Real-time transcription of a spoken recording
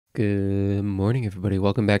Good morning, everybody.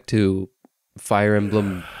 Welcome back to Fire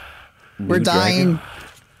Emblem. We're dying.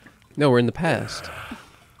 No, we're in the past.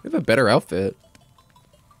 We have a better outfit.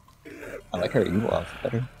 I like her evil outfit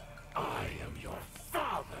better. I am your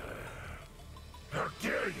father. How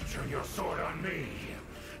dare you turn your sword on me?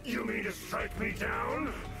 You mean to strike me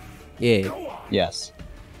down? Yeah. Go on. Yes.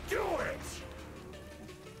 Do it.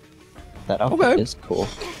 That outfit is cool.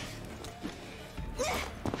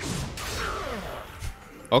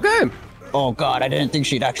 Okay. Oh god, I didn't think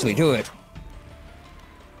she'd actually do it.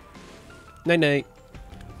 Night night.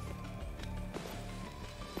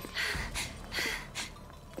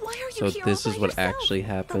 Why are you So here this all is by what yourself? actually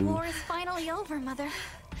happened. The war is finally over, Mother.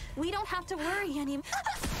 We don't have to worry anymore.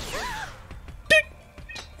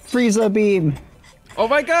 Frieza beam. Oh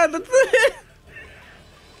my god, that's it!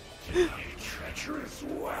 Treacherous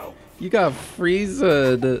whelp. You got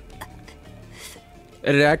Frieza.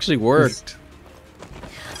 And it actually worked.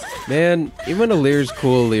 Man, even Alir's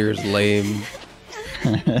cool, Alir's lame.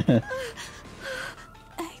 I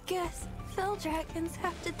guess fell dragons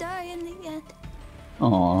have to die in the end.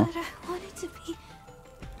 Aww. But I wanted to be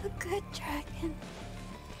a good dragon.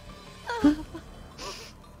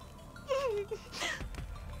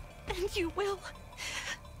 And you will.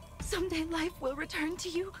 Someday life will return to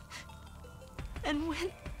you. And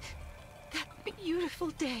when that beautiful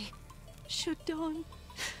day should dawn,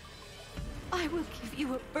 I will give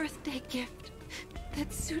you a birthday gift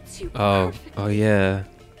that suits you perfectly. Oh yeah,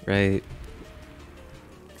 right.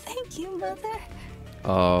 Thank you, Mother.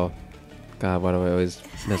 Oh, God, why do I always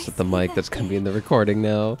mess with the mic that's gonna be in the recording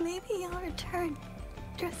now? Maybe I'll return,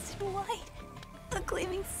 dressed in white, a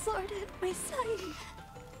gleaming sword at my side.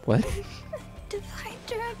 What? Divine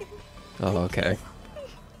dragon. Oh, okay.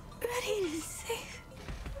 Ready to save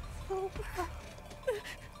the world.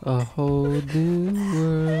 A whole new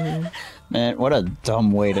world. Man, what a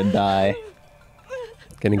dumb way to die.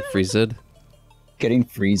 Getting Frieza'd. Getting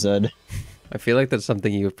Frieza'd. I feel like that's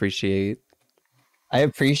something you appreciate. I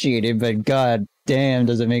appreciate it, but god damn,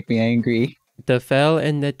 does it make me angry. The fell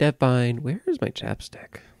and the divine. Where is my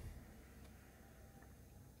chapstick?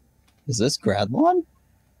 Is this Gradlon?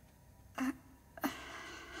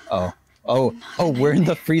 Oh. Oh, we're in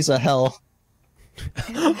the Frieza hell.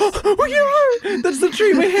 Oh, we are! That's the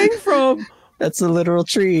tree we hang from! That's a literal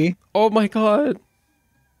tree. Oh my god.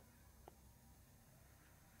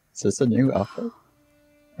 Is this a new outfit?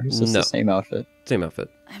 Or is this No. the same outfit? Same outfit.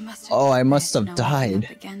 I must have died.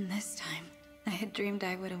 Again this time. I had dreamed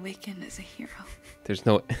I would awaken as a hero. There's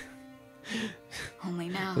no Only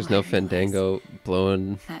now. there's no I realize fandango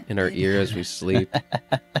blowing that in our did ear as we happen. sleep.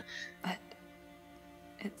 But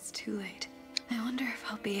it's too late. I wonder if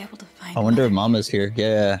I'll be able to find. I wonder if Mother. Mama's here.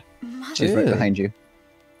 Yeah, Mother. she's right Yeah. behind you.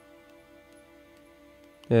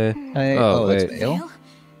 Yeah. Hey, Oh, that's wait. Vale? Vale?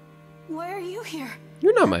 Why are you here?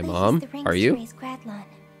 You're not my mom, are you?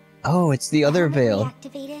 Oh, it's the other Vale.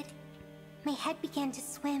 Activated. My head began to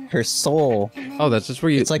swim. Her soul. and then Oh, that's just where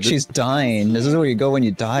you. It's like she's dying. This is where you go when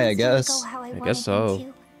you die, I things didn't guess. go how I I wanted guess them so.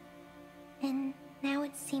 to. And now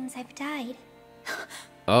it seems I've died.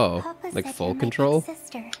 Oh, Papa like said full you're my big control?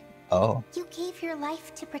 sister. Oh. You gave your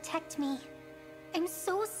life to protect me. I'm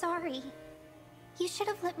so sorry. You should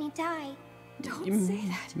have let me die. Don't say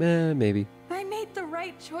that. Maybe. I made the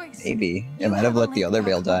right choice. Maybe. It You might have let the only other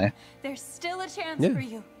Vale one die. hope. There's still a chance Yeah. for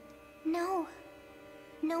you. No.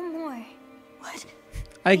 No more. What?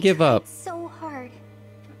 I give tried up. so hard.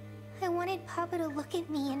 I wanted Papa to look at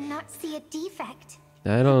me and not see a defect.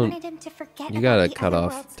 I I don't. wanted him to forget You about gotta the cut other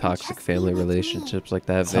off worlds and toxic just be family with me. relationships like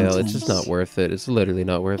that, Vale. It's just not worth it. It's literally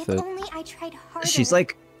not worth If it. only I tried harder. She's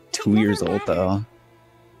like It 2 never years old, mattered. though.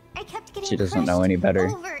 I kept getting She doesn't know crushed any better.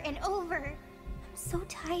 Over and over. I'm so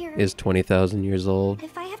tired. Is 20,000 years old.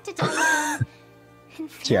 If I have to die alone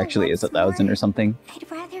and She fail actually is once 1,000 more, or something.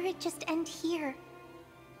 I'd rather it just end here.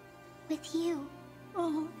 With you.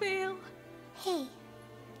 Oh, Vale. Hey.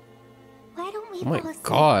 Why don't we Oh my fall asleep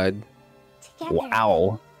god. together?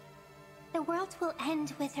 Wow. The world will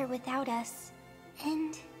end with or without us.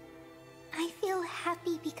 And I feel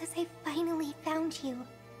happy because I finally found you.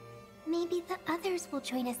 Maybe the others will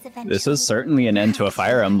join us eventually. This is certainly an end to a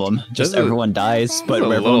Fire Emblem. Just This is- everyone dies, but It's a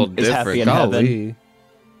little everyone is happy different. in heaven. Golly.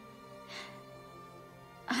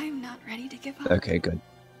 I'm not ready to give up. Okay, good.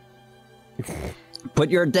 But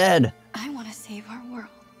you're dead! I want to save our world,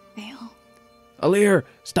 Vale. Alir,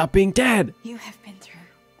 stop being dead! You have been through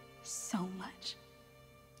so much.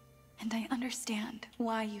 And I understand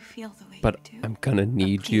why you feel the way But you do. I'm gonna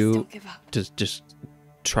need please you. don't give up. Just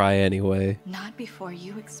try anyway. Not before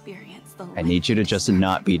you experience the I need you to just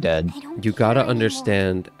not be dead. I don't You care gotta anymore.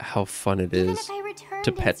 understand how fun it Even is if I returned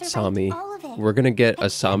to and pet survived Sami. all of it, it. We're gonna get a I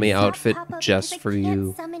Sami can't stop outfit Papa just because I for can't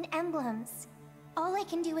you. Summon emblems. All I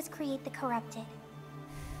can do is create the corrupted.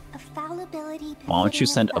 A fallibility. Why don't you befitting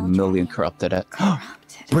send a Fell million Dragon. corrupted at?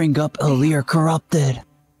 Corrupted. Bring up Alear corrupted.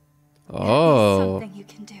 Oh. Something you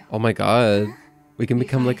can do. Oh my god. We can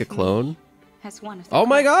become like a Revive me clone? as one of the Oh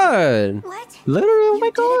my corrupted. god! What? Literally, oh You my did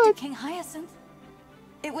it god. to King Hyacinth.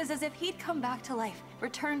 It was as if he'd come back to life,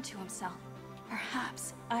 returned to himself.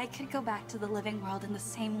 Perhaps I could go back to the living world in the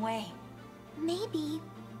same way. Maybe,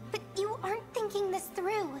 but you aren't thinking this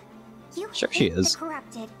through. You Sure hate she is. the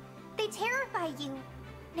corrupted. They terrify you.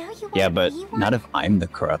 Now you Yeah, wanna but be one? not if I'm the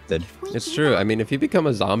corrupted. If we It's do true. that, I mean, if you become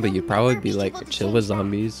a zombie, you'll you'd probably never be like able to chill change with that.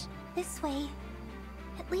 zombies. This way,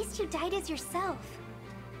 at least you died as yourself.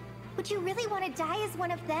 Would you really want to die as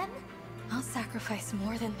one of them? I'll sacrifice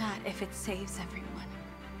more than that if it saves everyone.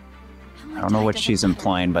 How I don't know die what doesn't she's matter.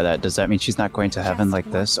 implying by that. Does that mean she's not going to heaven Just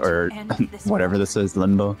like this, want to or end this whatever world. this is,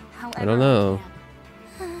 limbo? I don't know.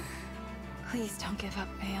 can. Please don't give up,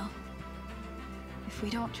 Vale. If we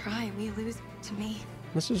don't try, we lose. To me,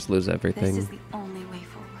 Let's just lose this is everything. the only way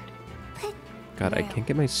forward. But God, I Vale, can't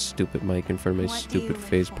get my stupid mic in front of my What do you stupid live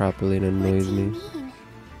face for? properly and it what annoys do you me. mean?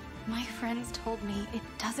 My friends told me it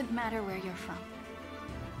doesn't matter where you're from.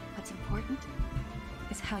 What's important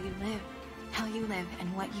is how you live. How you live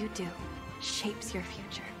and what you do shapes your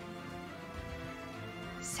future.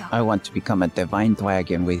 So, I want to become a divine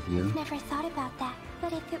dragon with you. Never thought about that.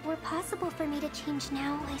 But if it were possible for me to change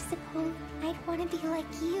now, I suppose I'd want to be like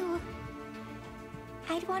you.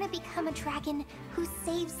 I'd want to become a dragon who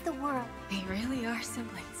saves the world. we really are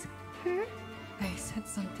siblings. Hmm? I said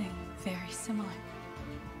something very similar.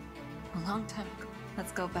 A long time ago.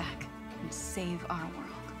 Let's go back and save our world.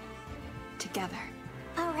 Together.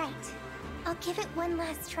 All right. I'll give it one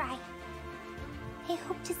last try. I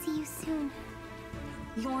hope to see you soon.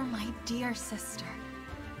 You're my dear sister.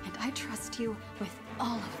 And I trust you with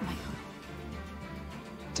all of my heart.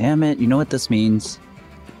 Damn it, you know what this means?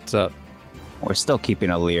 What's up? We're still keeping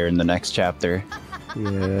Alear in the next chapter.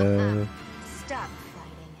 Yeah. Stop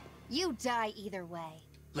fighting. You die either way.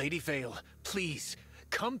 Lady Vale, please,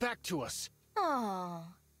 come back to us. Oh,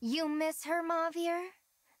 you miss her, Mavier?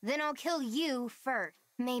 Then I'll kill you first.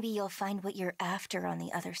 Maybe you'll find what you're after on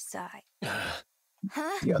the other side.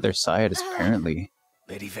 Huh? The other side is apparently...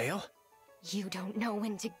 Lady Vale? You don't know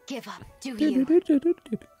when to give up, do you?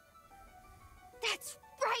 That's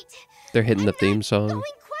right. They're hitting the I'm theme not song. Going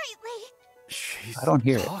quietly. She's I don't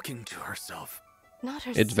hear it. talking to herself. Not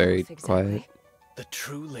herself, It's very exactly. quiet. The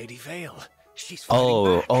true Lady Vale. She's fighting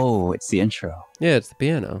Oh, back. oh, it's the intro. Yeah, it's the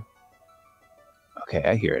piano. Okay,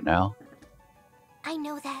 I hear it now. I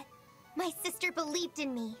know that. My sister believed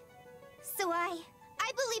in me. So I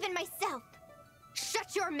believe in myself.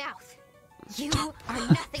 Shut your mouth! You are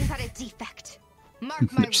nothing but a defect. Mark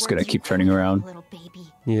my They're just words, gonna you keep turning cruel around. little baby.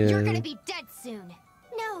 Yeah. You're gonna be dead soon.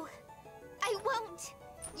 No, I won't.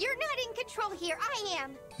 You're not in control here. I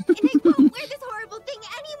am. And I won't wear this horrible thing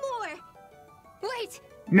anymore. Wait.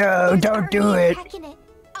 No, there's don't already do a it! crack in it.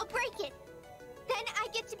 I'll break it. Then I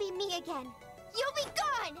get to be me again. You'll be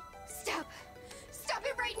gone. Stop! Stop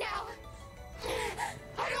it right now!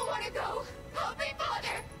 I don't want to go! Help me,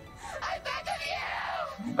 Father! I beg of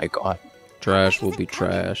you! Oh my god. Trash He will be isn't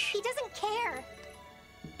coming. trash. He doesn't care.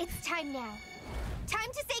 It's time now. Time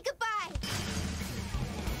to say goodbye.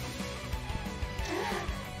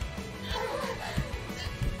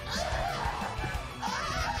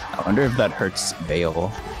 I wonder if that hurts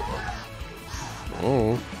Vale.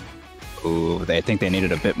 Oh. Ooh, I think they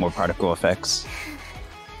needed a bit more particle effects.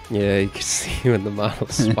 Yeah, you can see you in the model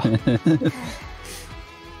spot.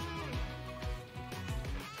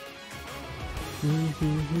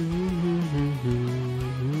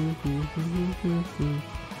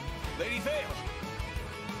 Lady Vale!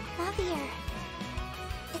 Javier.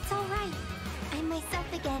 It's all right. I'm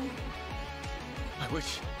myself again. I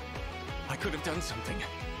wish I could have done something.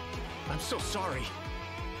 I'm so sorry.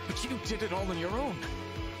 But you did it all on your own.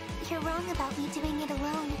 You're wrong about me doing it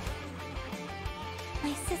alone.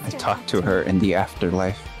 My sister. I talked had to her in the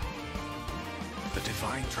afterlife. The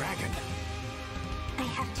Divine Dragon. I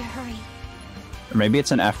have to hurry. Or maybe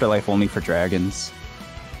it's an afterlife only for dragons.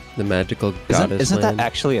 The magical goddess Isn't that land.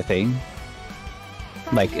 actually a thing?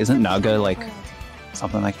 Like, Guardians isn't of the Naga, like, Underworld.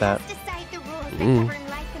 Something like that? Cast aside the rules that Mm. govern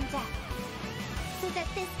life and death, so that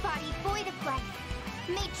this body void of life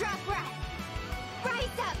may draw breath.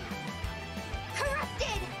 Rise up,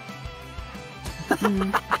 corrupted.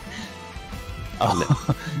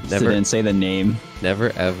 Oh, never- they didn't say the name. Never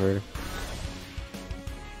ever.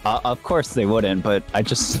 Of course they wouldn't, but I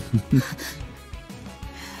just...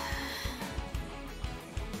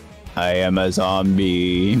 I am a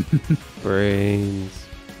zombie. Brains.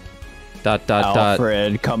 Dot dot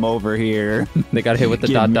Alfred, come over here. They got hit with the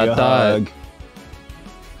Give dot me dot a dot. hug.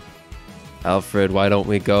 Alfred, why don't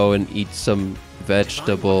we go and eat some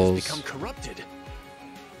vegetables? Become corrupted.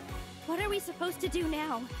 What are we supposed to do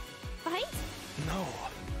now? Fight? No.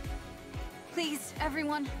 Please,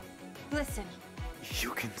 everyone, listen.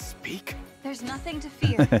 You can speak? There's nothing to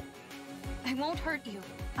fear. I won't hurt you.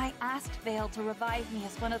 I asked Vale to revive me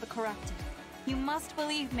as one of the corrupted. You must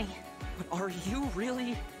believe me. But are you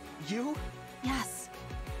really you? Yes.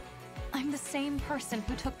 I'm the same person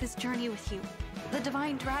who took this journey with you. The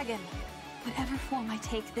Divine Dragon. Whatever form I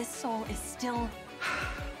take, this soul is still...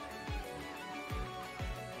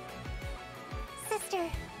 Sister,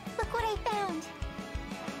 look what I found.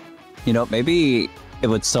 You know, maybe it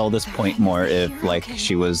would sell this point more if, like,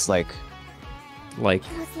 she was, like, Like,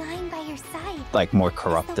 He was lying by your side. more As though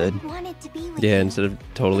corrupted. he wanted to be with yeah, you. instead of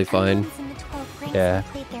totally The fine. unknowns in the 12 rings Yeah. have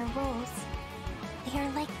played their roles. They are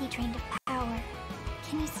likely drained of power.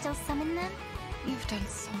 Can you still summon them? You've done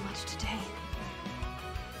so much today.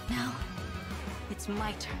 Now, it's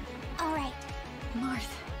my turn. All right. Marth,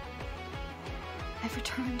 I've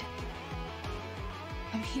returned.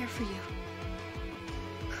 I'm here for you.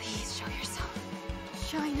 Please show yourself.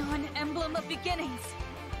 Shine on, Emblem of Beginnings.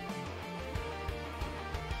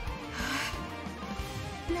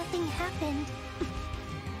 Nothing happened.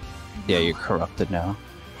 Yeah, you're corrupted now.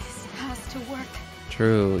 This has to work.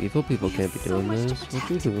 True, evil people We can't have be so doing much to this. What you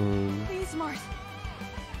protect. doing? Please, Marth.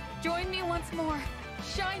 Join me once more.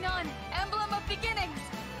 Shine on, Emblem of Beginnings.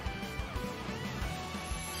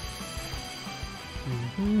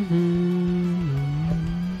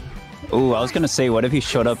 Ooh, I was gonna say, what if he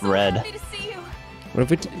showed up So red? happy to see you. What if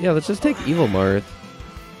we... yeah, let's just take evil Marth.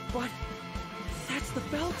 But that's the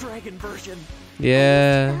Bell Dragon version.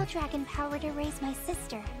 Yeah. Bell Dragon power to raise my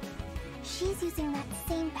sister. She's using that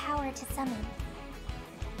same power to summon.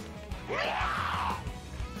 What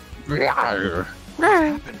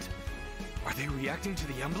happened? Are they reacting to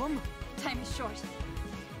the emblem? Time is short.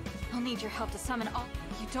 I'll need your help to summon all.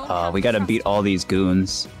 You don't have We to gotta trust beat all these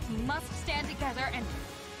goons. We must stand together and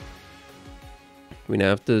We now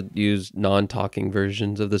have to use non-talking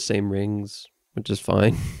versions of the same rings, which is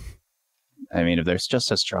fine. I mean, if they're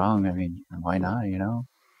just as strong, I mean, why not, you know?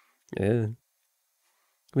 Yeah.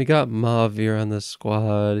 We got Mavir on the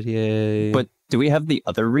squad, yay. But do we have the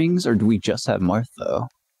other rings, or do we just have Marth, though?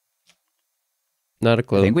 Not a I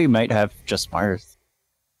clue. think we might have just Marth.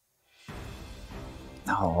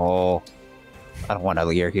 No. I don't want to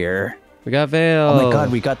Lear here. We got Vale. Oh my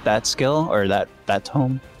god, we got that skill, or that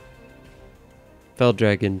tome. Fell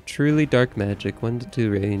Dragon, truly dark magic, 1 to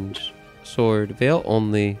 2 range. Sword, Vale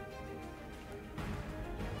only.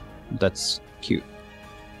 That's cute.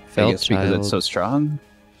 I Fell guess because it's so Child. strong.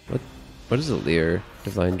 What is a Lear?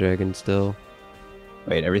 Divine Dragon still.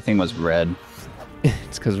 Wait, everything was red.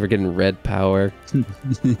 It's because we're getting red power.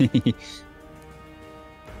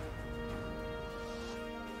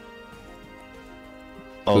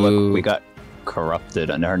 Oh, look, Ooh. we got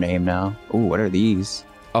corrupted under our name now. Ooh, what are these?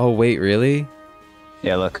 Oh, wait, really?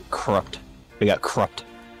 Yeah, look, corrupt. We got corrupt.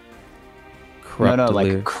 Crumptaleer. No,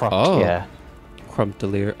 like corrupt, Oh, yeah.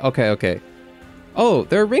 Crumptaleer. Okay, okay. Oh,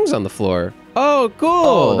 there are rings on the floor. Oh, cool.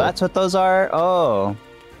 Oh, that's what those are? Oh.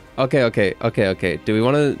 Okay, okay, okay, okay. Do we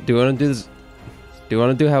want to do this? Do you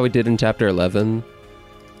want to do how we did in chapter 11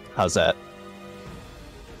 How's that?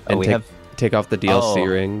 and we take, have... take off the DLC Oh.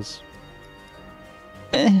 rings?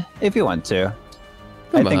 if you want to.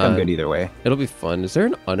 Come I think I'm on. good either way. It'll be fun. Is there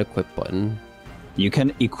an unequip button? You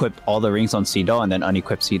can equip all the rings on Seadoll and then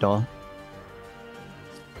unequip Seadoll.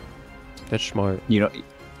 That's smart. You know...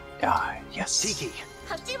 Ah, yes. Tiki.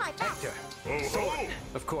 I'll do my best. Hector. Sword.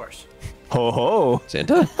 Of course. Ho ho!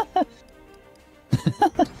 Santa?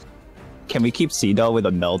 Can we keep Seadoll with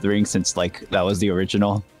a meld ring since, like, that was the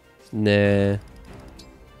original? Nah. Where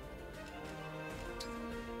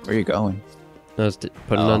are you going? I was putting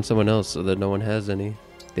it Oh. on someone else so that no one has any.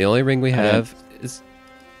 The only ring we I didn't- have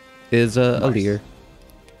is a Nice. Lear.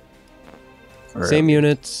 Or- Same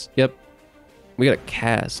units. Yep. We got a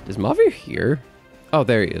cast. Is Mavir here? Oh,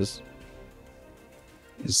 there he is.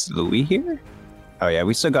 Is Louis here? Oh yeah,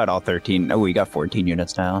 we still got all 13. Oh, we got 14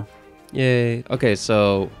 units now. Yay. Okay,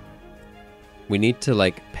 so we need to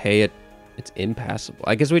like pay it. It's impassable.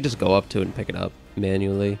 I guess we just go up to it and pick it up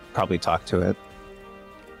manually. Probably talk to it.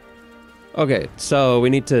 Okay, so we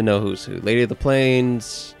need to know who's who. Lady of the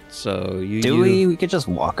Plains. So you. Do we? We could just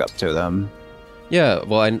walk up to them. Yeah.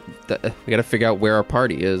 Well, we got to figure out where our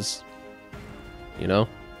party is. You know.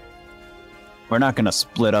 We're not gonna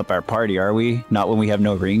split up our party, are we? Not when we have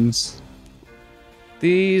no rings.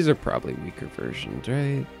 These are probably weaker versions,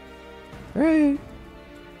 right? Right.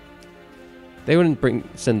 They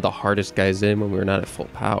wouldn't send the hardest guys in when we were not at full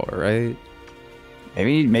power, right?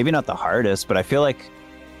 Maybe not the hardest, but I feel like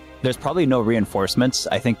there's probably no reinforcements.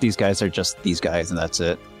 I think these guys are just these guys, and that's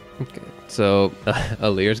it. Okay. So,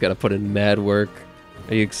 Alir's got to put in mad work.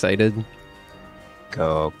 Are you excited?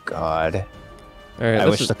 Oh, God. All right. I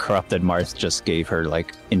wish the corrupted Marth just gave her,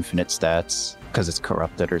 like, infinite stats, because it's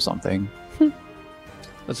corrupted or something.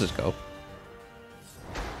 Let's just go.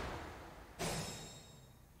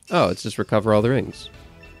 Oh, it's just recover all the rings.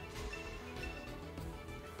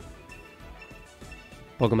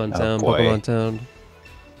 Pokemon Town, boy. Pokemon Town.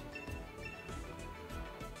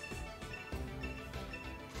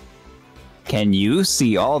 Can you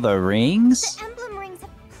see all the rings? The emblem rings.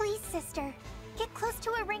 Please, sister, get close to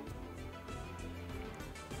a ring.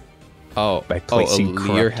 Oh, By placing Alir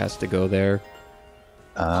corrupt- has to go there.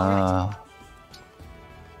 Uh,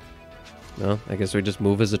 No, I guess we just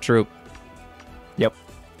move as a troop. Yep.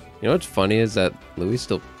 You know what's funny is that Louis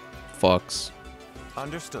still fucks.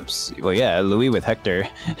 Understood. Well, yeah, Louis with Hector.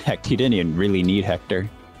 Heck, he didn't even really need Hector.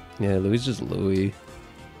 Yeah, Louis is just Louis.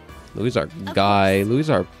 Louis is our guy. Louis is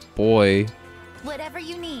our boy. Whatever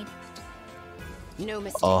you need. No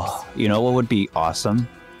mistakes. Oh, you know what would be awesome?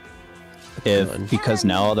 Villain. Because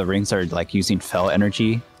now all the rings are like using fell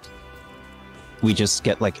energy, we just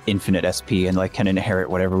get like infinite SP and like can inherit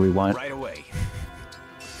whatever we want. Right away.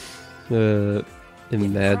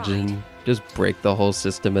 Imagine. Just break the whole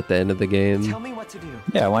system at the end of the game. Tell me what to do.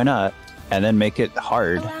 Yeah, why not? And then make it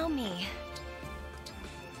hard. Allow me.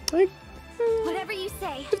 Like, Whatever you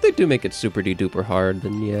say. if they do make it super duper hard,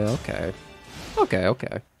 then yeah, okay.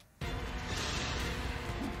 Okay.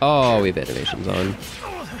 Oh, we have animations on.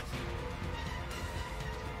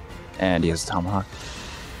 And he has Tomahawk.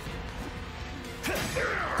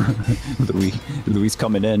 Louis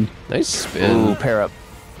coming in. Nice spin. Ooh, pair up.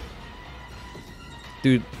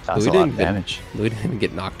 Dude, That's Louis a lot didn't of damage. Louis didn't even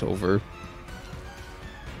get knocked over.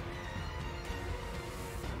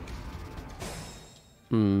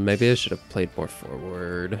 Maybe I should have played more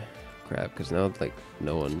forward. Crap, because now like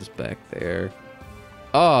no one's back there.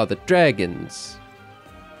 Oh, the dragons.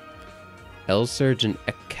 Elsurge and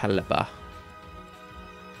Excalibur.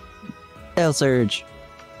 L-Surge.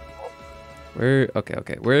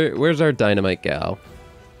 Okay. Where's our dynamite gal?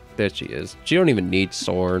 There she is. She don't even need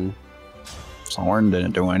Sorn. Sorn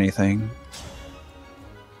didn't do anything.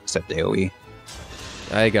 Except AoE.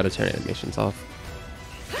 I gotta turn animations off.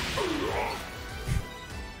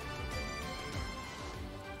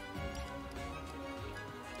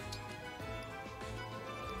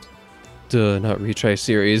 Duh, not retry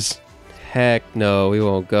series. Heck no, we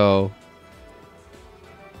won't go.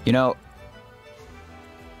 You know,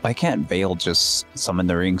 why can't Vale just summon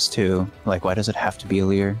the rings too? Like, why does it have to be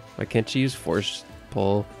Alir? Why can't you use force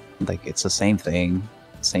pull? Like, it's the same thing.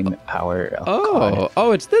 Same power. God.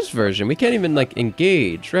 Oh, it's this version. We can't even like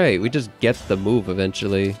engage, right? We just get the move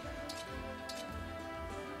eventually.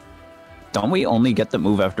 Don't we only get the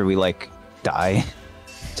move after we, like, die?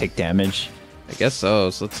 Take damage? I guess so.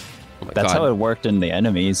 So let's. Oh my That's god. how it worked in the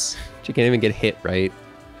enemies. She can't even get hit, right?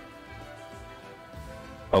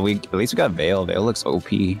 But at least we got Vale. Vale looks OP.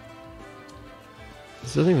 This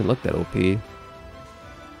doesn't even look that OP.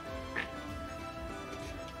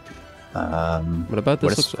 What about this?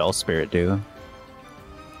 What does Looks Spell Spirit do?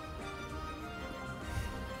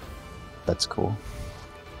 That's cool.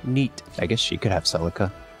 neat. I guess she could have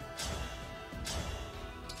Celica.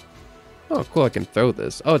 Oh, cool. I can throw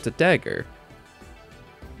this. Oh, it's a dagger.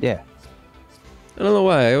 Yeah. I don't know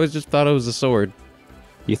why. I always just thought it was a sword.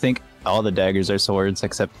 You think all the daggers are swords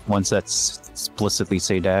except ones that explicitly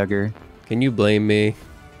say dagger? Can you blame me?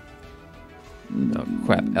 Oh,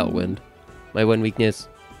 crap. Elwind. My one weakness.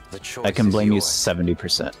 The choice I can is blame you yours.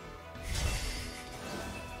 70%.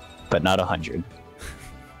 But not 100.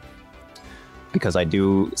 Because I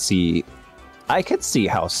do see... I could see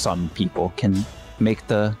how some people can make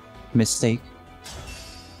the mistake.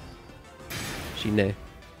 Shine.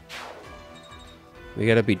 We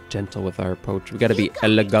gotta be gentle with our approach. We gotta be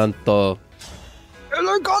eleganto.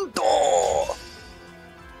 Eleganto!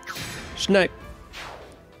 Snipe.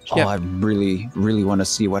 Oh, I really, really want to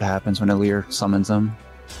see what happens when Alir summons them.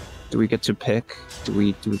 Do we get to pick?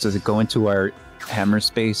 Does it go into our hammer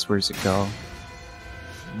space? Where does it go?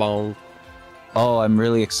 Bong. Oh, I'm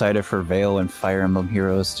really excited for Vale and Fire Emblem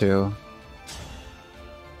Heroes too.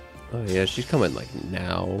 Oh yeah, she's coming like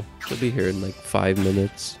now. She'll be here in like 5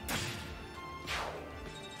 minutes.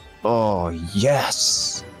 Oh,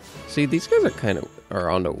 yes! See, these guys are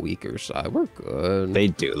on the weaker side. We're good. They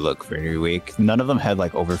do look very weak. None of them had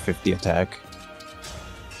like over 50 attack.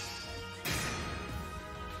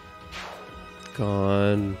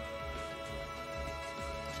 gone.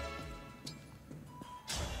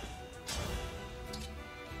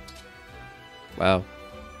 Wow.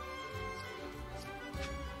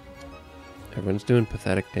 Everyone's doing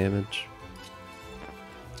pathetic damage.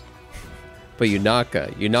 But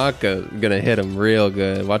Yunaka gonna hit him real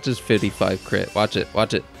good. Watch his 55 crit. Watch it,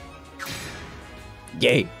 watch it.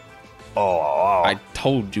 Yay. Oh, I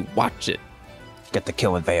told you, watch it. get the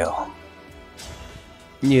kill with Veil.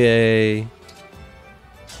 Yay.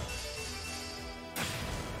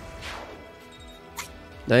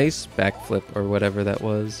 Nice backflip or whatever that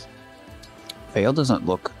was. Veil doesn't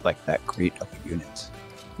look like that great of a unit.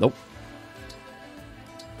 Nope.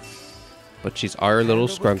 But she's our little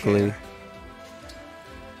scrunkly.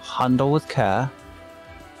 Handle with care.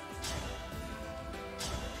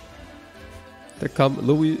 They're coming,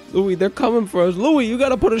 Louis, they're coming for us. Louis, you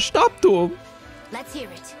gotta put a stop to them. Let's hear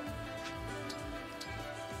it.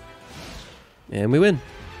 And we win.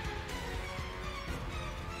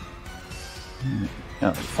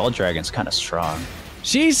 No, Fall Dragon's kind of strong.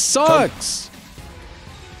 She sucks.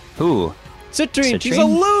 Who? Citrine, she's a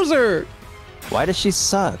Citrine? loser. Why does she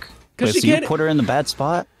suck? 'Cause Wait, she so you can't- put her in the bad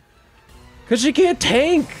spot? Cause she can't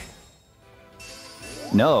tank.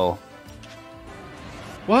 No.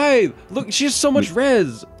 Why? Look, she has so much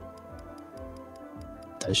res.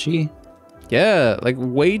 Does she? Yeah, like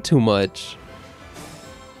way too much.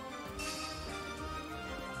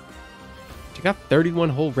 She got 31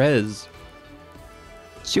 whole res.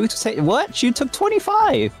 She would say what? She took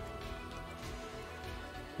 25.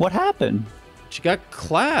 What happened? She got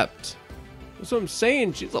clapped. That's what I'm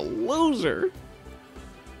saying. She's a loser.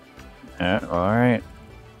 All right.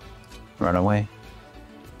 Run away.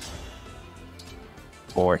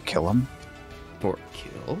 Or kill him. Or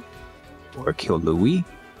kill. Or kill Louis.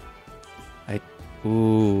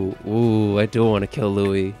 Ooh, I do want to kill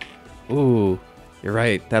Louis. Ooh, you're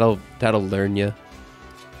right. That'll learn you.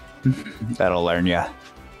 That'll learn ya.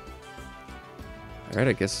 All right,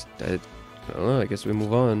 I guess I don't know. I guess we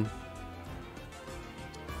move on.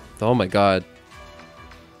 Oh my god.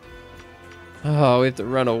 Oh, we have to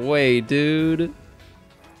run away, dude.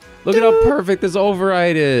 Look at how perfect this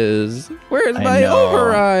override is. Where's I my know.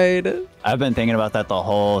 override? I've been thinking about that the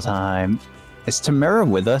whole time. Is Tamara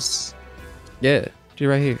with us? Yeah, she's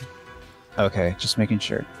right here. Okay, just making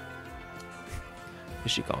sure.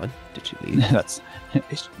 Is she gone? Did she leave? That's.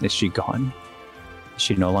 Is she gone? Is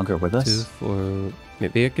she no longer with 2, us? 4.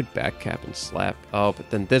 Maybe I could back cap and slap. Oh,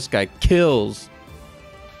 but then this guy kills.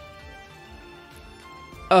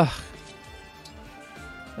 Ugh.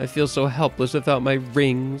 I feel so helpless without my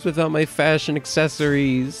rings, without my fashion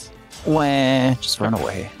accessories. Wah, just run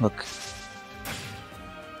away. Look.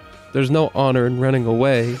 There's no honor in running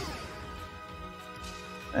away.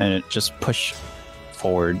 And it just push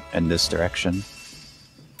forward in this direction.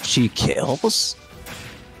 She kills?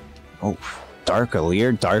 Oh, Dark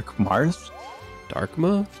Alir, Dark Marth,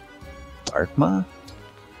 Darkma? Darkma?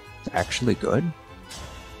 Actually good?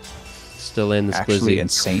 Still in the Actually splizzy.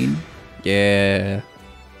 insane? Yeah.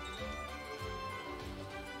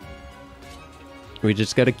 We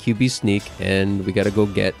just got a QB sneak and we gotta go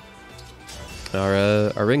get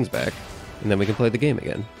our rings back. And then we can play the game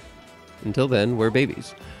again. Until then, we're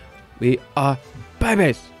babies. We are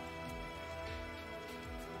babies!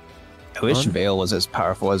 I wish Fun. Veil was as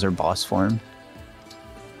powerful as her boss form.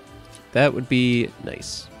 That would be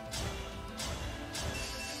nice.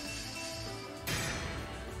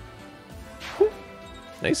 Whew.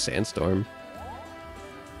 Nice sandstorm.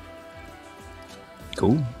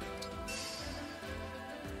 Cool.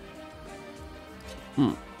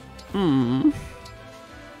 You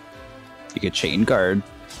get chain guard.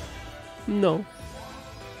 No.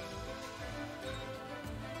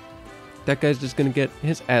 That guy's just gonna get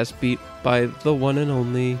his ass beat by the one and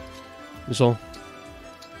only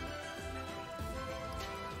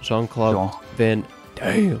Jean-Claude Jean. Van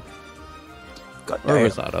Damme. God Or damn.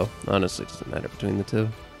 Rosado. Honestly, it doesn't matter between the two.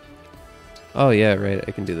 Oh yeah, right.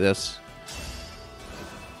 I can do this.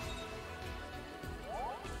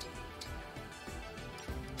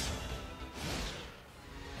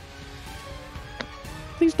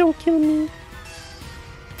 Please don't kill me.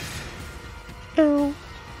 Ow.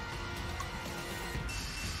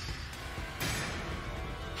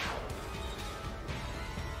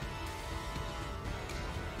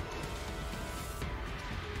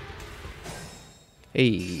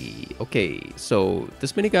 Hey, okay, so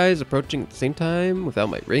this many guys approaching at the same time without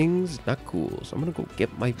my rings, not cool. So I'm gonna go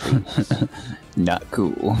get my rings. Not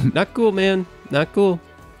cool. Not cool, man. Not cool.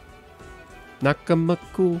 Not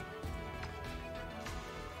cool.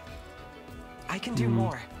 I can do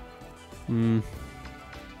more.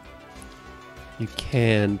 You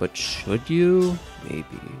can, but should you? Maybe.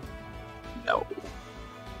 No.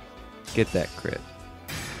 Get that crit.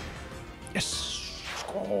 Yes! Let's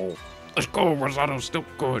go! Let's go! Rosato's still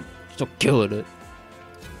good. Still killing it.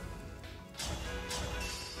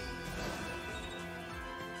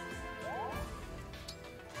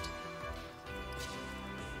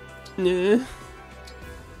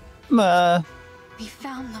 Nah. We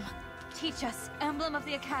found them. Teach us, Emblem of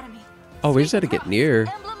the Academy. Oh, we just had to get near.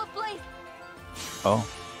 Emblem of Blade. Oh.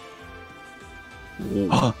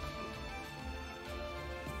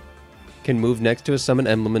 Can move next to a summon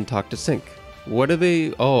emblem and talk to Sync. What are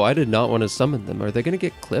they? Oh, I did not want to summon them. Are they going to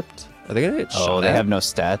get clipped? Are they going to get shot Oh, they at? have no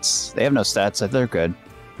stats. They have no stats. They're good.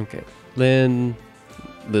 Okay. Lynn,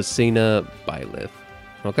 Lucina, Byleth.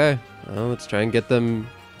 Okay. Well, let's try and get them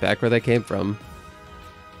back where they came from.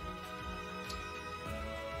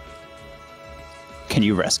 Can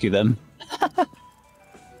you rescue them?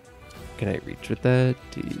 Can I reach with that?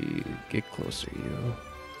 Get closer, you.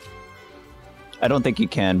 I don't think you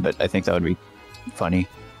can, but I think that would be funny.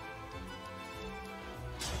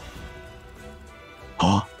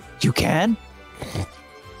 Oh, you can?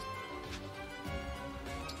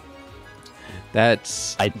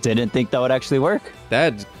 That's I didn't think that would actually work.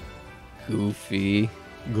 that's goofy.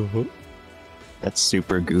 Go. That's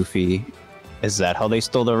super goofy. Is that how they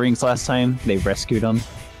stole the rings last time? They rescued them?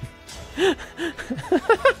 I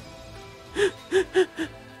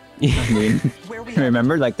mean,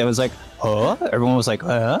 remember? Like, that was like, huh? Everyone was like,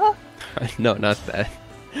 huh? No, not that.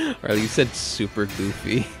 Or you said super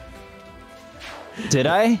goofy. Did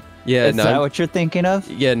I? Yeah, Is no, that I'm, what you're thinking of?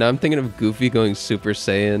 yeah, no, I'm thinking of Goofy going Super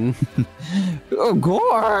Saiyan. Oh,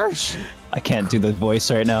 gosh! I can't do the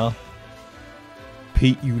voice right now.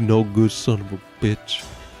 Pete, you no good son of a bitch.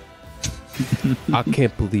 I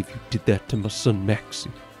can't believe you did that to my son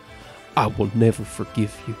Maxie. I will never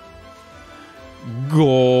forgive you. Gosh!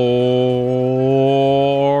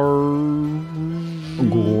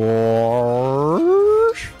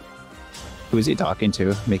 Who is he talking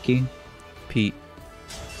to? Mickey? Pete.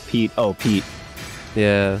 Pete? Oh, Pete.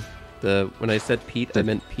 Yeah. When I said Pete, I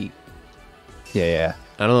meant Pete. Yeah.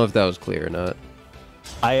 I don't know if that was clear or not.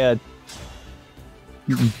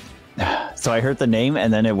 So I heard the name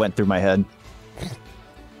and then it went through my head.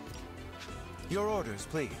 Your orders,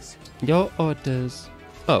 please. Your orders.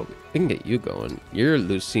 Oh, we can get you going. You're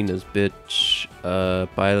Lucina's bitch.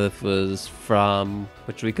 Byleth was from,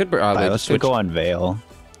 which we could probably Let's switch. go on Veil.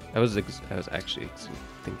 I was actually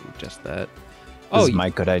thinking just that. This is my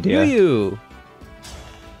good idea. You.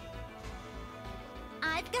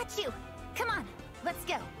 I've got you. Come on, let's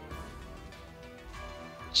go.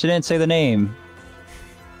 She didn't say the name.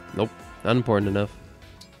 Nope, not important enough.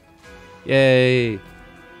 Yay!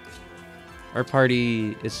 Our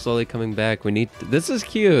party is slowly coming back. We need. This is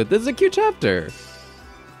cute. This is a cute chapter.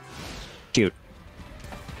 Cute.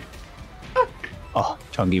 Oh,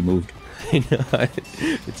 Chungi moved. I know.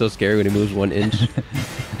 It's so scary when he moves 1 inch.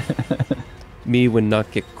 Me would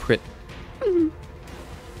not get crit.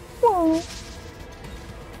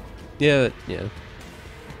 Yeah.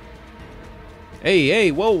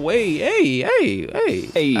 Hey, whoa, hey.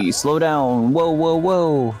 Hey, slow down.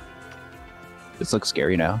 Whoa. This looks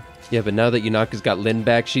scary now. Yeah, but now that Yunaka's got Lin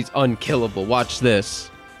back, she's unkillable. Watch this.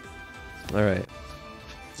 All right.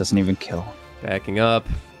 Doesn't even kill. Backing up.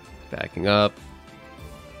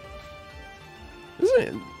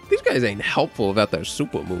 These guys ain't helpful about their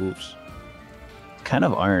super moves. Kind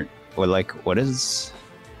of aren't. Or like, what are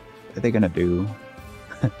they gonna do?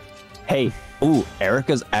 Hey, ooh,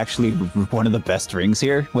 Erica's actually one of the best rings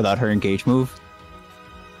here without her engage move.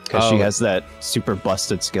 Because she has that super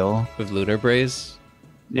busted skill. With Lunar Braze?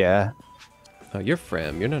 Yeah. Oh, you're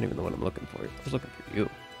Fram. You're not even the one I'm looking for. I was looking for you.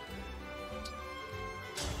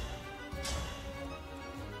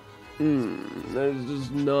 That is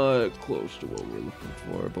just not close to what we're looking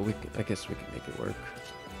for, but I guess we can make it work.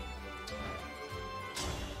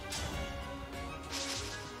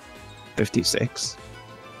 $56.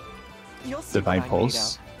 You'll see Divine what I'm made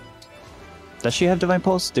Pulse. of. Does she have Divine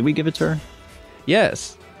Pulse? Did we give it to her?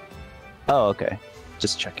 Yes. Oh, okay.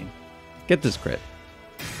 Just checking. Get this crit.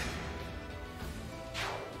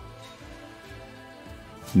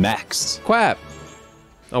 Max. Quap.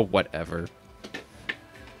 Oh, whatever.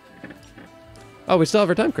 Oh, we still have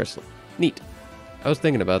our time crystal. Neat. I was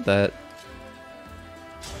thinking about that.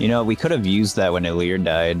 You know, we could have used that when Alir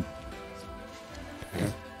died.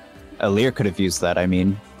 Alir could have used that, I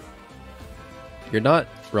mean. You're not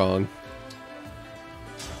wrong.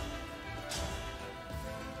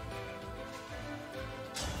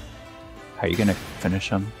 How are you gonna finish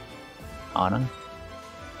him? Anna?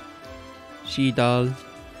 She doll.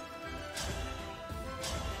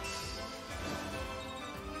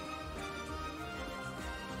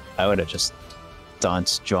 I would have just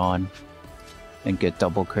danced John and get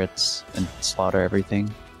double crits and slaughter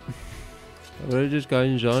everything. I would have just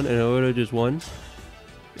gotten Jean and I would have just won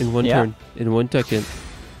in one Yeah. turn, in 1 second.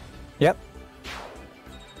 Yep.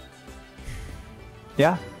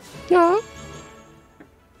 Yeah. Yeah.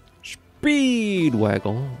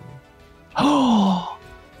 Speedwagon. Oh,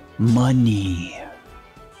 money.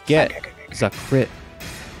 Get the crit.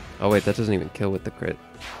 Oh wait, that doesn't even kill with the crit.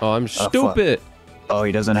 Oh, I'm fuck. stupid. Oh,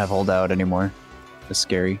 he doesn't have holdout anymore. That's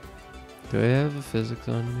scary. Do I have a physics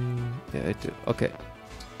on me? Yeah, I do. Okay.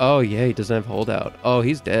 Oh yeah, he doesn't have holdout. Oh,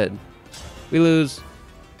 he's dead. We lose.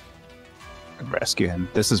 Rescue him.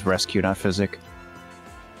 This is rescue, not physic.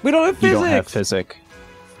 We don't have physics. You don't have physic.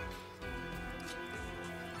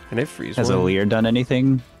 Can I freeze Has one? Alear done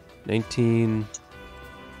anything? 19.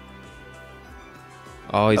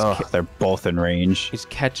 Oh, they're both in range. he's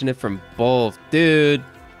catching it from both, dude.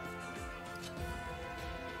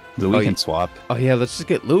 Louis can swap. Oh yeah, let's just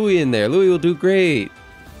get Louis in there. Louis will do great.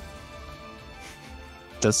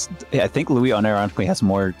 I think Louis unironically has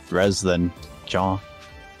more res than Jean.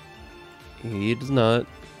 He does not.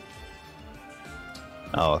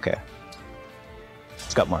 Oh, okay.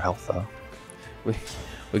 It's got more health though.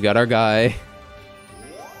 We got our guy.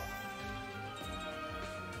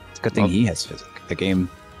 It's a good thing he has physic. The game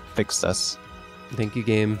fixed us. Thank you,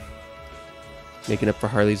 game. Making up for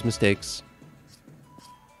Harley's mistakes.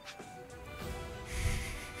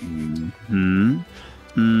 Mm-hmm.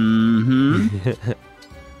 Mm-hmm.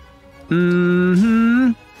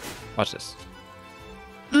 Mm-hmm. Watch this.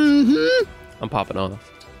 Mm-hmm. I'm popping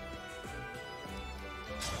off.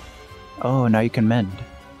 Oh, now you can mend.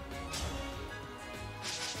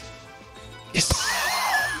 Yes.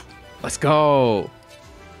 Let's go.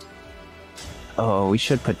 Oh, we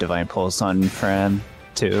should put Divine Pulse on Fran,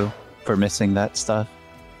 too, for missing that stuff.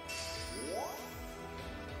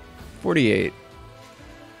 48.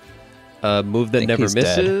 Move that Think never he's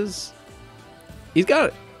dead. misses. He's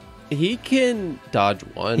got. He can dodge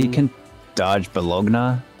one. He can dodge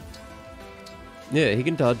Bologna. Yeah, he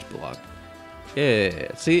can dodge block.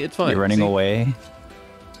 Yeah, see, it's fine. You're running See? away.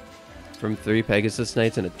 From 3 Pegasus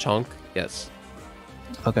Knights and a chunk? Yes.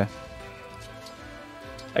 Okay.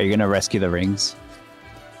 Are you gonna rescue the rings?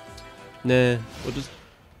 Nah, we'll just.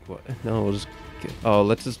 What? No, we'll just. Oh,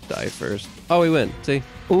 let's just die first. Oh, we win. See?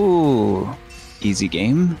 Ooh. Easy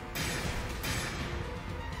game.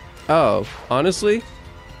 Oh, honestly,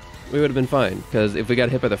 we would have been fine. Because if we got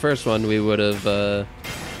hit by the first one, we would have probably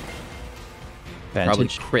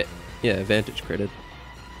Vantage. crit. Yeah, Vantage critted.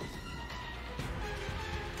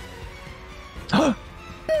 Well,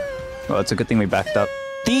 it's a good thing we backed up.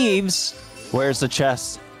 Thieves! Where's the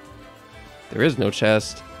chest? There is no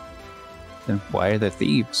chest. Then why are there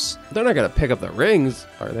thieves? They're not going to pick up the rings,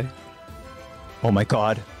 are they? Oh my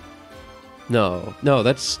god. No,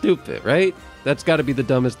 that's stupid, right? That's got to be the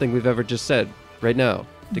dumbest thing we've ever just said right now,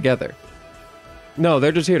 together. No,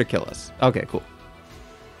 they're just here to kill us. Okay, cool.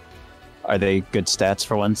 Are they good stats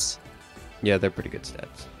for once? Yeah, they're pretty good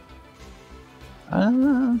stats.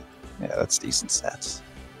 Yeah, that's decent stats.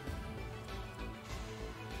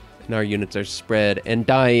 And our units are spread and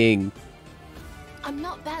dying. I'm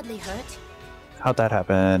not badly hurt. How'd that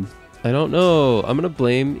happen? I don't know. I'm going to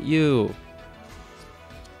blame you.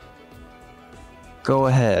 Go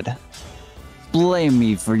ahead. Blame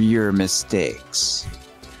me for your mistakes.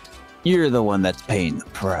 You're the one that's paying the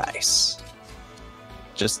price.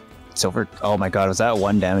 Just silver. Oh my god, was that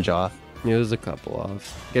 1 damage off? It was a couple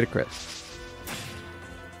off. Get a crit.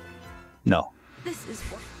 No. This is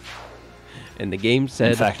what. And the game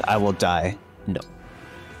said... In fact, I will die. No.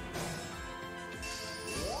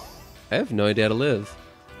 I have no idea how to live.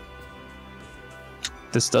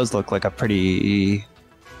 This does look like a pretty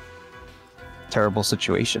terrible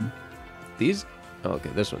situation. These... Oh,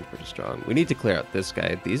 okay, this one's pretty strong. We need to clear out this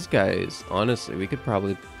guy. These guys, honestly, we could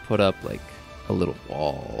probably put up, like, a little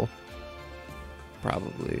wall.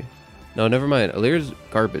 Probably. No, never mind. Alir's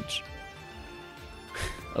garbage.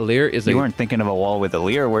 Alir is You weren't thinking of a wall with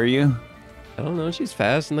Alear, were you? I don't know, she's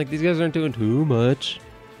fast, and, like, these guys aren't doing too much.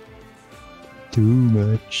 Too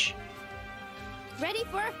much. Ready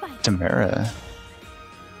for a fight. Tamara.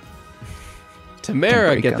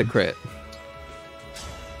 Tamara break get the him. crit.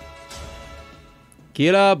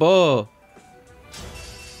 Kirabo.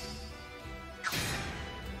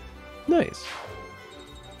 Nice.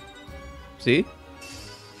 See?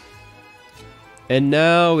 And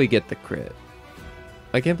now we get the crit.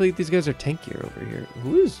 I can't believe these guys are tankier over here.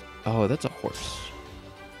 Who is... Oh, that's a horse.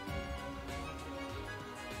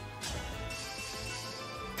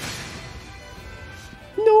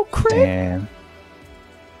 No crit. Damn.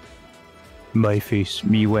 My face,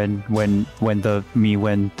 me when the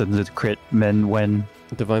crit men when.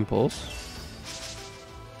 Divine Pulse?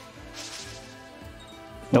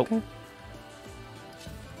 Nope. Okay.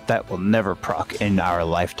 That will never proc in our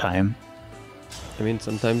lifetime. I mean,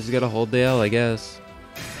 sometimes you gotta hold the L, I guess.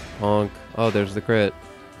 Honk. Oh, there's the crit.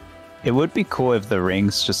 It would be cool if the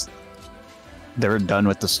rings just... They were done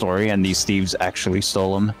with the story and these thieves actually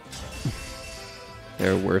stole them.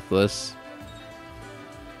 They're worthless.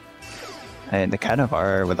 And they kind of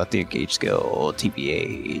are without the engage skill,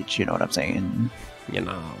 TBH, you know what I'm saying? You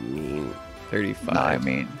know, I mean, 35. No, I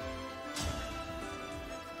mean...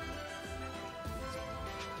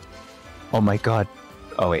 Oh my god.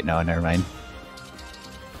 Oh wait, no, never mind.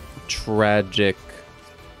 Tragic.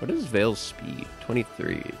 What is Veil's speed?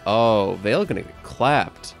 23. Oh, Veil gonna get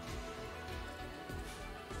clapped.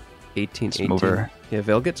 18, 18. Mover. Yeah,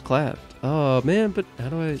 Veil gets clapped. Oh, man, but how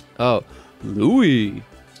do I... Oh, Louis.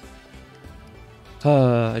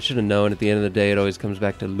 I should have known at the end of the day it always comes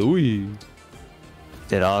back to Louis.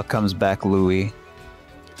 It all comes back Louis.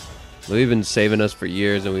 Louis been saving us for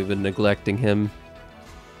years and we've been neglecting him.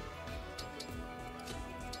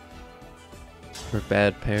 We're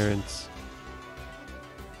bad parents.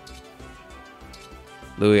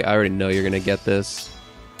 Louis, I already know you're gonna get this.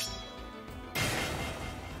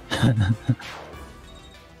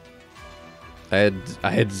 I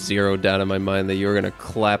had zero doubt in my mind that you were gonna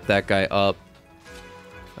clap that guy up.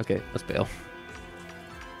 Okay, let's bail.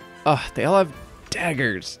 Ugh, they all have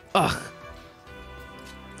daggers. Ugh.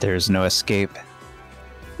 There's no escape.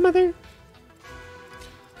 Mother.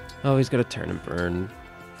 Oh, he's gonna turn and burn.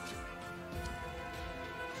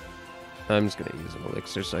 I'm just gonna use an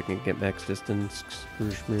elixir so I can get max distance.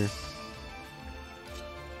 Scrooge.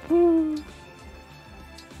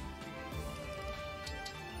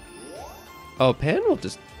 Oh, Pan will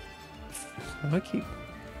just... Oh, that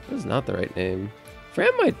is not the right name.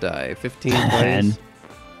 Fran might die. 15 plays.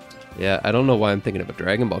 Yeah, I don't know why I'm thinking of a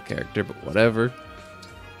Dragon Ball character, but whatever.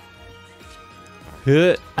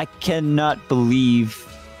 I cannot believe...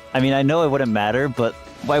 I mean, I know it wouldn't matter, but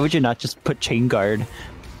why would you not just put Chain Guard?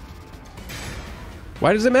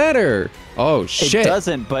 Why does it matter? Oh, shit. It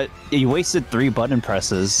doesn't, but you wasted 3 button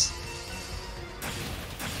presses.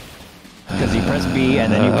 Because you press B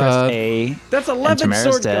and then you press A. That's 11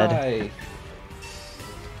 sword dead. guy.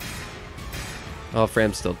 Oh,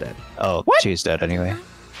 Fram's still dead. Oh, what? She's dead anyway.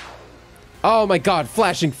 Oh my god,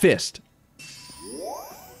 flashing fist.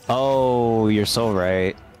 Oh, you're so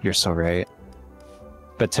right. You're so right.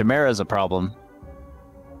 But Tamara's a problem.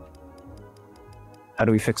 How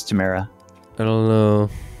do we fix Tamara? I don't know.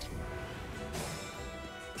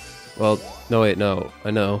 Well, no, wait, no.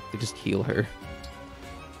 I know. We just heal her.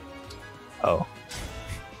 Oh.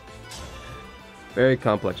 Very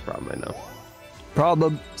complex problem, I know.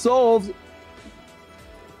 Problem solved!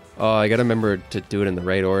 Oh, I gotta remember to do it in the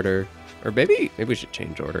right order. Or maybe we should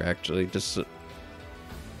change order, actually. Just to,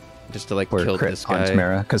 like, kill this guy. On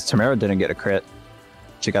Tamara, because Tamara didn't get a crit.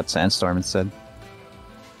 She got Sandstorm instead.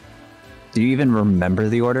 Do you even remember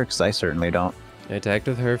the order? Because I certainly don't. I attacked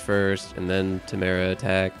with her first, and then Tamara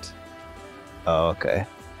attacked. Oh, okay.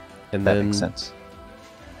 And that then makes sense.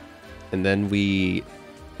 And then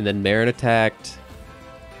Marin attacked.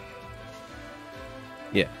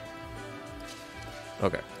 Yeah.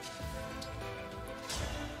 Okay.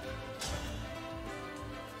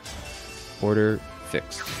 Order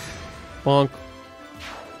fixed. Bonk.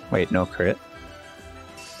 Wait, no crit?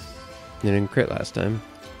 You didn't crit last time.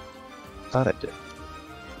 Thought I did.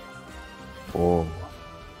 Oh.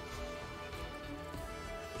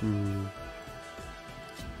 Hmm.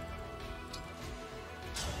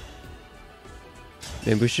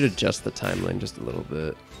 Maybe we should adjust the timeline just a little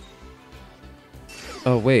bit.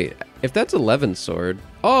 Oh, wait. If that's 11 sword...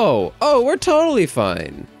 Oh! Oh, we're totally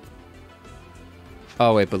fine!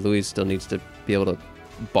 Oh, wait, but Louis still needs to be able to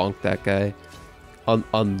bonk that guy.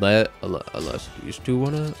 Unless these two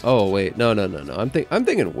wanna... Oh, wait. No. I'm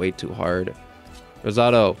thinking way too hard.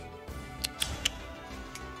 Rosado.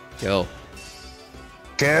 Kill.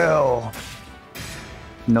 Kill!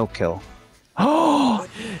 No kill. Oh!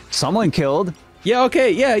 Someone killed! Yeah, okay,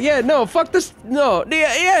 yeah, no, fuck this, no,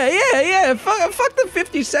 yeah, fuck the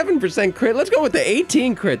 57% crit, let's go with the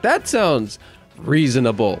 18 crit, that sounds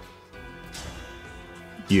reasonable.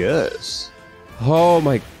 Yes. Oh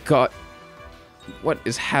my god, what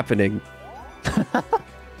is happening?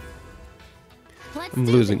 I'm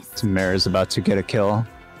losing. Tamara's about to get a kill.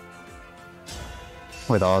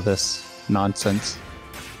 With all this nonsense.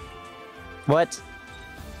 What?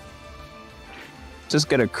 Just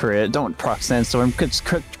get a crit. Don't proc Sandstorm.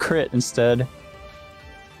 Crit instead.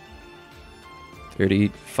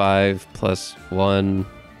 35 plus 1.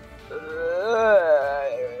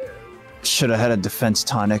 Should have had a defense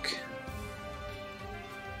tonic.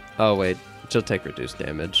 Oh, wait. She'll take reduced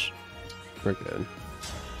damage. We're good.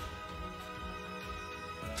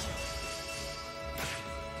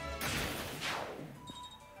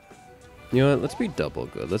 You know what? Let's be double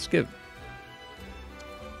good. Let's get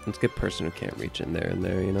person who can't reach in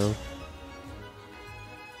there, you know?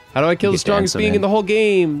 How do I kill the strongest being in the whole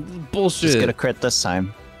game? Bullshit. Just get a crit this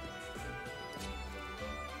time.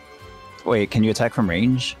 Wait, can you attack from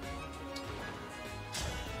range?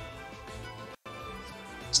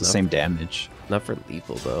 It's the same damage. Not for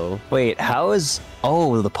lethal, though. Wait, how is...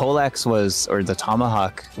 Oh, the poleaxe was... Or the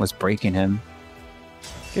tomahawk was breaking him.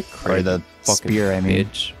 Get crit, or the spear, I mean.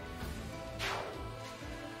 Bitch.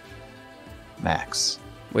 Max.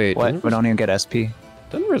 Wait, what? We don't even get SP?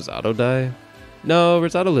 Doesn't Rosado die? No,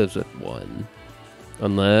 Rosado lives with 1.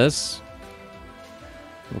 Unless...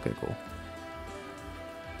 Okay, cool.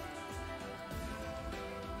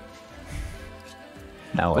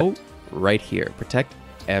 Now what? Oh, right here. Protect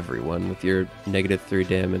everyone with your -3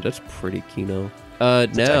 damage. That's pretty kino.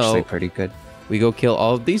 That's now actually pretty good. We go kill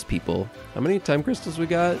all of these people. How many time crystals we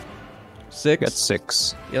got? 6? We got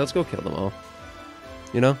 6. Yeah, let's go kill them all.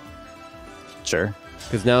 You know? Sure.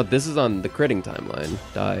 Because now this is on the critting timeline.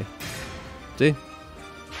 Die. See?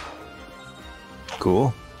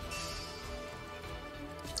 Cool.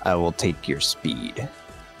 I will take your speed.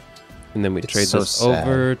 And then we trade this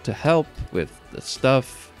over to help with the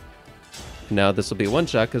stuff. Now this will be one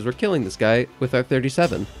shot because we're killing this guy with our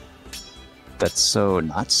 37. That's so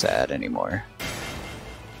not sad anymore.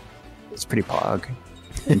 It's pretty pog.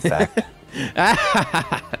 In fact.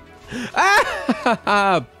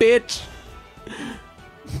 Bitch!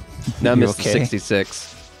 Now Mr. Okay?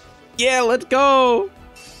 66. Yeah, let's go!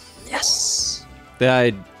 Yes!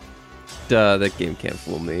 That game can't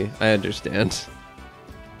fool me. I understand.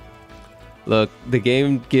 Look, the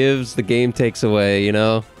game gives, the game takes away, you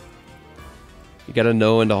know? You gotta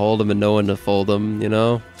know when to hold them and know when to fold them, you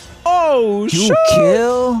know? Oh, you shoot!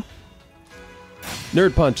 Kill?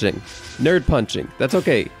 Nerd punching. Nerd punching. That's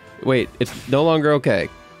okay. Wait, it's no longer okay.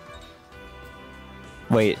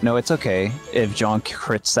 Wait, no, it's okay. If John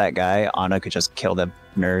crits that guy, Anna could just kill the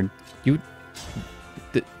nerd.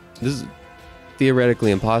 This is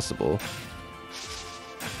theoretically impossible.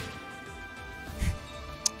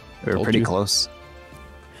 We were pretty close.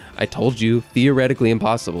 I told you, theoretically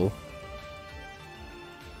impossible.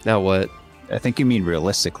 Now what? I think you mean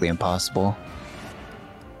realistically impossible.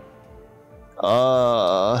 Yeah.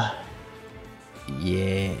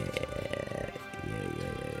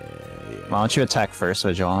 Why don't you attack first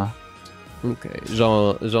with Jean? Okay,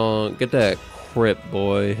 Jean, get that crit,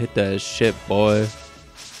 boy. Hit that shit, boy.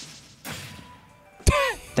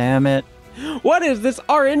 Damn it. What is this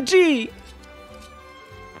RNG?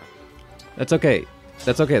 That's okay.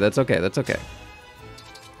 That's okay. That's okay. That's okay.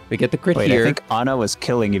 We get the crit here. I think Anna was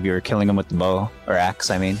killing if you were killing him with the bow. Or axe,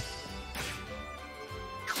 I mean.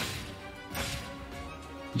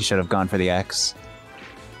 You should have gone for the axe.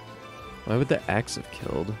 Why would the axe have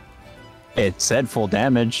killed? It said full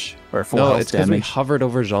damage. Or full no, health it's because we damage. hovered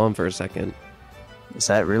over Jean for a second. Is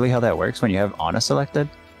that really how that works when you have Anna selected?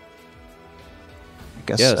 I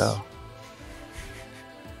guess Yes. so.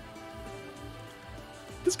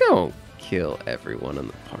 This guy won't kill everyone in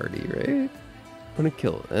the party, right? I'm gonna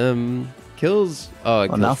kill him. Kills. Oh,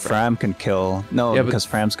 Well, now Fram can kill. No, Yeah, because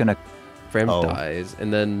Fram's gonna. Fram dies,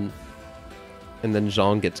 and then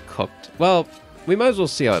Jean gets cooked. Well, we might as well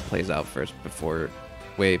see how it plays out first before.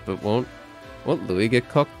 Wait, but won't Louis get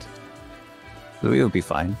cooked? Louis will be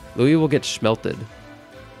fine. Louis will get schmelted.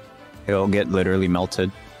 He'll get literally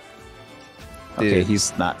melted. Okay, Dude.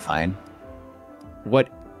 he's not fine. What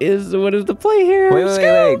is the play here?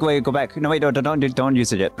 Wait, go back. No, wait, don't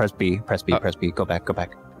use it yet. Press B, press B, press B. Go back.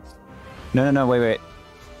 No, wait.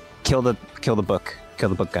 Kill the book. Kill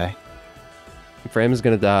the book guy. Fram is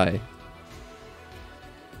gonna die.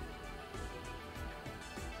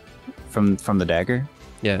 From the dagger?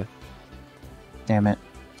 Yeah. Damn it.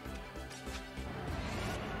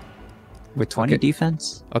 With 20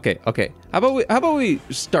 defense? Okay. How about we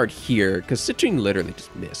start here? Because Citrine literally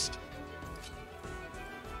just missed.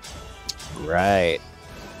 Right.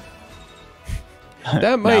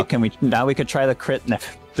 That might. Now we could try the crit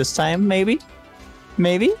this time, maybe?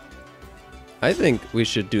 Maybe? I think we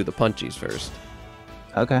should do the punchies first.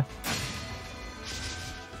 Okay.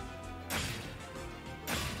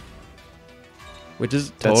 Which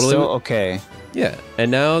is That's totally still okay. Yeah,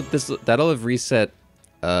 and now that'll have reset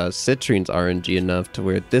Citrine's RNG enough to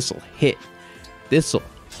where this'll hit.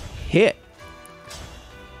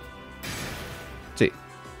 See.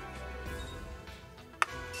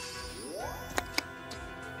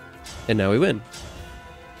 And now we win.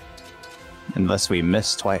 Unless we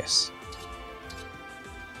miss twice.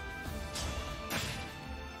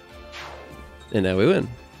 And now we win.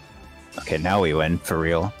 Okay, now we win, for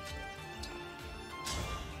real.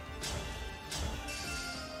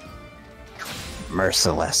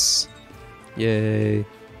 Merciless. Yay.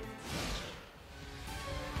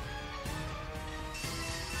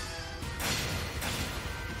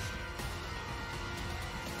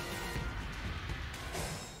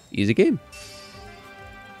 Easy game.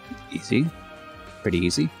 Easy. Pretty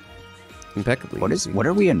easy. Impeccably. What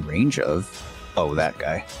are we in range of? Oh, that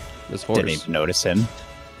guy. This horse. Didn't even notice him.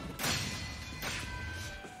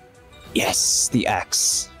 Yes, the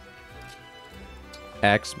axe.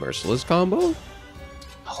 Axe merciless combo?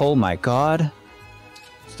 Oh my god.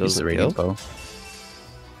 Still Use the doesn't radiant kill? bow.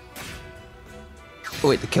 Oh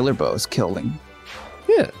wait, the killer bow is killing.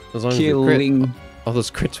 Yeah, as long as we crit. Killing. All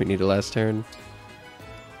those crits we need to last turn.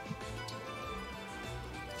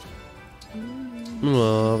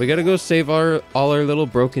 Aw, we gotta go save all our little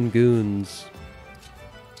broken goons.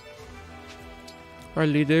 Our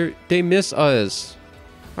leader, they miss us.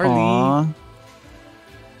 Our Aww. lead.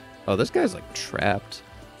 Oh, this guy's like trapped.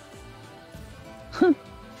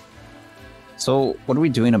 So, what are we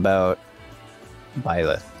doing about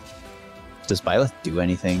Byleth? Does Byleth do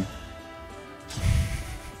anything?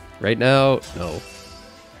 Right now, no.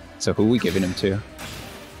 So, who are we giving him to?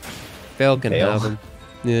 Vale can Vale. have him.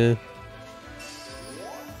 Yeah.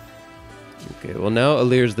 Okay, well now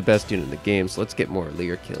Alir's the best unit in the game, so let's get more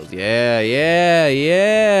Alir kills. Yeah, yeah,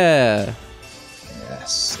 yeah!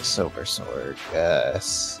 Yes, the Silver Sword.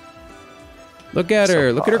 Yes. Look at So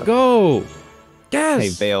her! Look at her far. go! Yes! Hey,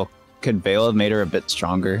 Vale. Could Vale have made her a bit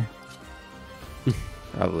stronger?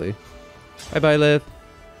 Probably. Bye-bye, Liv.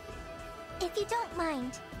 If you don't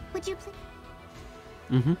mind, would you please?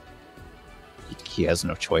 Mm-hmm. He has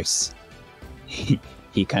no choice. He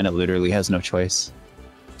kind of literally has no choice.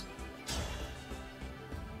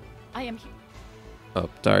 I am here. Oh,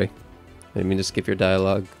 sorry. I didn't mean to skip your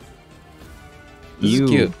dialogue. This You is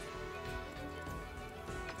cute.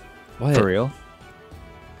 What? For real?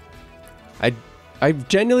 I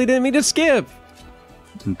genuinely didn't mean to skip!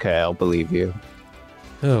 Okay, I'll believe you.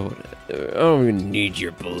 Oh, I don't even need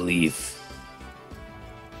your belief.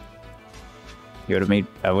 You would have made.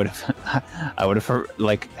 I would have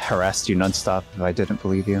like harassed you nonstop if I didn't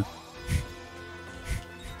believe you.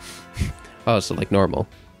 Oh, so like normal.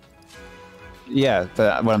 Yeah,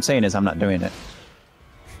 but what I'm saying is I'm not doing it.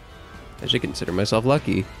 I should consider myself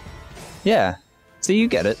lucky. Yeah. See, you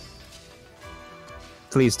get it.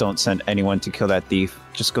 Please don't send anyone to kill that thief.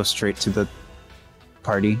 Just go straight to the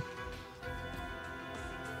party.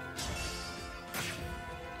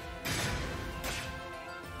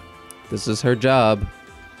 This is her job.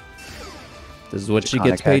 This is what she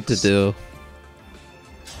Draconic gets paid to Hex. do.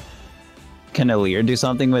 Can Alir do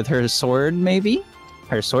something with her sword, maybe?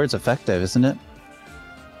 Her sword's effective, isn't it?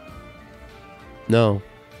 No.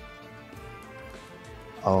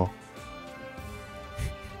 Oh.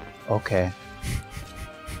 Okay.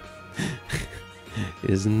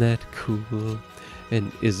 Isn't that cool?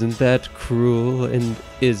 And isn't that cruel? And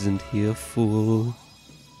isn't he a fool?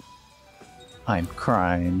 I'm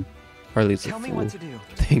crying. Harley's a Tell me fool. what to do.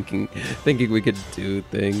 Thinking we could do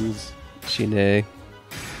things. Shine.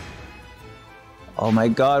 Oh my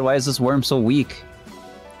god, why is this worm so weak?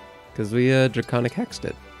 Because we Draconic Hexed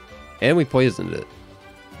it. And we poisoned it.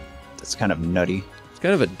 That's kind of nutty. It's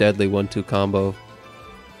kind of a deadly 1-2 combo.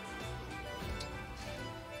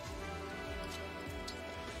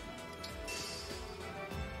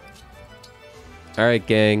 Alright,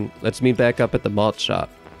 gang. Let's meet back up at the malt shop.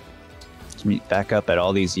 Let's meet back up at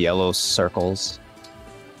all these yellow circles.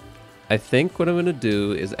 I think what I'm going to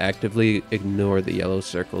do is actively ignore the yellow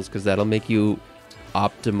circles, because that'll make you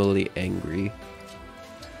optimally angry.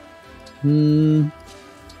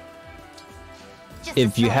 Just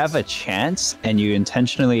If you a have a touch. chance and you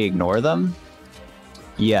intentionally ignore them,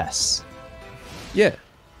 yes. Yeah.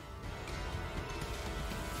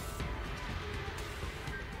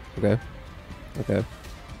 Okay. Okay.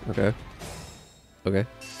 Okay. Okay.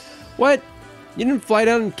 What? You didn't fly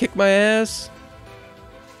down and kick my ass?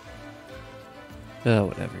 Oh,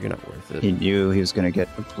 whatever. You're not worth it. He knew he was going to get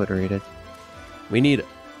obliterated. We need...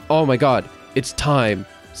 Oh my god. It's time.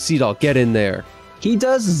 Seedall, get in there. He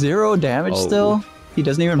does 0 damage Oh. still. He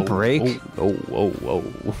doesn't even break. Oh, whoa.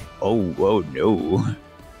 Oh, whoa, no.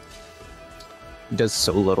 He does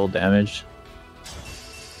so little damage.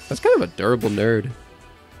 That's kind of a durable nerd.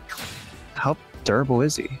 How durable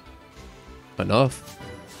is he? Enough.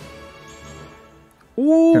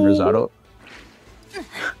 Ooh. Can Rosado?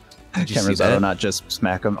 Did you Can see Rosado that? not just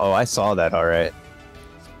smack him? Oh, I saw that. All right.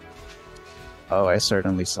 Oh, I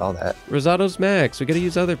certainly saw that. Rosado's max. We gotta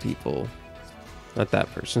use other people. Not that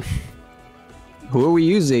person. Who are we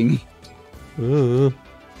using?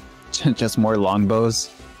 Just more longbows.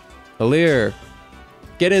 Alir,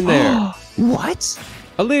 get in there. What?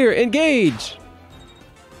 Alir, engage.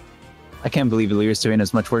 I can't believe Illyria's doing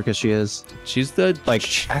as much work as she is. She's the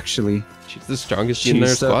Actually, she's the strongest in their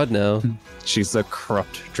she's the- squad now. she's the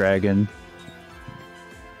corrupt dragon.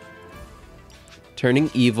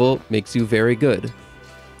 Turning evil makes you very good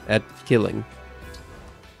at killing.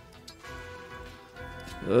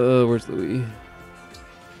 Where's Louis?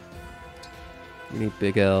 We need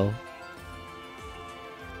Big L.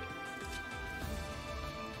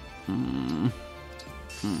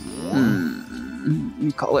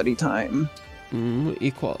 Equality time.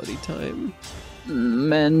 Equality time.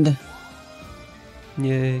 Mend.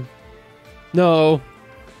 Yay. No.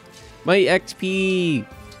 My XP.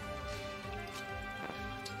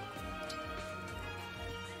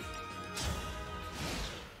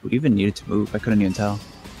 We even needed to move. I couldn't even tell.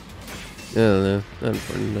 I don't know. Not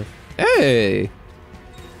important enough. Hey!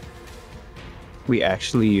 We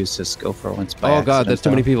actually used his skill for once by Oh god, there's too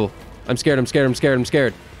many accident, people. I'm scared, I'm scared, I'm scared, I'm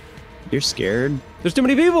scared. though. You're scared? There's too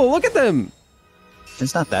many people! Look at them!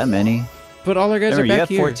 It's not that many. But all our guys Remember, are you back have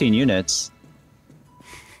here. 14 units.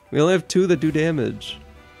 We only have 2 that do damage.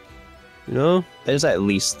 You know? There's at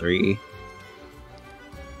least 3.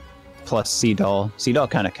 Plus Sea-Doll. Sea-Doll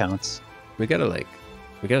kind of counts. We gotta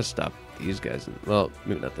stop these guys. Well,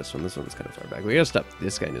 maybe not this one. This one's kind of far back. We gotta stop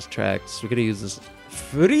this guy in his tracks. We gotta use this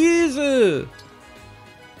Frieza!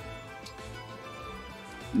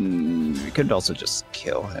 We could also just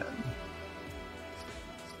kill him.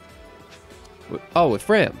 Oh, with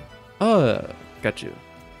Fram. Oh, got you.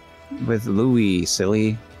 With Louis,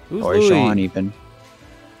 silly. Who's Or Louis? Jean, even.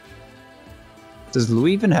 Does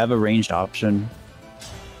Louis even have a ranged option?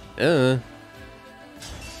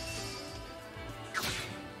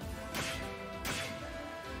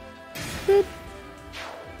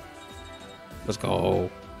 Let's go.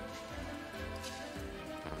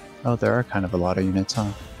 Oh, there are kind of a lot of units,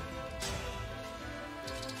 huh?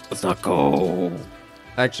 Let's not go.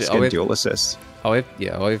 Actually, Let's get dual assist. all we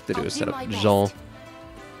have to do is set up my Jean. best.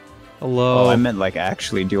 Hello. Oh, I meant like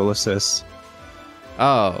actually dual assist.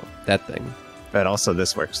 Oh, that thing. But also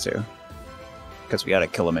this works too. Because we gotta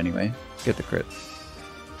kill him anyway. Get the crit.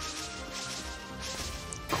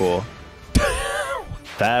 Cool.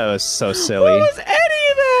 That was so silly. What was any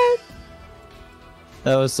of that?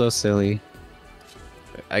 That was so silly.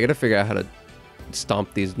 I gotta figure out how to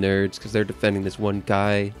stomp these nerds because they're defending this one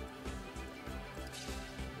guy.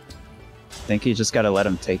 I think you just gotta let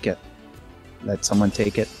him take it. Let someone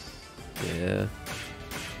take it. Yeah.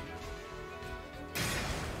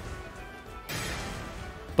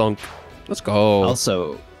 Bunk. Let's go.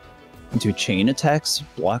 Also, do chain attacks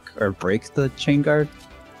block or break the chain guard?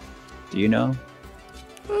 Do you know?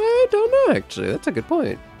 I don't know, actually. That's a good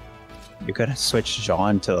point. You could switch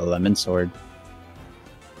Jean to a lemon sword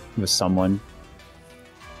with someone.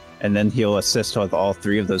 And then he'll assist with all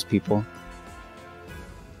 3 of those people.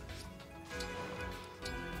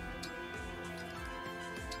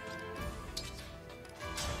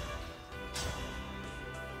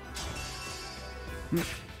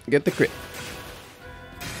 Get the crit.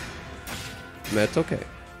 That's okay.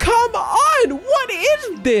 Come on! What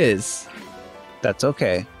is this? That's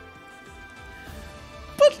okay.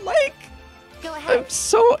 But like, Go ahead. I'm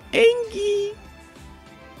so angry.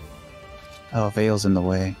 Oh, Veil's in the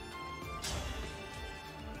way.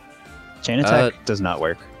 Chain attack does not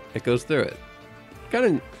work. It goes through it. Kind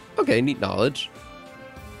of, okay, neat knowledge.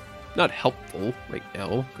 Not helpful right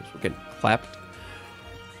now, because we're getting clapped.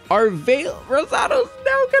 Our Rosado's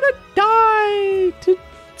now gonna die to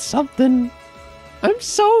something. I'm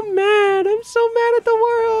so mad. I'm so mad at the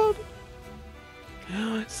world.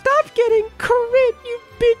 Stop getting crit, you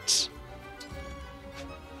bitch.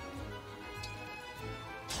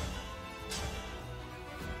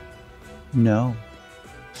 No.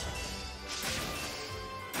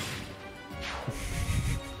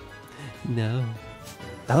 No.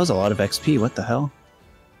 That was a lot of XP. What the hell?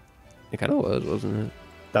 It kind of was, wasn't it?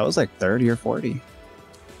 That was like 30 or 40.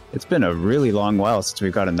 It's been a really long while since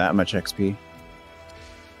we've gotten that much XP.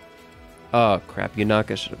 Oh, crap.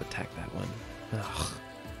 Yunaka should have attacked that one. Ugh.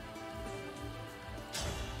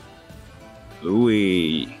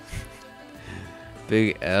 Louis.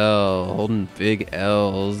 Big L. Holding big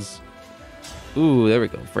L's. Ooh, there we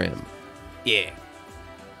go. Fram. Yeah.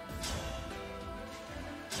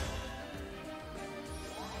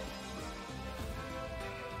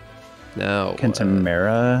 Now, Can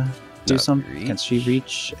Tamara do not something? Can she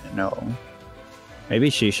reach? No. Maybe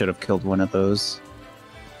she should have killed one of those.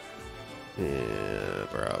 Yeah,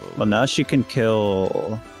 probably. Well, now she can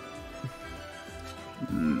kill.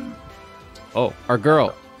 Oh, our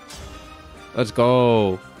girl. Let's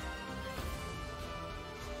go.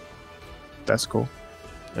 That's cool.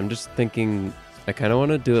 I'm just thinking, I kind of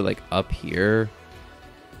want to do it like up here,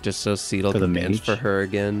 just so Cedal For the can dance mage? for her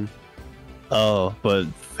again. Oh, but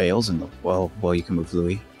fails in the well. You can move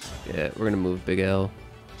Louis. Yeah, we're gonna move Big L.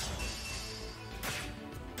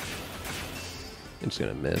 It's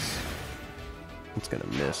gonna miss. It's gonna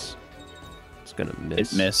miss. It's gonna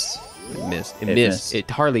miss. It missed. It missed. It It missed. missed.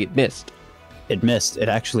 It hardly missed. It missed. It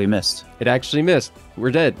actually missed. It actually missed.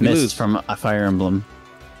 We're dead. We Missed lose. from a Fire Emblem.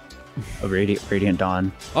 A Radiant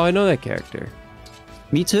Dawn. Oh, I know that character.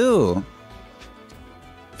 Me too.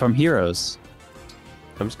 From Heroes.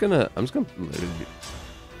 I'm just gonna literally,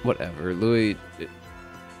 whatever, Louis.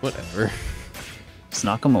 Whatever. Just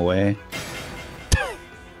knock him away.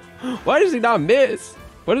 Why does he not miss?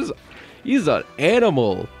 What is? He's an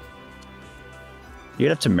animal. You'd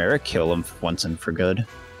have Tamara kill him once and for good.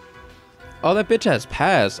 Oh, that bitch has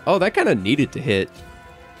pass. Oh, that kind of needed to hit.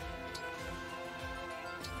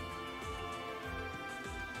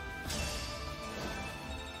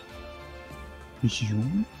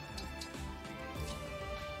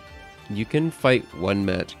 You can fight one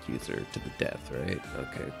magic user to the death, right?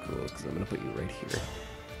 Okay, cool, because I'm going to put you right here.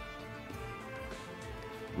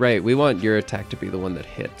 Right, we want your attack to be the one that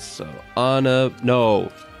hits, so Anna...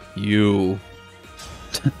 No, you.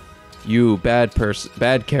 You, bad person,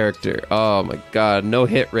 bad character. Oh my god, no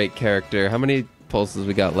hit rate character. How many pulses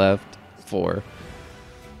we got left? 4.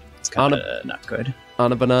 It's kind of not good.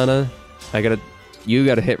 On a banana. You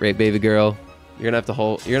got a hit rate, baby girl. You're gonna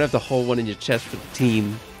have to hold one in your chest for the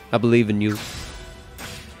team. I believe in you.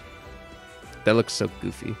 That looks so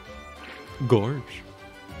goofy. Gorge.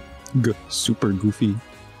 Super goofy.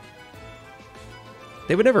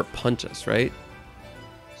 They would never punch us, right?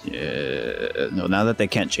 Yeah. No, now that they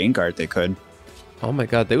can't chain guard, they could. Oh my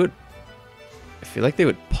god, they would. I feel like they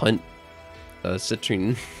would punt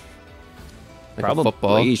Citrine. Like Probably. a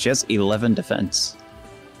football. She has 11 defense.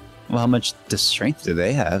 Well, how much strength do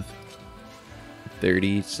they have?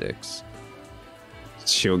 36.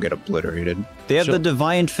 She'll get obliterated. They have She'll- the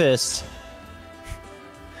Divine Fist.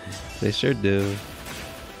 They sure do.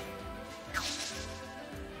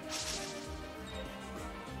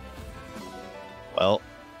 Well.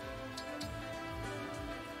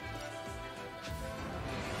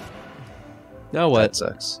 Now what? That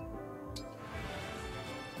sucks.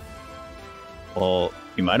 Well,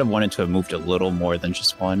 you might have wanted to have moved a little more than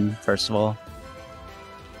just one, first of all.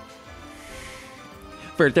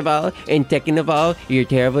 First of all, and second of all, you're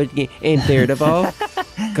terrible. And third of all,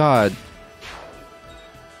 God.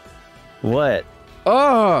 What?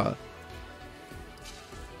 Oh!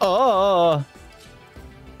 Oh!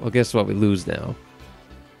 Well, guess what? We lose now.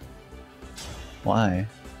 Why?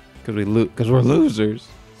 Because we're losers.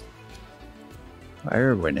 Why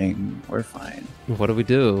are we winning? We're fine. What do we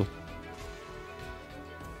do?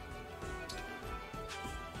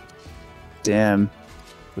 Damn.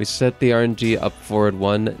 We set the RNG up forward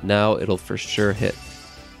 1. Now it'll for sure hit.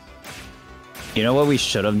 You know what we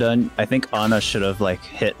should have done? I think Anna should have like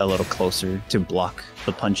hit a little closer to block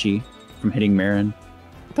the punchy from hitting Marin.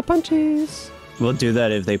 The punches. We'll do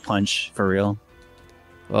that if they punch for real.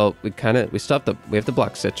 Well, we have to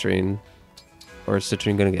block Citrine, or is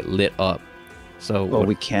Citrine gonna get lit up? So Well,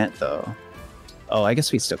 we can't though. Oh, I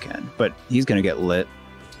guess we still can, but he's gonna get lit.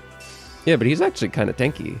 yeah, but he's actually kind of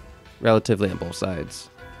tanky, relatively on both sides.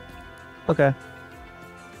 Okay.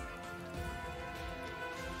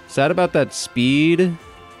 Sad about that speed,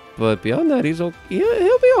 but beyond that, he'll be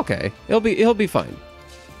okay. He'll be fine.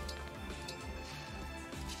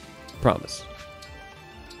 Promise.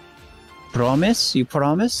 Promise? You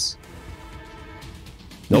promise?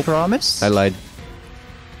 Nope. You promise? I lied.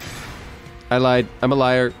 I'm a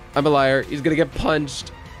liar. He's gonna get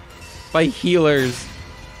punched by healers.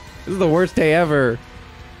 This is the worst day ever.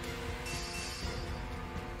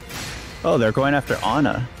 Oh, they're going after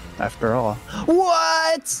Anna, after all.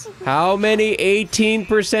 What? How many 18%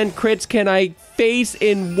 crits can I face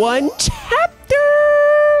in one chapter?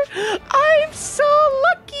 I'm so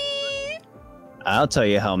lucky. I'll tell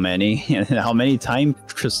you how many. How many time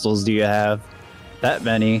crystals do you have? That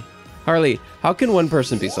many. Harley, how can one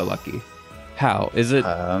person be so lucky? How? Is it...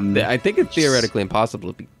 I think it's theoretically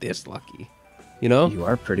impossible to be this lucky. You know? You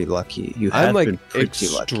are pretty lucky. You have I'm like been pretty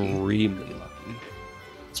lucky. extremely lucky.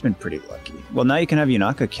 It's been pretty lucky. Well, now you can have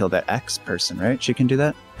Yunaka kill that X person, right? She can do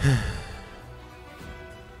that?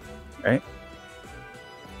 right?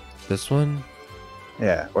 This one?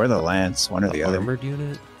 Yeah, or the lance, one or the other. Armored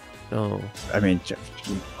unit? No. I mean,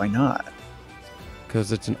 why not?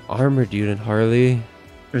 Because it's an armored unit, Harley.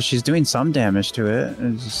 But she's doing some damage to it.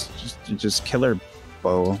 And just killer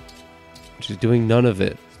bow. She's doing none of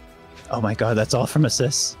it. Oh my god, that's all from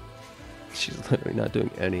assists. She's literally not doing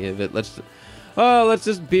any of it. Let's just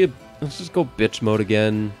go bitch mode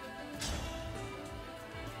again.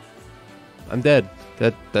 I'm dead.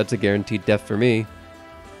 That's a guaranteed death for me.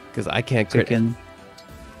 Because I can't crit.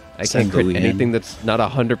 I can't crit anything that's not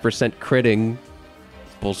 100% critting.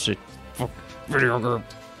 Bullshit. Fuck video game.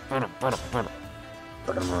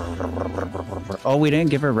 Oh, we didn't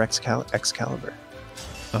give her Excalibur.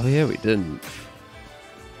 Oh yeah, we didn't.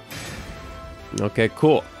 Okay,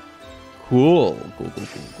 cool. Cool.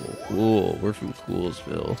 We're from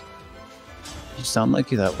Coolsville. You sound like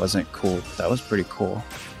that wasn't cool. That was pretty cool.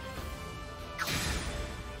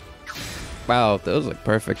 Wow, that was like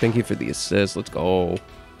perfect. Thank you for the assist. Let's go.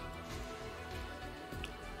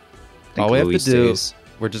 All we have to do,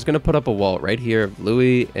 we're just gonna put up a wall right here of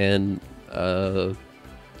Louis and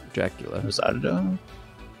Dracula. Rosado?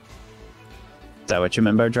 Is that what you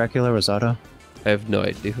meant by Dracula, Rosado? I have no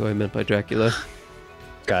idea who I meant by Dracula.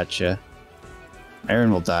 Gotcha.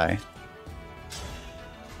 Aaron will die.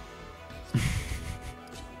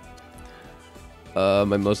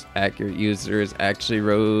 My most accurate user is actually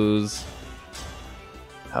Rose.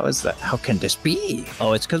 How is that? How can this be?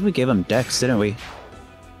 Oh, it's because we gave him Dex, didn't we?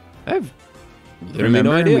 I have literally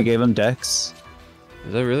no idea. We gave him Dex.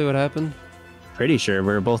 Is that really what happened? Pretty sure.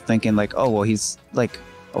 We were both thinking like, oh, well, he's like,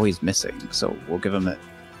 oh, he's missing. So we'll give him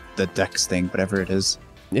the Dex thing, whatever it is.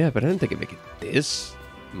 Yeah, but I didn't think it'd make it this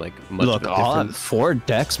like much of a difference. 4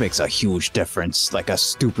 Dex makes a huge difference. Like a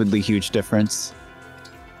stupidly huge difference.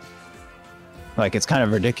 Like it's kind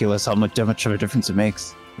of ridiculous how much of a difference it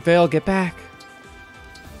makes. Vale, get back.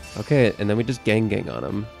 Okay, and then we just gang on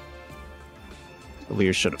him.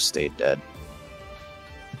 Lear should have stayed dead.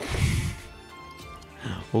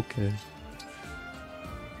 Okay.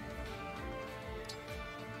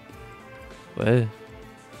 What?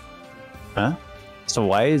 Huh? So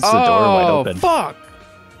why is the door wide open? Fuck!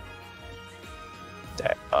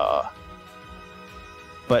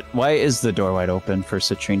 But why is the door wide open for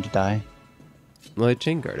Citrine to die? Well, I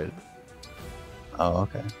chain guarded. Oh,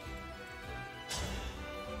 okay.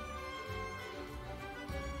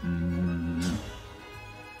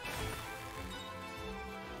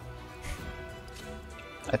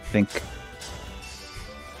 I think...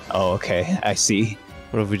 Oh, okay. I see.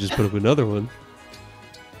 What if we just put up another one?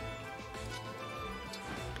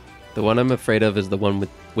 The one I'm afraid of is the one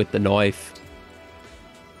with the knife.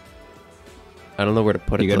 I don't know where to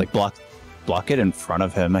put it. You gotta block it in front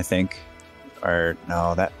of him, I think. Or,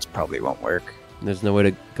 no, that probably won't work. There's no way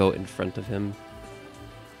to go in front of him.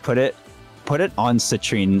 Put it on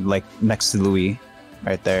Citrine, like, next to Louis.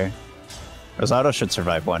 Right there. Rosado should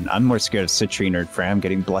survive one. I'm more scared of Citrine or Fram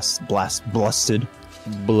getting blusted.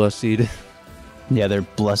 Blussied. Yeah, they're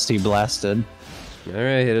blusty blasted.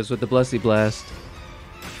 Alright, hit us with the Blussy Blast.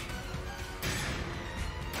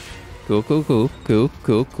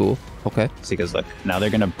 Cool. Okay. See, because look, now they're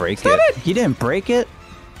gonna break it. He didn't break it?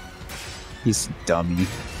 He's a dummy.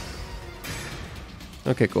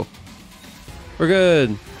 Okay, cool. We're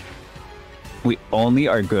good. We only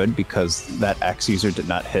are good because that axe user did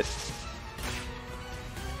not hit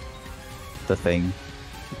the thing.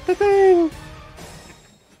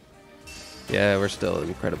 Yeah, we're still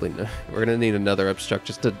incredibly... We're gonna need another obstruct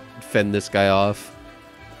just to fend this guy off.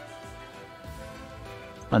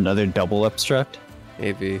 Another double obstruct?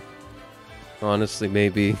 Maybe. Honestly,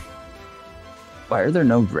 maybe. Why are there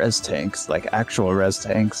no res tanks? Like, actual res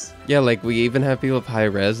tanks? Yeah, like, we even have people with high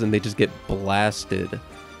res and they just get blasted.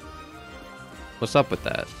 What's up with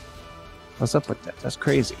that? What's up with that? That's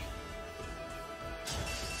crazy.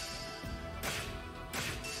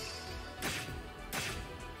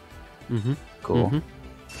 Mm-hmm. Cool.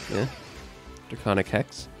 Mm-hmm. Yeah. Draconic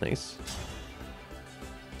Hex. Nice.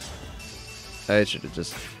 I should have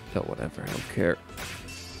just... Oh, whatever. I don't care.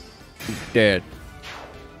 Dead.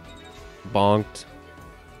 Bonked.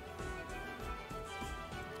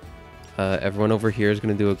 Everyone over here is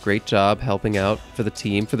going to do a great job helping out for the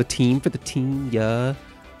team. Yeah.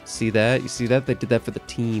 See that? You see that? They did that for the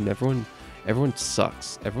team. Everyone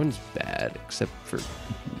sucks. Everyone's bad except for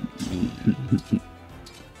me.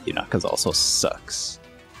 Yunaka's also sucks.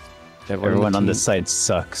 Everyone on this side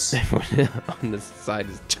sucks. Everyone on this side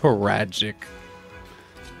is tragic.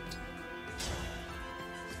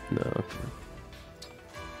 No. Okay.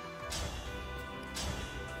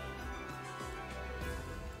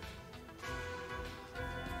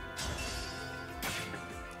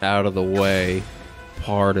 Out of the way.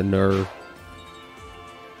 Pardoner.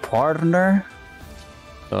 Partner?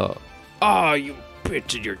 Oh. Oh, you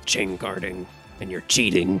bitch, and you're chain guarding. And you're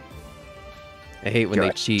cheating. I hate when You're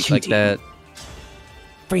they cheat cheating. like that.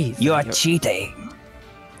 Freeze. You are cheating.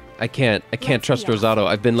 I can't trust Rosado.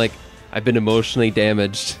 I've been emotionally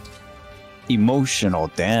damaged. Emotional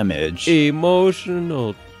damage.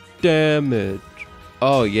 Emotional damage.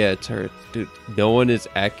 Oh yeah, it's her. Dude, no one is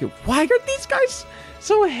accurate. Why are these guys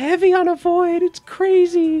so heavy on avoid? It's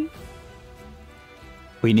crazy.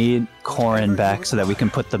 We need Corrin back so that we can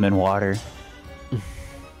put them in water.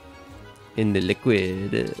 In the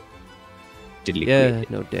liquid. Yeah,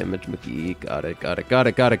 no damage, McGee. Got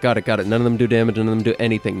it. None of them do damage, none of them do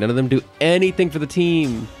anything. None of them do anything for the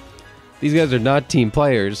team. These guys are not team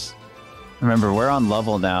players. Remember, we're on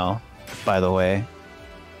level now, by the way.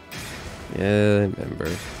 Yeah, I remember.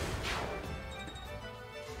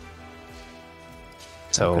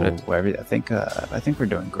 So I think we're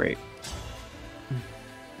doing great.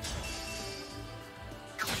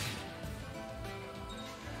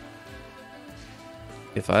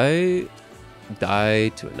 If I die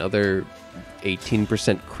to another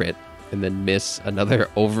 18% crit and then miss another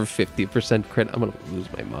over 50% crit, I'm gonna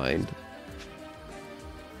lose my mind.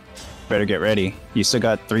 Better get ready. You still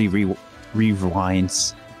got 3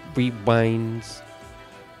 rewinds. Rewinds.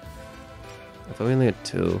 I thought we only had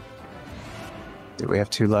 2. Do we have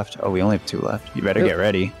 2 left? Oh, we only have 2 left. You better get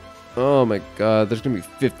ready. Oh my god, there's gonna be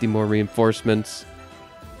 50 more reinforcements.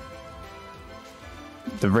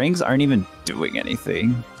 The rings aren't even doing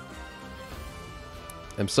anything.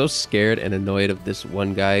 I'm so scared and annoyed of this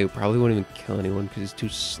one guy who probably won't even kill anyone because he's too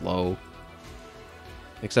slow.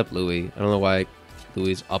 Except Louis. I don't know why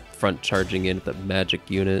Louis is up front charging in at the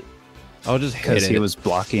magic unit. I'll just hit it. Because he was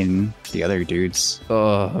blocking the other dudes.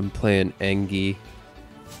 Oh, I'm playing Engi.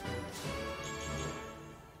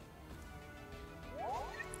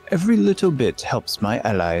 Every little bit helps my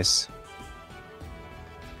allies.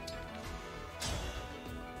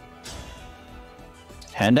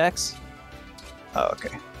 Hand axe? Oh,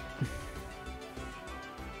 okay.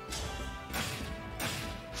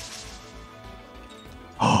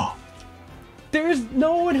 Oh, There's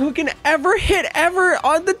no one who can ever hit ever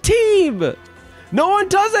on the team. No one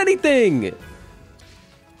does anything.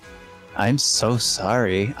 I'm so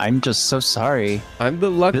sorry. I'm just so sorry. I'm the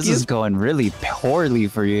luckiest. This is going really poorly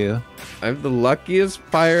for you. I'm the luckiest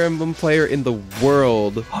Fire Emblem player in the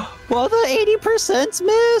world. Well, the 80%'s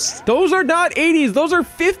missed. Those are not 80s. Those are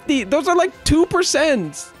 50. Those are like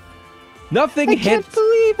 2%. Nothing I hits. can't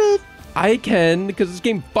believe it. I can, because this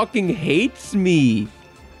game fucking hates me.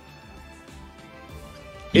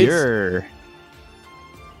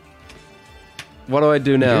 What do I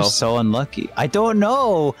do now? You're so unlucky. I don't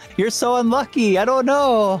know. You're so unlucky. I don't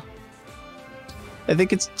know. I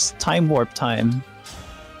think it's time warp time.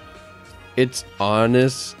 It's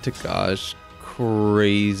honest to gosh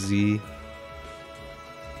crazy.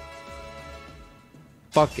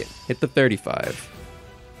 Fuck it. Hit the 35.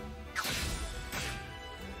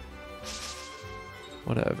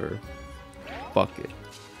 Whatever. Fuck it.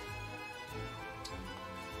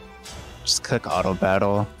 Just click auto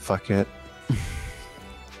battle. Fuck it.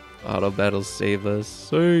 Auto battle save us.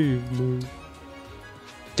 Save me.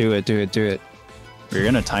 Do it, do it, do it. You're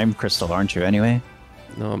gonna time crystal, aren't you, anyway?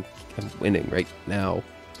 No, I'm winning right now.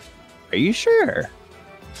 Are you sure?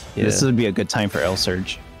 Yeah. This would be a good time for L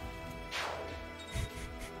Surge.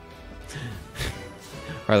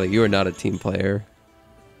 Harley, you are not a team player.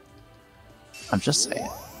 I'm just saying.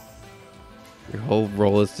 Your whole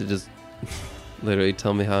role is to just literally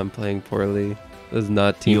tell me how I'm playing poorly. This is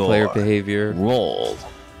not team player behavior. Rolled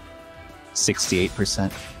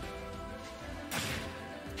 68%.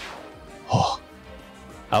 Oh,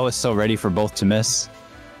 I was so ready for both to miss.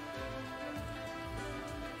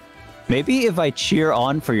 Maybe if I cheer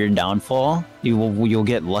on for your downfall, you'll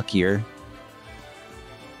get luckier.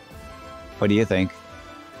 What do you think?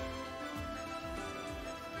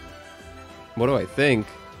 What do I think?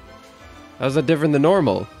 How's that different than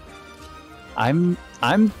normal? I'm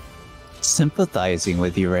sympathizing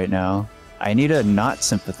with you right now. I need to not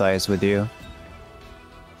sympathize with you.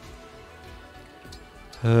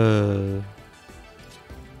 You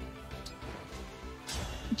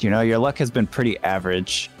know, your luck has been pretty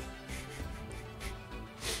average.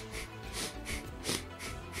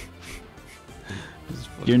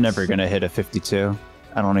 You're never gonna hit a 52.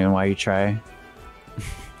 I don't even know why you try.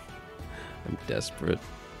 I'm desperate.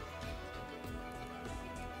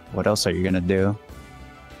 What else are you gonna do?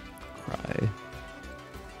 Cry.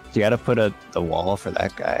 You gotta put the wall for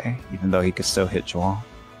that guy, even though he could still hit Joel.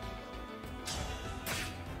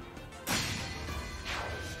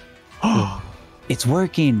 It's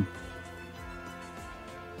working.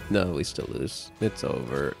 No, we still lose. It's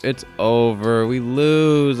over. It's over. We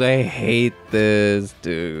lose. I hate this,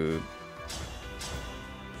 dude.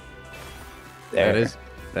 There.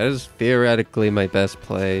 That is theoretically my best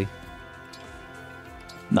play.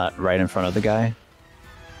 Not right in front of the guy.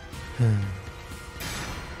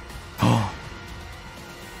 Oh.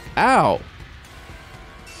 Ow!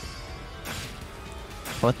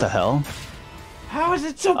 What the hell? How is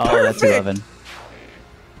it so Oh, perfect? that's 11.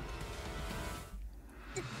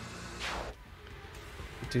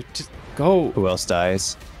 Dude, just go. Who else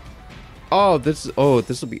dies? Oh, this will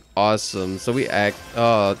be awesome. So we act.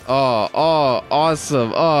 Awesome.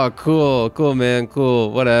 Oh, cool, man,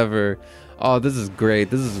 cool. Whatever. Oh, this is great.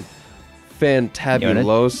 This is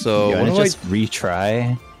fantabuloso. You wanna What do just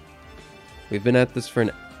retry? We've been at this for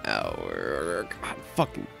an hour. God,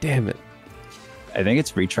 fucking damn it. I think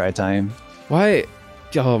it's retry time. Why?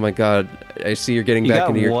 Oh my god. I see you're getting back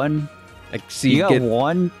into your... I see you got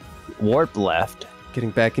one warp left.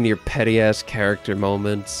 Getting back into your petty ass character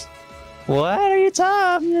moments. What are you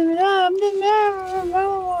talking about?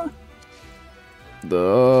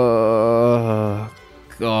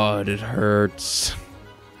 God, it hurts.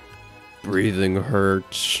 Breathing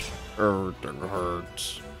hurts. Everything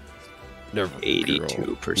hurts. Never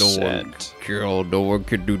 82%. Kill. No one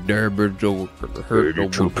can do damage. No one can hurt.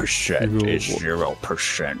 82% is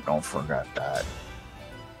 0%. Don't forget that.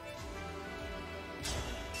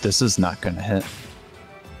 This is not gonna hit.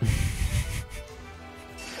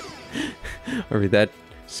 Are we that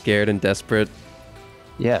scared and desperate?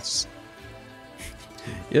 Yes.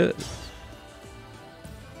 Yes.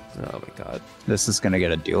 Oh my god. This is gonna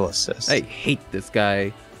get a dual assist. I hate this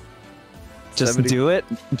guy. Just 70. do it.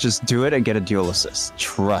 Just do it and get a dual assist.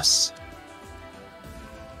 Trust.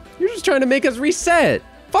 You're just trying to make us reset.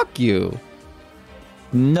 Fuck you.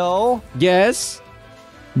 No. Yes.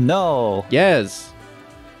 No. Yes.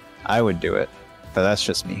 I would do it, but that's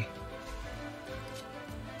just me.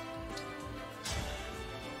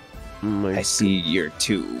 I see you're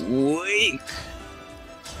too weak.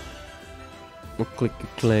 We'll click a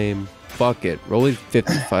claim. Fuck it. Roll a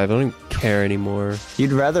 55. I don't even care anymore.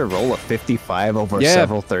 You'd rather roll a 55 over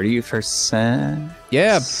several 30%?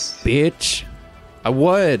 Yeah, bitch. I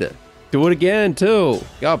would. Do it again, too.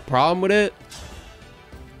 Got a problem with it?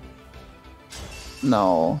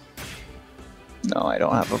 No. No, I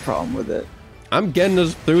don't have a problem with it. I'm getting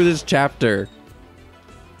us through this chapter.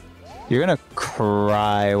 You're gonna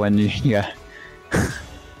cry when you... Yeah.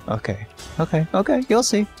 Okay. You'll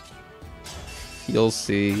see. You'll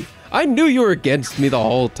see. I knew you were against me the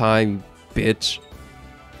whole time, bitch.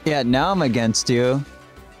 Yeah, now I'm against you.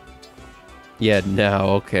 Yeah, now,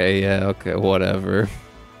 okay, yeah, okay, whatever.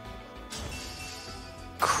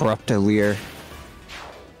 Corruptalier.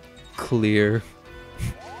 Clear.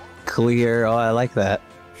 Clear, oh, I like that.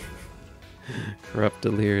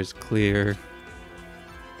 Corruptalier is clear.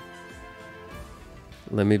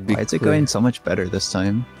 Let me be Why is it going so much better this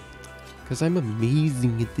time? Because I'm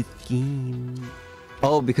amazing at this game.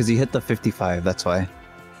 Oh, because you hit the 55, that's why.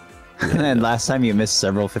 And last time you missed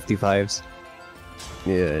several 55s.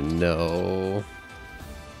 Yeah, no.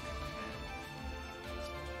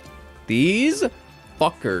 These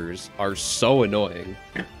fuckers are so annoying.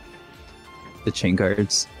 The chain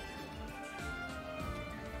cards.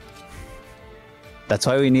 That's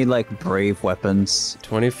why we need, like, brave weapons.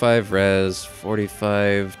 25 res,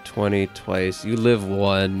 45, 20 twice. You live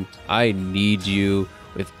one. I need you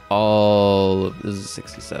with all... This is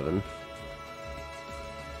 67.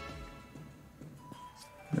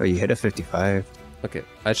 Oh, you hit a 55. Okay,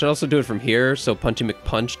 I should also do it from here so Punchy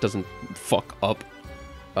McPunch doesn't fuck up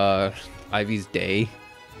Ivy's day.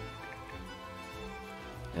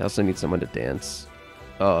 I also need someone to dance.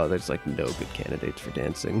 Oh, there's like no good candidates for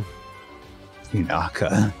dancing.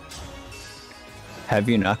 Yunaka. Have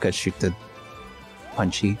Yunaka shoot the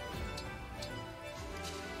Punchy.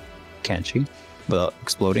 Can she? Without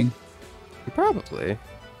exploding? Probably.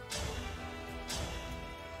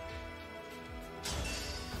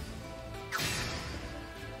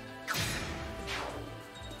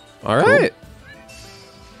 All right.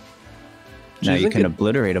 Now you can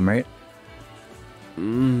obliterate him, right?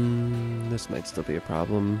 This might still be a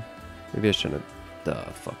problem. Maybe I shouldn't.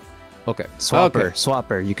 Fuck. Okay. Swap her. Okay. Swap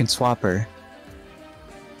her. You can swap her.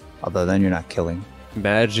 Although then you're not killing.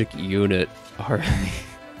 Magic unit. All right.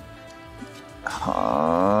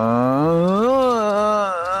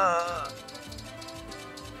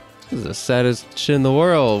 This is the saddest shit in the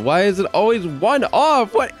world. Why is it always one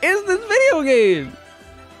off? What is this video game?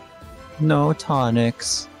 No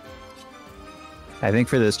tonics. I think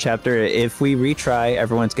for this chapter, if we retry,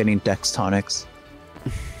 everyone's getting Dex tonics.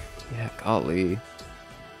 Yeah, golly.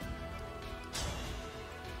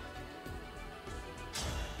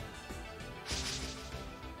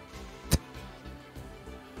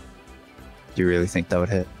 Do you really think that would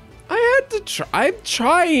hit? I had to try. I'm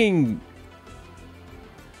trying.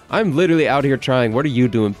 I'm literally out here trying. What are you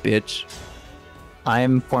doing, bitch?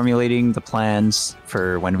 I'm formulating the plans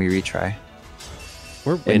for when we retry.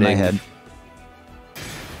 We're winning. In my head.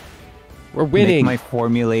 We're winning.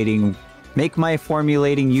 Make my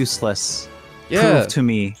formulating useless. Yeah. Prove to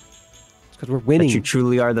me because we're winning. that you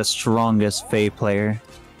truly are the strongest Fae player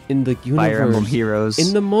in the universe. Fire Emblem Heroes.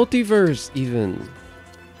 In the multiverse, even.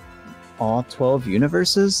 All 12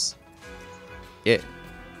 universes? Yeah.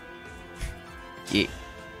 Yeah.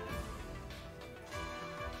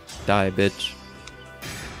 Die, bitch.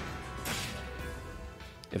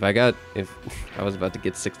 If I was about to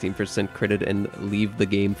get 16% critted and leave the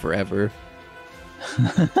game forever.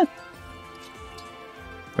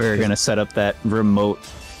 We're gonna set up that remote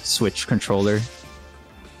Switch controller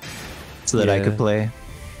so that I could play.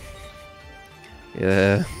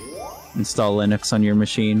 Yeah. Install Linux on your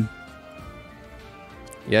machine.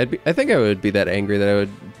 Yeah, I think I would be that angry that I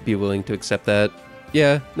would be willing to accept that.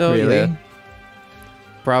 Yeah, no, Really? yeah.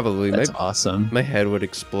 Probably. That's awesome. My head would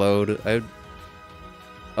explode.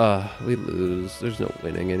 We lose. There's no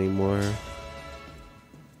winning anymore.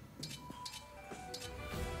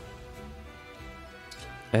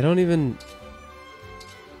 I'm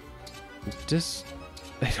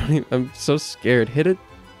so scared. Hit a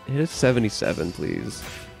 77, please.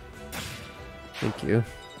 Thank you.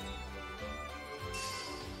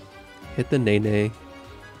 Hit the nay.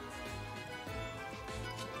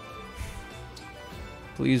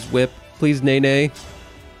 Please whip. Please nay.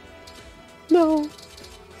 No.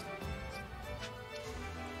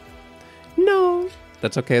 No.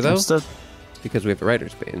 That's okay though. Because we have the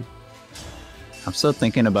writer's bane. I'm still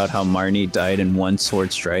thinking about how Marnie died in one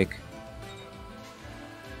sword strike.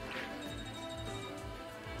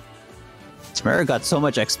 Tamara got so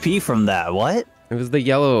much XP from that. What? It was the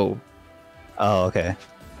yellow. Oh, okay.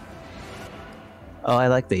 Oh, I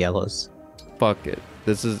like the yellows. Fuck it.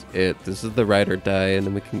 This is it. This is the ride or die, and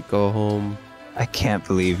then we can go home. I can't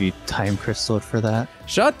believe you time crystaled for that.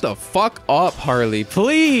 Shut the fuck up, Harley,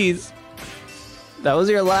 please. That was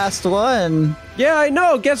your last one. Yeah, I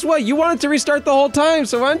know. Guess what? You wanted to restart the whole time,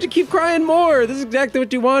 so why don't you keep crying more? This is exactly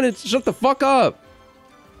what you wanted. Shut the fuck up.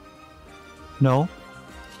 No.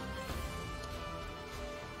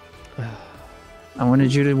 I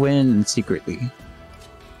wanted you to win secretly.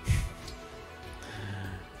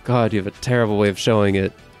 God, you have a terrible way of showing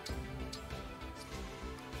it.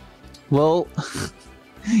 Well,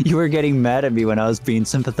 you were getting mad at me when I was being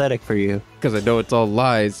sympathetic for you. Because I know it's all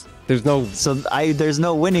lies. There's no... there's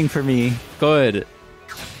no winning for me. Good.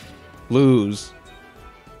 Lose.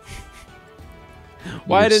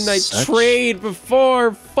 Why didn't I trade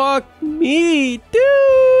before? Fuck me,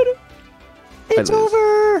 dude! It's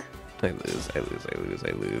over! I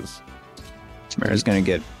lose. Tamara's gonna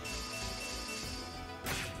get...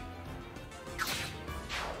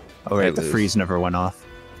 Oh right, the freeze never went off.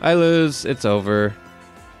 I lose. It's over.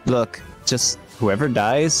 Look, just whoever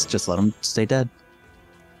dies, just let them stay dead.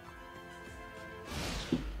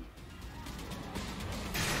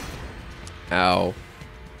 Ow.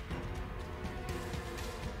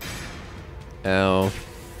 Ow.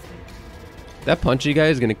 That punchy guy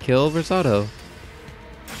is gonna kill Versato.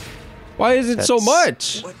 Why is it so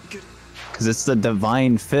much? Because it's the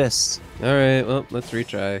Divine Fist. Alright, well, let's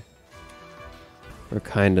retry. We're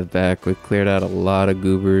kind of back. We cleared out a lot of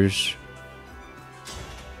goobers.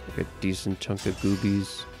 Like a decent chunk of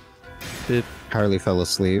goobies. Bip. Harley fell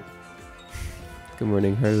asleep. Good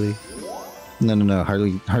morning, Harley. No.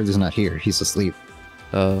 Harley's not here. He's asleep.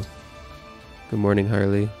 Oh. Good morning,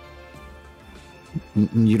 Harley.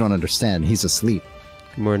 You don't understand. He's asleep.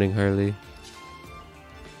 Good morning, Harley.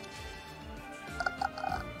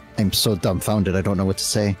 I'm so dumbfounded. I don't know what to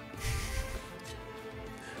say.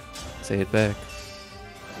 Say it back.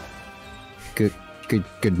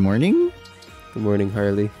 Good morning? Good morning,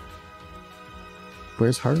 Harley.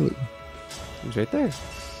 Where's Harley? He's right there.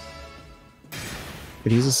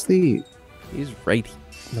 But he's asleep. He's right.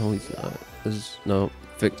 No, he's not.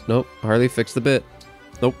 Nope. Harley, fix the bit.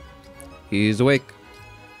 Nope. He's awake.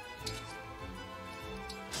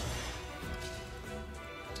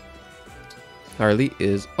 Harley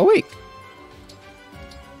is awake.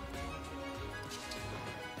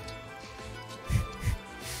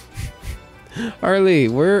 Harley,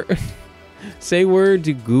 say word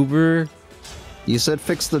to Goober. You said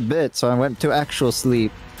fix the bit, so I went to actual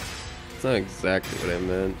sleep. That's not exactly what I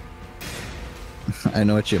meant. I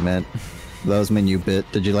know what you meant. That was my new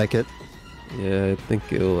bit. Did you like it? Yeah, I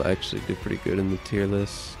think it'll actually do pretty good in the tier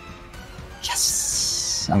list.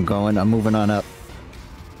 Yes! I'm moving on up.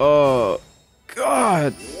 Oh,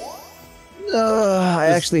 God! I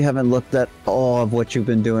actually haven't looked at all of what you've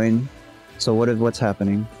been doing. So what's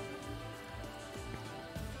happening?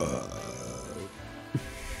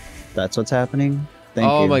 That's what's happening? Thank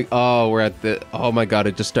you. We're at the... Oh my God,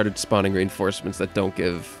 it just started spawning reinforcements that don't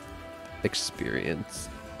give experience.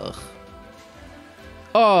 Ugh.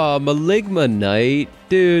 Oh, Maligma Knight,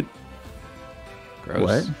 dude. Gross.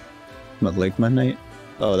 What? Maligma Knight?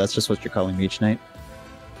 Oh, that's just what you're calling me each night?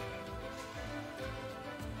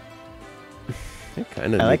 I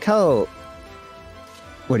kind of... I like how...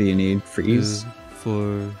 What do you need? Freeze?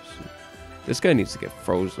 This guy needs to get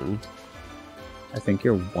frozen. I think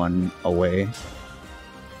you're one away.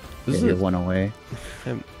 You're one away.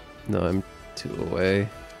 I'm 2 away.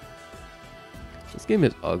 This game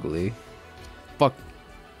is ugly. Fuck.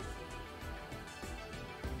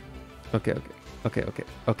 Okay.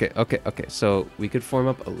 So we could form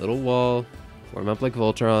up a little wall. Form up like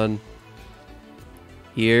Voltron.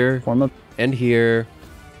 Here. Form up. And here.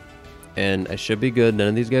 And I should be good. None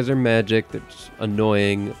of these guys are magic. They're just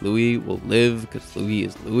annoying. Louis will live because Louis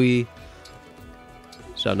is Louis.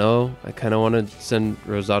 Shano, I kind of want to send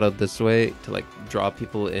Rosado this way to like draw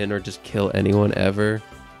people in or just kill anyone ever.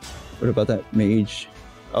 What about that mage?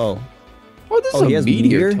 Oh, this is a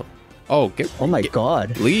meteor. Oh my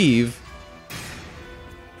God! Leave.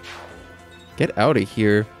 Get out of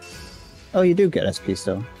here. Oh, you do get SP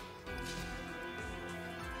still.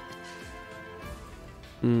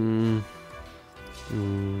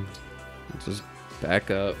 Just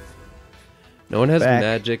back up. No one has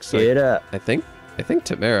magic, so I think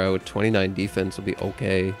Tamara with 29 defense will be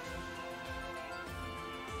okay.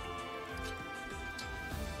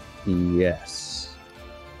 Yes.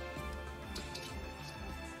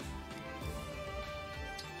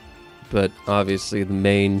 But obviously the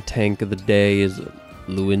main tank of the day is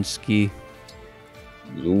Lewinsky.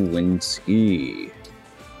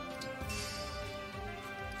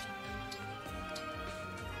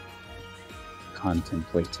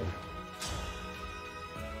 Contemplative.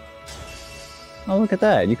 Oh, look at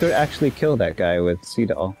that. You could actually kill that guy with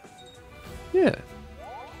Seedall. Yeah.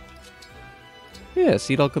 Yeah,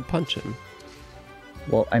 Seedall could punch him.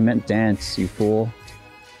 Well, I meant dance, you fool.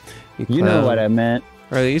 You know what I meant.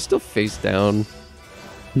 Are you still face down?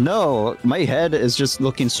 No, my head is just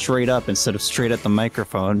looking straight up instead of straight at the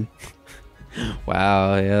microphone.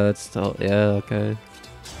 Wow, yeah, that's still... Yeah, okay.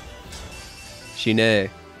 Shine.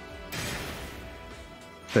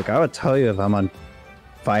 Look, I would tell you if I'm on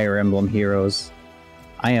Fire Emblem Heroes.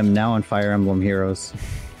 I am now on Fire Emblem Heroes.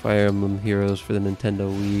 Fire Emblem Heroes for the Nintendo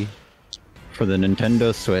Wii. For the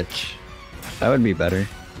Nintendo Switch. That would be better.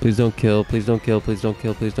 Please don't kill, please don't kill, please don't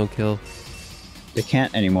kill, please don't kill. They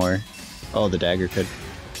can't anymore. Oh, the dagger could.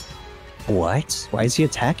 What? Why is he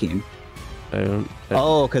attacking?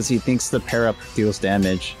 Oh, because he thinks the pair up deals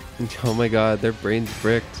damage. Oh my God, their brain's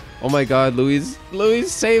bricked. Oh my God, Louis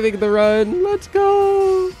saving the run. Let's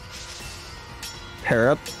go.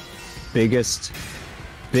 Pair up, biggest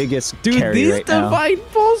Dude, carry these right now. divine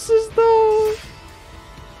pulses though.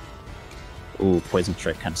 Ooh, poison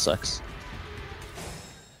strike kind of sucks.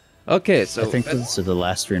 Okay, so I think these are the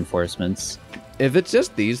last reinforcements. If it's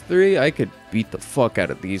just these 3, I could beat the fuck out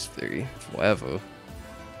of these 3 forever.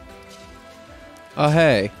 Oh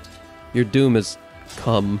hey, your doom has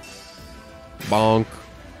come. Bonk.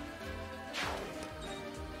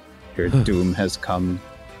 Your doom has come.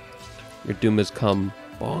 Your doom has come.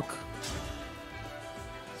 Bonk.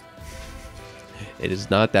 It is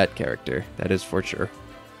not that character. That is for sure.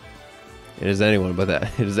 It is anyone but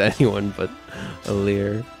that. It is anyone but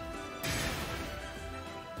Alir.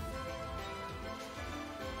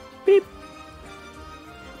 Beep.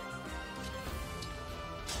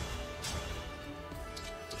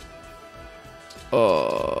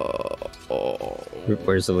 Oh.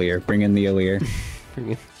 Where's Alir? Bring in the Alir.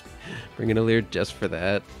 Bring in Alir just for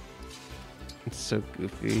that. It's so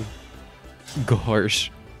goofy.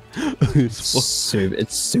 Gosh.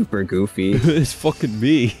 It's super goofy. It's fucking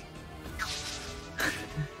me.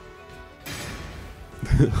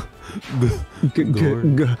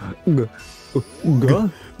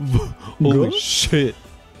 Holy shit.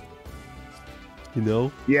 You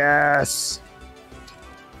know? Yes!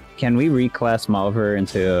 Can we reclass Malver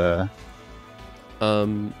into a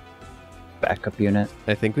backup unit?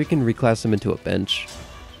 I think we can reclass him into a bench.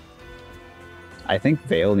 I think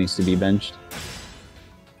Vale needs to be benched.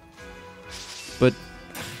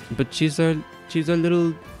 But she's our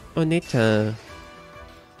little Oneta.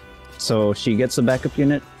 So she gets a backup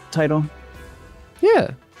unit title?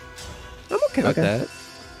 Yeah. I'm okay with that.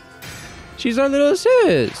 She's our little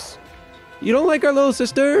sis. You don't like our little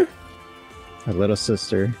sister? Our little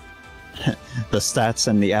sister. The stats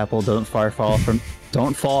and the apple don't fall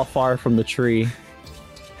far from the tree.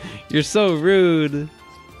 You're so rude.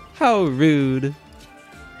 How rude.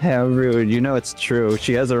 How rude. You know it's true.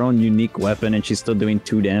 She has her own unique weapon and she's still doing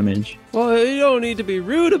 2 damage. Well, you don't need to be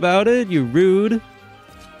rude about it, you rude.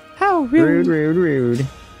 How rude. Rude.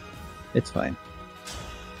 It's fine.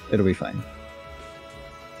 It'll be fine.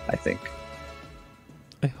 I think.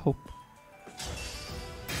 I hope.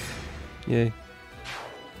 Yay.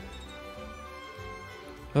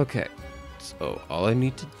 Okay. So all I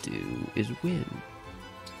need to do is win.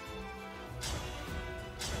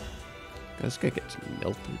 This guy gets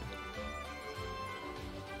melted.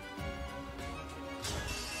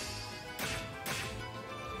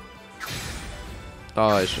 Oh,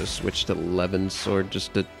 I should have switched to Levin sword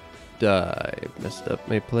just to die. Messed up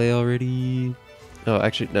my play already. Oh,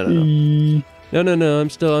 actually, no. No. I'm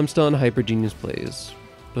still on Hyper Genius plays.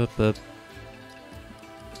 Bup.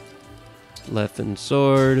 Levin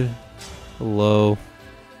sword. Hello.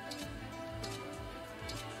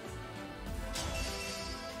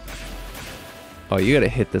 Oh, you gotta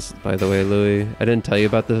hit this, by the way, Louis. I didn't tell you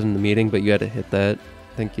about this in the meeting, but you had to hit that.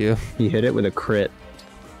 Thank you. He hit it with a crit.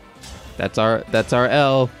 That's our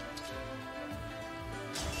L.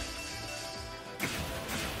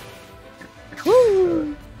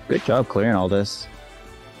 Woo! Good job clearing all this.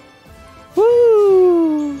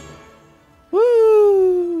 Woo!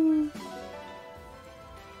 Woo!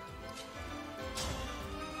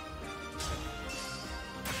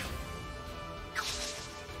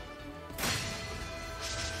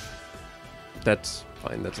 That's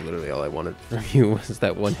fine. That's literally all I wanted from you was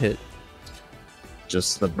that one hit.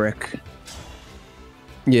 Just the brick.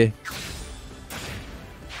 Yeah.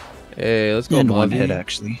 Hey, let's go. And one Mavi. hit,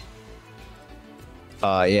 actually.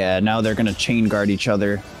 Yeah, now they're gonna chain guard each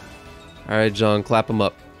other. Alright, John, clap him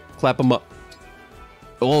up. Clap him up.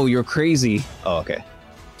 Oh, you're crazy. Oh, okay.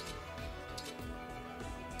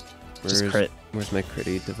 Just crit. Where's my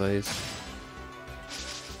critty device?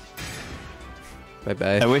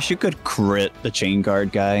 Bye-bye. I wish you could crit the chain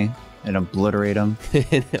guard guy and obliterate him.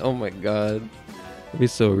 Oh my god. That'd be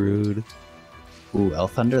so rude. Ooh, El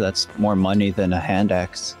Thunder? That's more money than a hand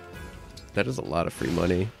axe. That is a lot of free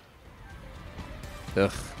money.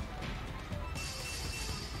 Ugh.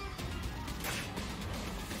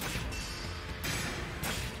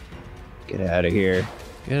 Get out of here.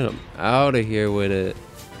 Get him out of here with it.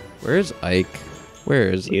 Where's Ike? Where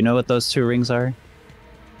is Do you know what those 2 rings are?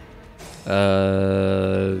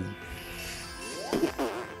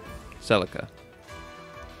 Celica.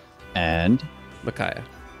 And? Micaiah.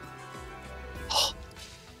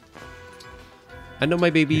 I know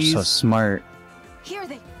my babies. You're so smart. Here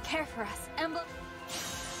they care for us, Emblem.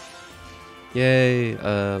 Yay.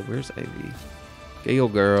 Where's Ivy? Gale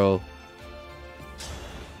girl.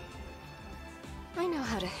 I know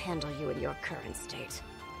how to handle you in your current state.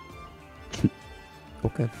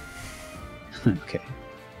 Okay. Okay.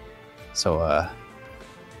 So,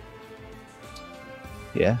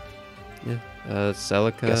 yeah. Yeah.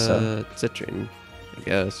 Celica, so. Citrine, I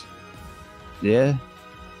guess. Yeah.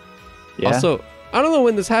 Also, I don't know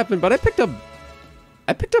when this happened, but I picked up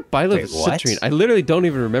Byleth Citrine. I literally don't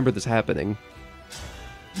even remember this happening.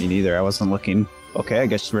 Me neither. I wasn't looking. Okay, I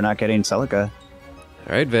guess we're not getting Celica.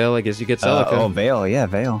 All right, Vale. I guess you get Celica. Oh, Vale. Yeah,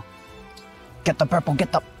 Vale. Get the purple.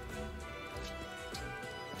 Get the.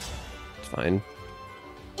 It's fine.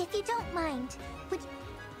 If you don't mind, would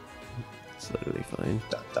It's literally fine. ...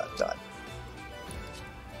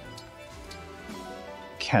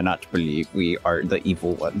 Cannot believe we are the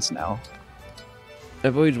evil ones now.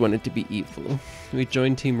 I've always wanted to be evil. We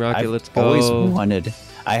joined Team Rocket. Let's go.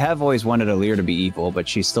 I have always wanted Alear to be evil, but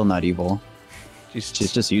she's still not evil. She's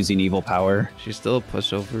just using evil power. She's still a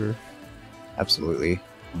pushover. Absolutely.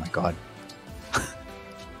 Oh my god.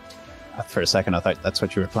 For a second, I thought that's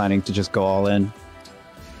what you were planning, to just go all in.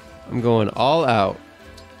 I'm going all out.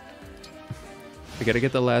 We gotta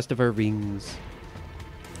get the last of our rings.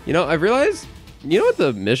 You know, I realized... You know what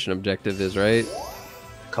the mission objective is, right?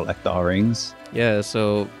 Collect all rings. Yeah,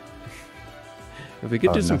 so... If we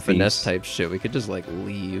could do some no finesse fees. type shit, we could just, like,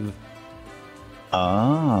 leave.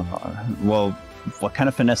 Ah, well, what kind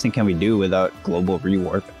of finessing can we do without global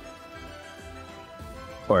rewarp?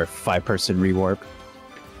 Or 5-person rewarp?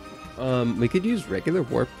 We could use regular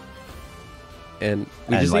warp. And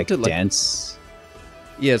we And just like need to, like... dance?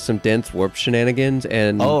 Yeah, some dense warp shenanigans,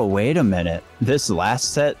 and... Oh, wait a minute. This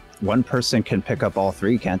last set, one person can pick up all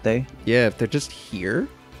 3, can't they? Yeah, if they're just here,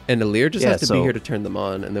 And Alir just Yeah, has to be so- here to turn them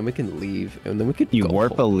on, and then we can leave, and then we could You go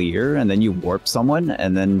warp a home. Lear, and then you warp someone,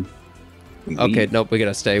 and then we Okay, leave. nope, we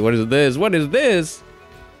gotta stay. What is this? What is this?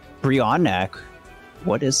 Brionac,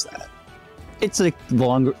 what is that? It's a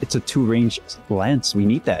longer. It's a 2-range lance. We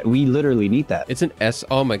need that. We literally need that. It's an S.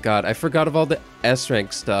 Oh my god, I forgot of all the S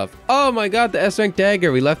rank stuff. Oh my god, the S rank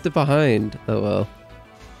dagger. We left it behind. Oh well.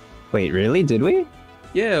 Wait, really? Did we?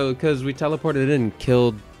 Yeah, because we teleported in and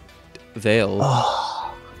killed Vale.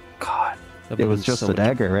 Oh, God. That It was was just so a much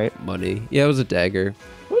dagger, right? money. Yeah, it was a dagger.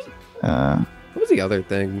 What was the other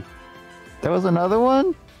thing? There was another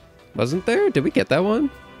one? Wasn't there? Did we get that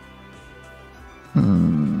one?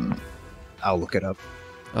 I'll look it up.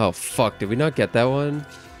 Oh fuck, did we not get that one?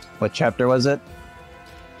 What chapter was it?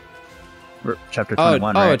 Chapter Oh,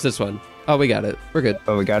 21, oh, right? it's this one. Oh, we got it. We're good.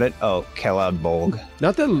 Oh, we got it? Oh, Kellad Bolg.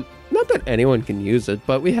 Not that anyone can use it,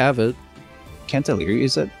 but we have it. Can't Alir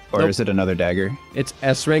use it? Or Nope. is it another dagger? It's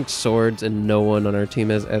S ranked swords, and no one on our team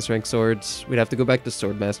has S ranked swords. We'd have to go back to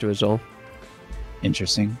Swordmaster as well.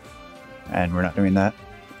 Interesting. And we're not doing that?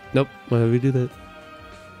 Nope. Why would we do that?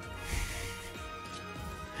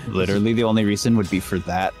 Literally, the only reason would be for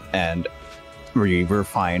that, and we're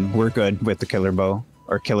fine. We're good with the killer bow.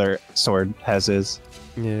 Or killer sword has his.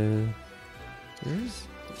 Yeah. Where's...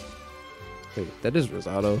 Wait, that is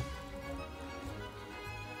Rosado.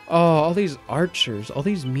 Oh, all these archers. All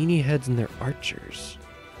these meanie heads and their archers.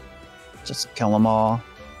 Just kill them all.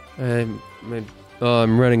 I'm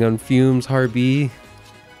running on fumes, Harby.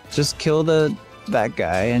 Just kill that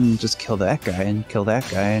guy, and just kill that guy, and kill that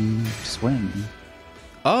guy, and just win.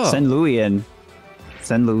 Oh. Send Louis in.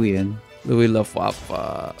 Send Louis in. Louis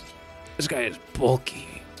Lafafa. This guy is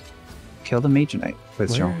bulky. Kill the Mage Knight. Where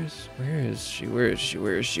is she?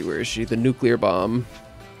 The nuclear bomb.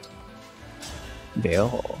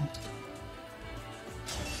 Vale.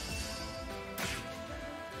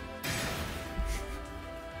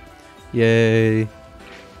 Yay.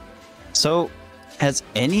 So, has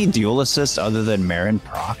any dual assist other than Marin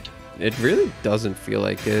procced? It really doesn't feel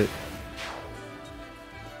like it.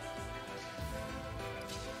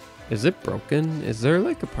 Is it broken? Is there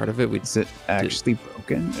like a part of it we... Is it actually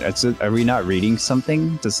broken? Are we not reading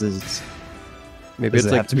something? Does it Maybe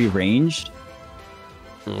have to be ranged?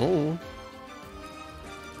 Oh.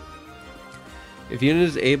 If unit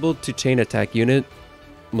is able to chain attack unit,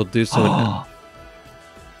 we'll do so.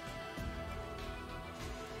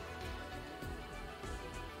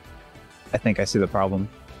 I think I see the problem.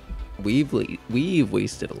 We've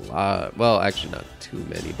wasted a lot. Well, actually not too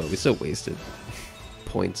many, but we still wasted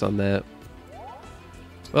points on that.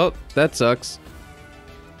 Well, that sucks.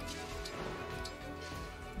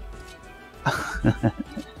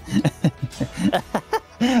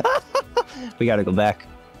 We gotta go back.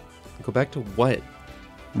 Go back to what?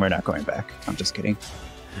 We're not going back. I'm just kidding.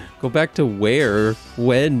 Go back to where?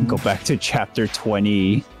 When? Go back to chapter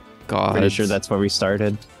 20. God. Pretty sure that's where we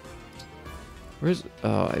started. Where's...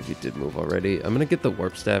 Oh, Ivy did move already. I'm gonna get the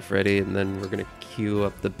warp staff ready, and then we're gonna queue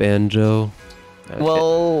up the banjo. Okay.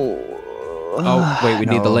 Well... Oh, wait, we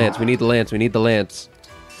need the no. lance. We need the lance. We need the lance.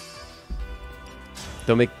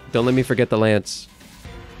 Don't let me forget the lance.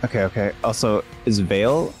 Okay. Also, is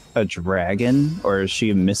Vale a dragon, or is she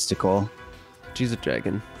a mystical? She's a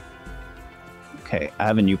dragon. Okay, I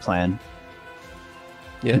have a new plan.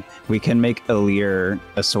 Yeah? We can make Alir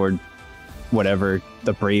a sword, whatever,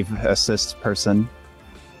 the brave assist person.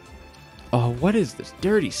 Oh, what is this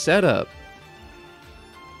dirty setup?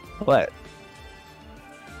 What?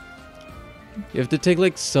 You have to take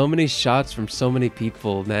like so many shots from so many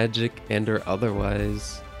people, magic and or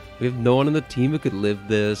otherwise. We have no one on the team who could live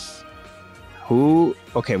this. Who?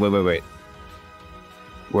 Okay, wait.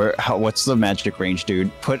 What's the magic range,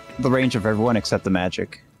 dude? Put the range of everyone except the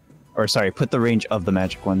magic. Or sorry, put the range of the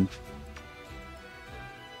magic one.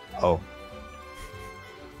 Oh.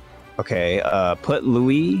 Okay, put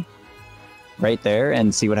Louis right there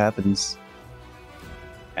and see what happens.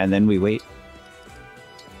 And then we wait.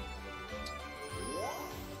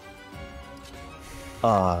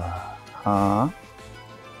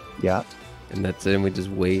 Yeah. And that's it, and we just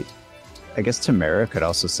wait. I guess Tamara could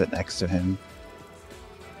also sit next to him.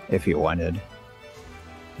 If he wanted.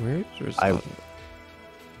 Where's Rosado?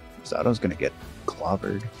 Rosado's gonna get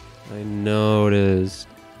clobbered. I noticed.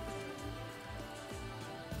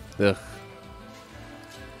 Ugh.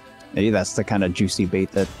 Maybe that's the kind of juicy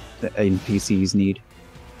bait that the NPCs need.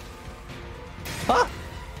 Ah!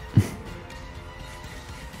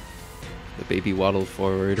 The baby waddled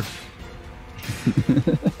forward.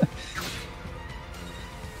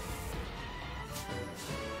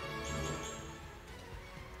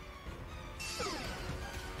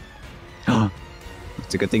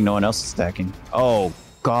 It's a good thing no one else is stacking. Oh,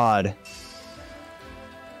 God.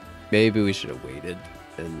 Maybe we should have waited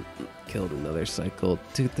and killed another cycle.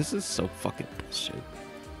 Dude, this is so fucking bullshit.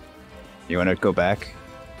 You want to go back?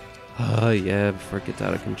 Yeah, before it gets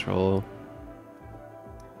out of control.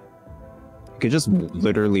 You could just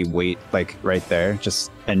literally wait, like, right there.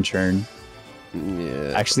 Just end churn.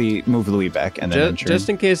 Yeah. Actually, move Louis back and then end churn. Just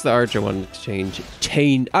in case the archer wanted to change.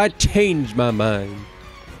 I changed my mind.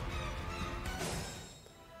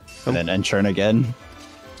 And then end churn again.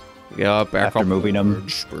 Yeah, back after up moving him.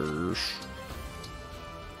 Spurs.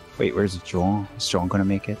 Wait, where's John? Is John gonna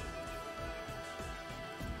make it?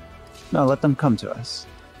 No, let them come to us.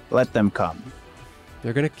 Let them come.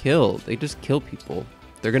 They're gonna kill. They just kill people.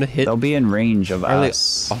 They're gonna hit. They'll be in range of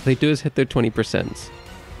us. All they do is hit their 20%.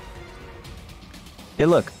 Hey,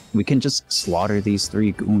 look, we can just slaughter these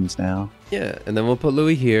 3 goons now. Yeah, and then we'll put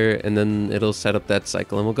Louis here, and then it'll set up that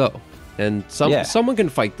cycle, and we'll go. And someone can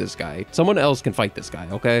fight this guy. Someone else can fight this guy.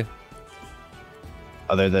 Okay.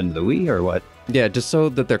 Other than Louis, or what? Yeah, just so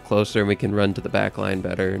that they're closer and we can run to the back line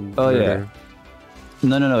better. And yeah.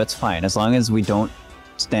 No, it's fine. As long as we don't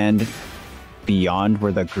stand beyond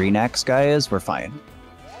where the green axe guy is, we're fine.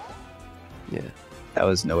 Yeah. That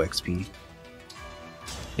was no XP.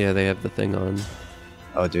 Yeah, they have the thing on.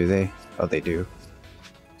 Oh, do they? Oh, they do.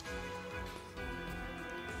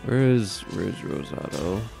 Where's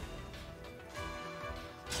Rosado?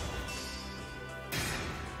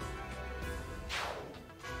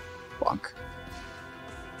 Bonk.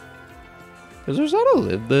 Does Rosado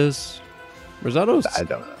live this? I don't know.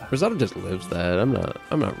 Rosado just lives that. I'm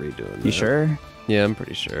not redoing that. You sure? Yeah, I'm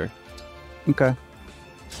pretty sure. Okay.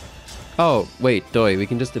 Oh, wait, Doi, we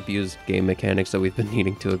can just abuse game mechanics that we've been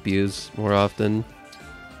needing to abuse more often.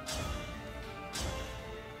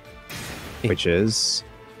 Which is?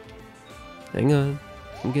 Hang on.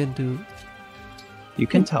 I'm getting to it. You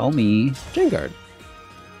can tell me. Vanguard.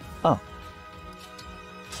 Oh.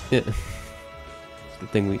 Yeah. The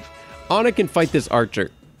thing we... Anna can fight this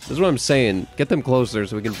archer. This is what I'm saying. Get them closer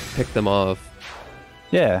so we can pick them off.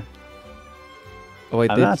 Yeah. Oh,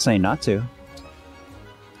 wait, I'm not saying not to.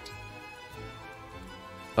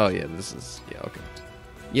 Oh, yeah, this is... Yeah, okay.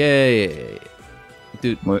 Yeah.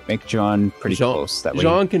 Dude. Make John pretty close. That way.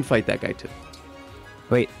 John can fight that guy, too.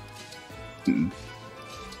 Wait. You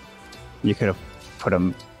could have put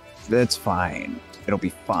him... That's fine. It'll be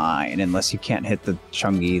fine. Unless you can't hit the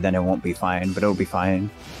Chungi, then it won't be fine, but it'll be fine.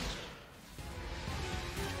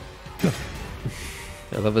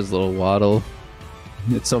 I love his little waddle.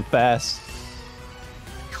 It's so fast.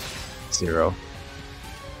 0.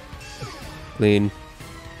 Clean.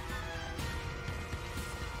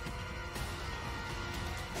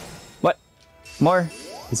 What? More?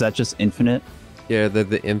 Is that just infinite? Yeah, they're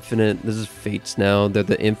the infinite. This is Fates now. They're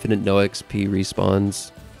the infinite no XP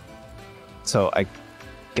respawns. So I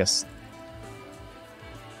guess...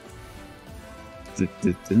 Did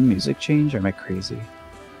the music change, or am I crazy?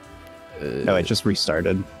 No, it just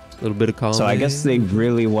restarted. A little bit of column. So I guess they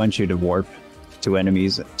really want you to warp 2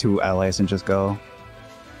 enemies, 2 allies, and just go.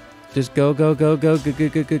 Just go. Because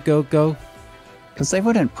they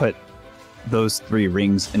wouldn't put those 3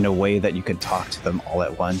 rings in a way that you could talk to them all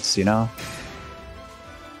at once, you know?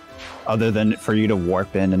 Other than for you to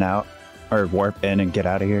warp in and out, or warp in and get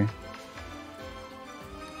out of here.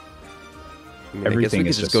 Everything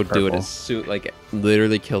is just just go do it purple. as soon, like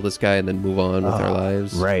literally kill this guy and then move on with our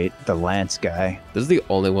lives. Right, the Lance guy. This is the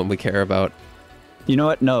only one we care about. You know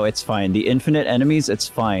what? No, it's fine. The infinite enemies, it's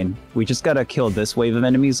fine. We just gotta kill this wave of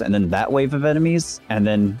enemies and then that wave of enemies, and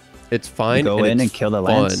then it's fine. Go in and kill the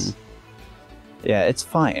Lance. Fun. Yeah, it's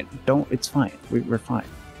fine. It's fine. We're fine.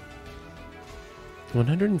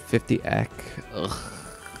 150 AK. Ugh.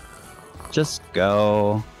 Just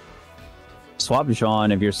go. Swap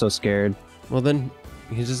Jean if you're so scared. Well, then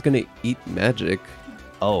he's just gonna eat magic.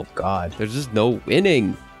 Oh God. There's just no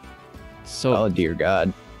winning. So. Oh dear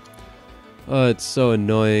God. Oh, it's so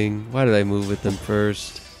annoying. Why did I move with them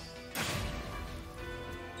first?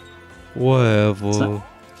 Whatever.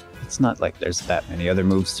 It's not like there's that many other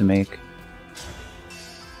moves to make.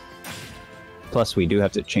 Plus, we do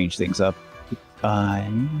have to change things up.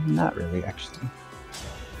 Not really, actually.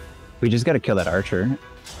 We just gotta kill that archer.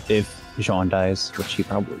 If Jean dies, which he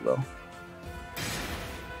probably will.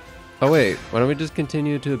 Oh wait, why don't we just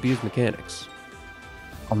continue to abuse mechanics?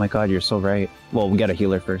 Oh my God, you're so right. Well, we gotta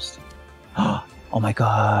heal her first. Oh my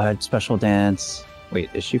God, special dance. Wait,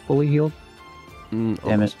 is she fully healed?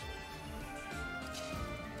 Damn it.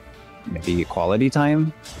 Maybe equality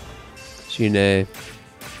time? Shine.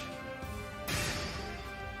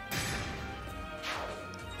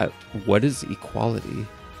 What is equality?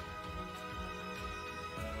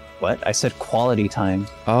 What? I said quality time.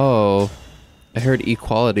 Oh, I heard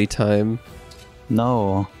equality time.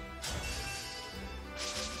 No.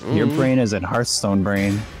 Your brain is in Hearthstone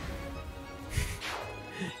brain.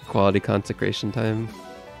 Quality consecration time.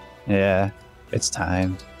 Yeah, it's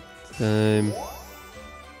time. Time.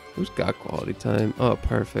 Who's got quality time? Oh,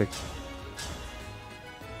 perfect.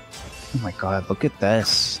 Oh my god, look at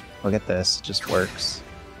this. Look at this. It just works.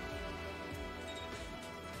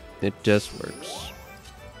 It just works.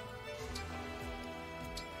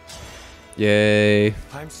 Yay.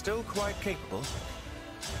 I'm still quite capable.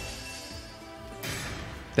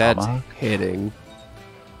 That's hitting.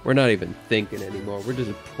 We're not even thinking anymore. We're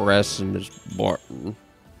just pressing this button.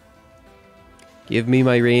 Give me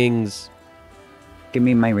my rings. Give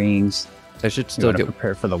me my rings. I should still get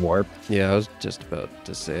prepared for the warp. Yeah, I was just about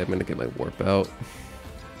to say I'm gonna get my warp out.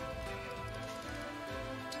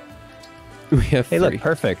 We have Hey, 3. look,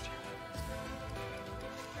 perfect.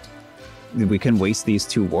 We can waste these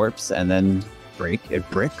 2 warps and then break it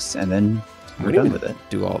bricks, and then we're done with it.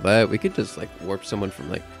 Do all that. We could just like warp someone from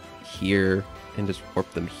like here and just warp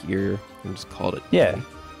them here and just call it. Yeah. Day.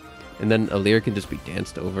 And then Alir can just be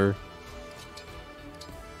danced over.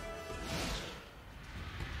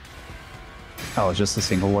 Oh, just a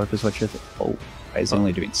single warp is what you're oh, why is he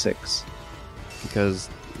only doing 6? Because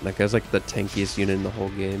that guy's like the tankiest unit in the whole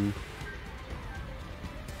game.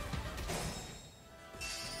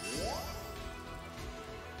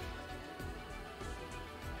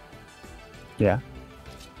 Yeah.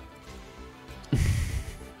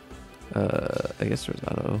 I guess there's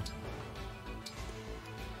auto.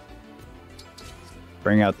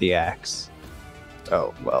 Bring out the axe.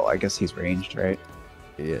 Oh, well, I guess he's ranged, right?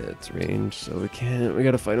 Yeah, it's ranged, so we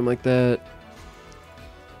gotta fight him like that.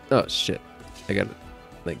 Oh shit. I gotta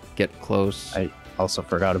like get close. I also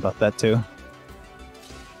forgot about that too.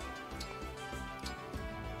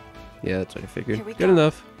 Yeah, that's what I figured. Here we Good go.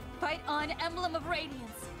 enough. Fight on, Emblem of Radiance.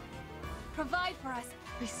 Provide for us.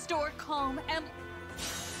 Restore calm,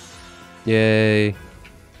 Yay.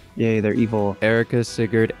 Yay, they're evil. Erica,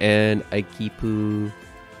 Sigurd, and Aikipu.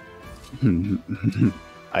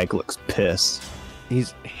 Ike looks pissed. He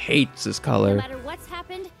hates this No color. matter what's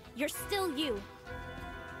happened, you're still you.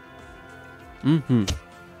 Mm-hmm.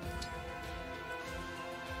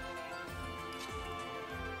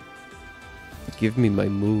 Give me my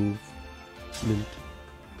move.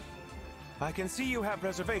 I can see you have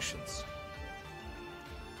reservations.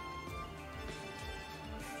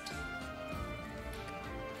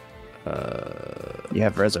 You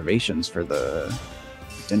have reservations for the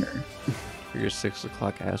dinner. For your 6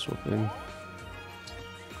 o'clock ass whooping.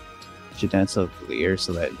 Did you dance with Lear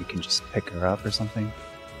so that you can just pick her up or something?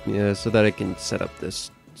 Yeah, so that I can set up this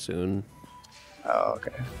soon. Oh,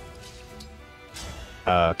 okay.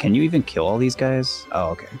 Can you even kill all these guys?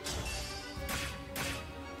 Oh, okay.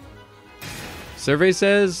 Survey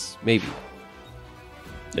says maybe.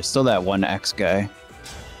 There's still that one X guy.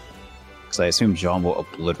 Because I assume Jean will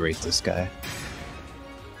obliterate this guy.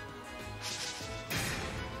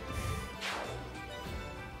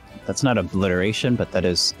 That's not obliteration, but that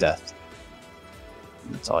is death.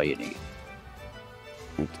 That's all you need.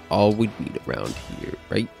 It's all we need around here,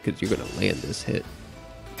 right? Because you're going to land this hit.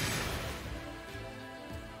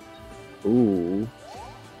 Ooh.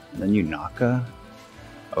 And then Yunaka?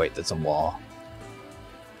 Oh wait, that's a wall.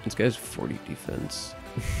 This guy's 40 defense.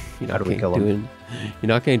 How do we kill him? You're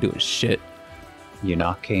not doing shit.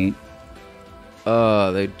 Yunaka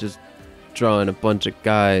ain't. They just drawing a bunch of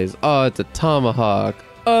guys. Oh, it's a tomahawk.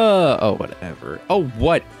 Oh, whatever. Oh,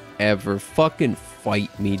 whatever. Fucking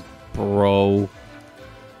fight me, bro.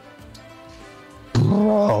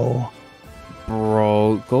 Bro.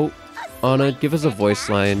 Bro, go, Anna, give us a voice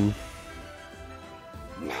line.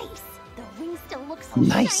 Nice. The ring still looks so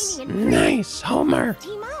Nice. shiny and Nice, Homer.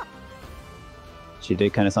 team up. She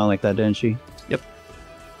did kind of sound like that, didn't she? Yep.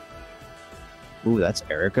 Ooh, that's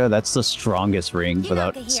Erica. That's the strongest ring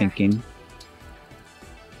without here. sinking.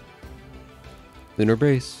 Lunar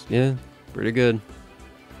brace. Yeah, pretty good.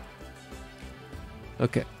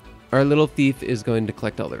 Okay. Our little thief is going to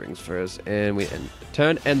collect all the rings for us, and we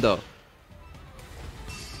turn Endo.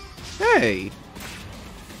 Hey!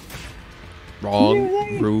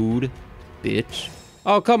 Wrong. Rude. Bitch.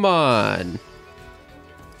 Oh, come on!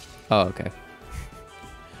 Oh, okay.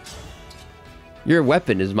 Your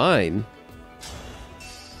weapon is mine.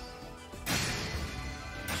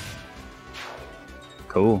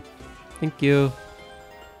 Cool. Thank you.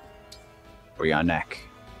 For your neck.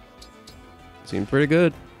 Seemed pretty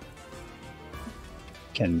good.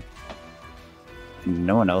 Can...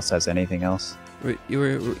 No one else has anything else.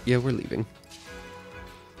 Yeah, we're leaving.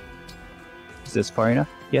 Is this far enough?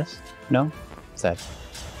 Yes? No? Sad.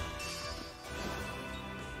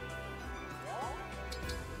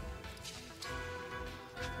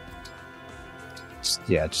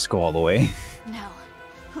 Yeah, just go all the way. No.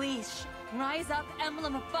 Please, rise up,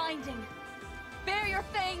 Emblem of Binding. Bear your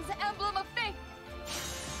fangs, Emblem of Fate.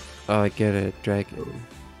 Oh, I get it. Dragon.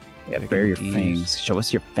 Yeah, bear your fangs. Show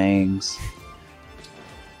us your fangs.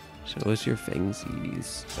 Show us your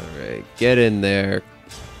fangsies. Alright, get in there.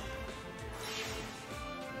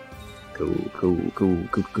 Cool.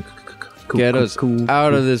 Get us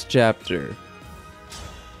out of this chapter.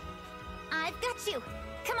 I've got you.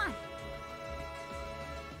 Come on.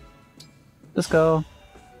 Let's go.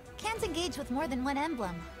 Can't engage with more than one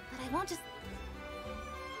emblem, but I won't just...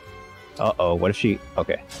 Uh-oh, what if she...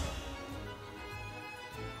 Okay.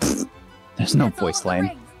 There's no voice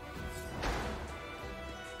line.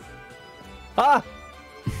 Ah!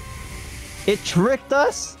 It tricked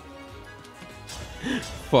us?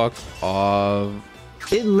 Fuck off.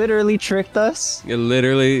 It literally tricked us. It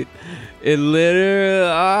literally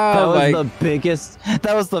That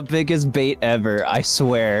was the biggest bait ever, I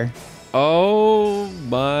swear. Oh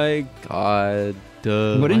my god.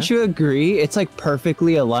 Wouldn't you agree? It's like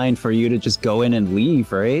perfectly aligned for you to just go in and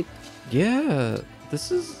leave, right? Yeah,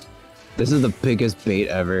 this is the biggest bait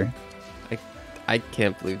ever. I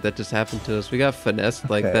can't believe that just happened to us. We got finessed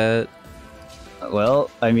like that. Well,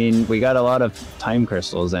 I mean, we got a lot of time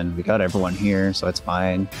crystals and we got everyone here, so it's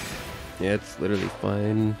fine. Yeah, it's literally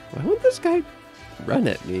fine. Why would this guy run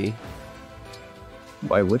at me?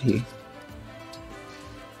 Why would he?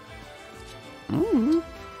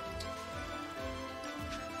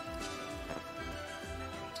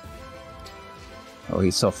 Oh,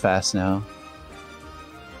 he's so fast now.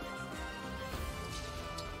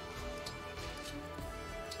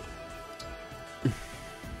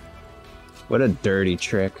 What a dirty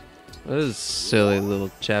trick. What a silly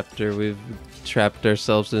little chapter we've trapped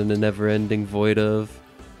ourselves in a never-ending void of.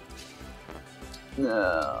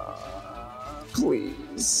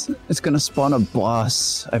 Please. It's gonna spawn a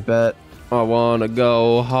boss, I bet. I wanna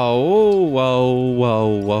go home,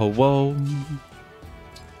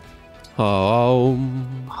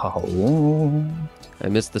 home. I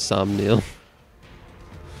missed the Somniel.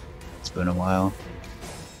 It's been a while.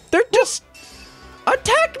 They're just...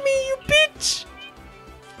 Attack me, you bitch!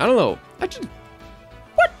 I don't know.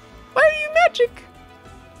 What? Why are you magic?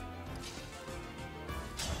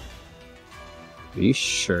 Are you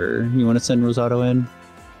sure you want to send Rosato in?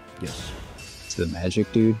 Yes. To the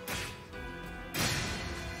magic dude?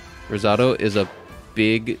 Rosato is a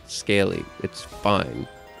big scaly. It's fine.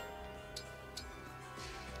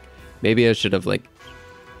 Maybe I should have, like...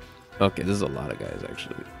 Okay, this is a lot of guys,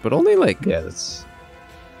 actually. But only, like... Yeah, that's...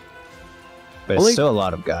 But it's still a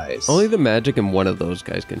lot of guys. Only the magic and one of those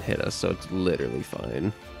guys can hit us, so it's literally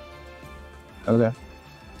fine. Okay.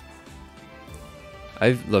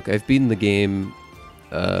 I've beaten the game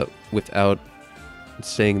without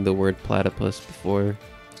saying the word platypus before.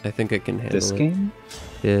 I think I can handle this game?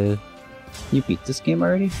 Yeah. You beat this game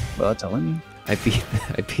already? Without telling me? I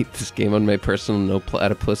beat this game on my personal no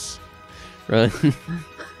platypus run.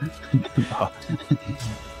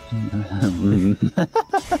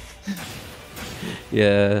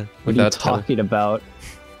 Yeah. What are you talking about?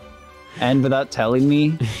 And without telling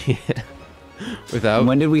me? Yeah. Without.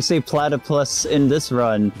 When did we say platypus in this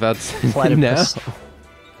run? Without platypus. Now?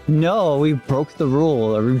 No, we broke the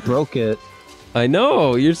rule, or we broke it. I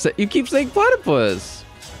know. You keep saying platypus.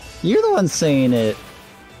 You're the one saying it.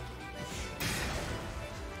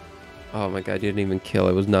 Oh my god, you didn't even kill.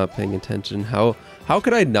 I was not paying attention. How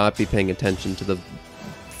could I not be paying attention to the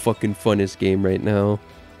fucking funnest game right now?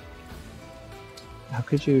 How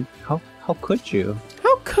could you? How could you?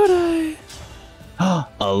 How could I?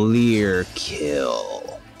 A Lear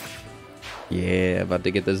kill. Yeah, about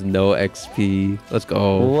to get this no XP. Let's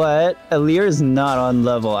go. What? Lear is not on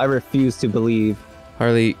level. I refuse to believe.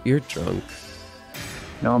 Harley, you're drunk.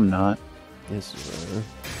 No, I'm not. Yes, you are.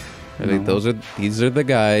 I think these are the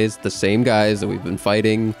guys, the same guys that we've been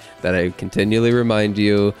fighting, that I continually remind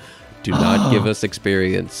you, do not give us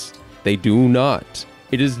experience. They do not.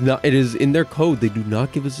 It is in their code. They do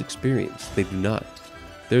not give us experience. They do not.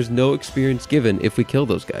 There's no experience given if we kill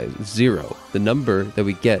those guys. 0. The number that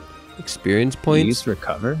we get experience points. Use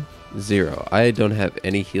recover? 0. I don't have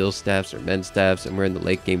any heal staffs or men staffs, and we're in the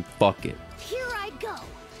late game. Fuck it. Here I go.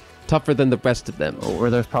 Tougher than the rest of them. Or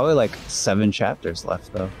there's probably like 7 chapters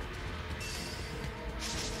left though.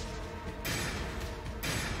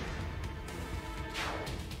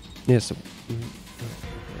 Yeah, so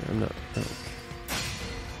I'm not. Oh.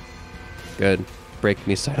 Good. Break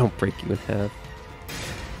me so I don't break you in half.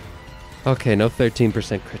 Okay, no 13%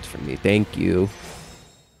 crits from me. Thank you.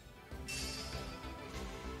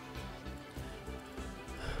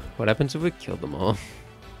 What happens if we kill them all?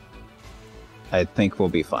 I think we'll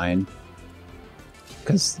be fine.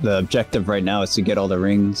 Because the objective right now is to get all the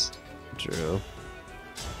rings. True.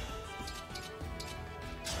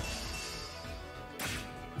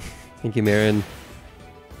 Thank you, Marin.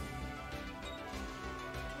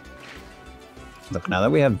 Look, now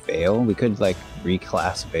that we have Veil, we could, like,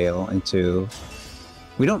 reclass Veil into...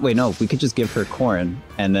 We don't... Wait, no. We could just give her Corrin,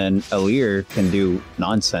 and then Alir can do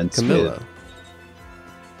nonsense Camilla.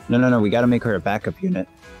 with... No. We gotta make her a backup unit.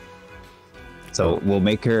 So we'll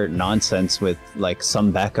make her nonsense with, like,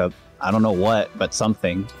 some backup. I don't know what, but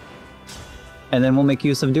something. And then we'll make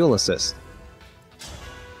use of Dual Assist.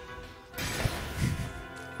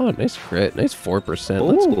 Oh, nice crit. Nice 4%. Ooh.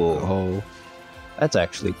 Let's go. That's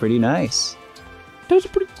actually pretty nice. That's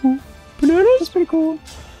pretty cool. Bananas? That's pretty cool.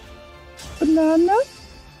 Banana?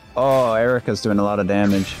 Oh, Erica's doing a lot of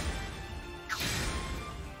damage.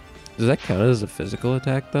 Does that count as a physical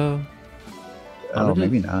attack, though? Oh,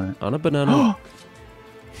 maybe not. On a banana.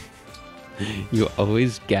 You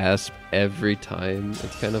always gasp every time.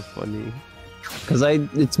 It's kind of funny. Because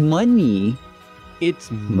it's money. It's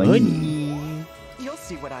money. You'll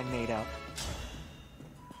see what I'm made of.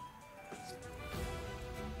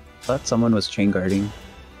 Thought someone was chain guarding.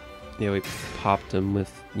 Yeah, we popped him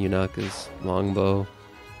with Yunaka's longbow.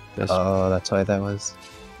 Oh, that's why that was.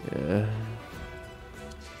 Yeah.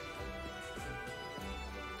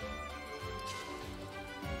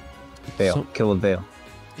 Veil. Kill with Veil.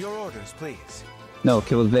 Your orders, please. No,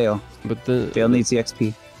 kill with Veil. But the Veil needs the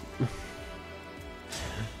XP.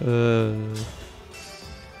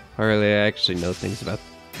 Harley, I actually know things about.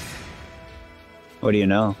 What do you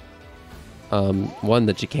know? One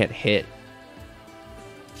that you can't hit.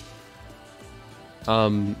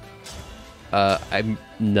 I'm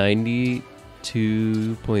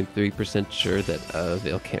 92.3% sure that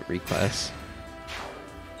Veil can't reclass.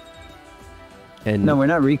 And no, we're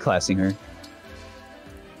not reclassing her.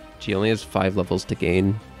 She only has 5 levels to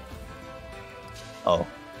gain. Oh.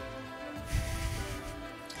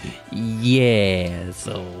 Yeah,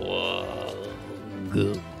 so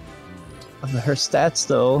good. Her stats,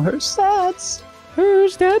 though. Her stats. Her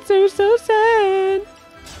stats are so sad.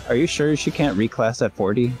 Are you sure she can't reclass at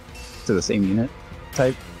 40 to the same unit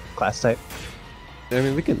type, class type? I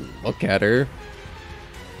mean, we can look at her.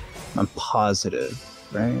 I'm positive,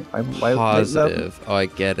 right? Positive. Oh, I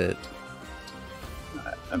get it.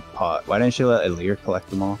 Why didn't she let Alir collect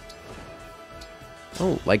them all? I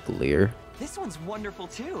don't like Lear. This one's wonderful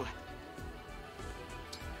too.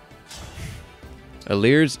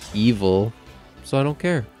 Alir's evil, so I don't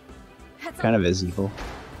care. Kind of is evil.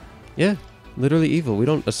 Yeah, literally evil. We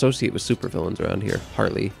don't associate with supervillains around here,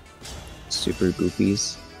 hardly. Super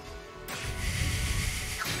goofies.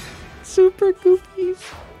 Super goofies.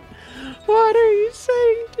 What are you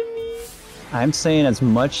saying to me? I'm saying as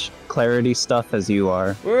much clarity stuff as you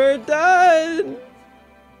are. We're done.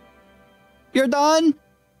 You're done?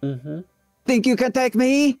 Mm-hmm. Think you can take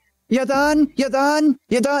me? You're done? You're done?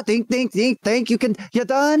 You're done? Think you can... You're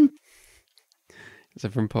done? Is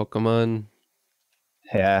it from Pokemon?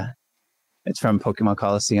 Yeah. It's from Pokemon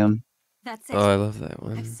Coliseum. That's it. Oh, I love that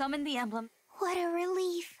one. I've summoned the emblem. What a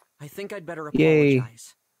relief. I think I'd better Yay.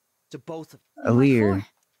 apologize to both of you. Alir.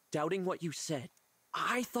 Doubting what you said.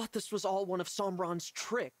 I thought this was all one of Somron's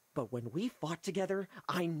trick, but when we fought together,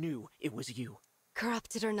 I knew it was you.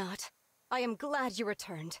 Corrupted or not, I am glad you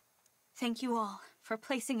returned. Thank you all for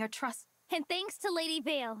placing your trust. And thanks to Lady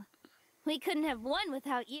Vale. We couldn't have won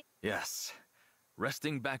without you. Yes.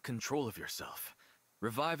 Wresting back control of yourself.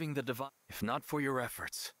 Reviving the divine, if not for your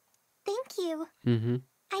efforts. Thank you. Mm-hmm.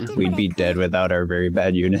 I did We'd what be I dead could. without our very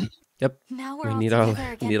bad unit. Yep. Now we're We all need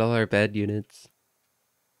together again. all our bad units.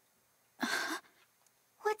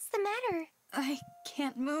 What's the matter? I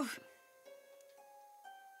can't move.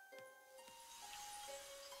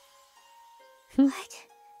 What?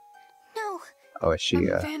 No. Oh, is she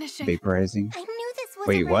I'm vanishing. vaporizing? I knew this was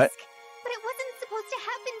Wait, a risk, what? but it wasn't supposed to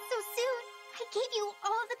happen so soon. I gave you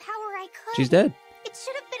all the power I could. She's dead. It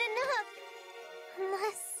should have been enough.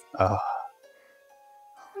 Unless... Oh.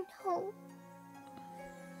 Oh no.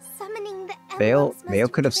 Summoning the Vale emblems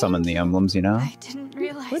must could have summoned the emblems, you know? I didn't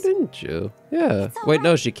realize. Why didn't you? Yeah. It's all Wait,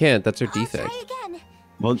 no, right. she can't. That's her I'll defect. try again.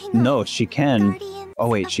 Well, Hang on. no, she can. Guardians Oh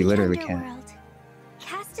wait, of she the literally can. underworld.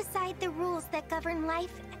 Cast aside the rules that govern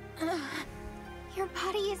life. Your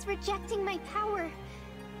body is rejecting my power. I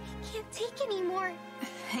can't take anymore.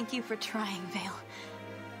 Thank you for trying, Vale.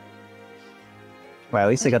 Well, at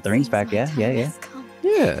least I got the rings Seems back, my yeah? time Yeah, yeah. has come.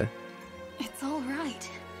 Yeah. It's all right.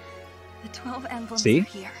 The 12 emblems See? are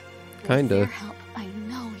here. With Kinda. their help, I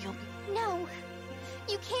know you'll be. No,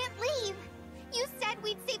 you can't leave. You said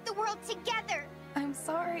we'd save the world together. I'm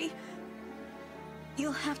sorry.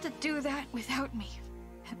 You'll have to do that without me.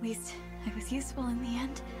 At least I was useful in the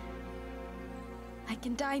end. I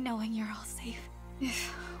can die knowing you're all safe.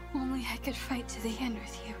 If only I could fight to the end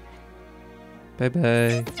with you. Bye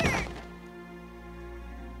bye.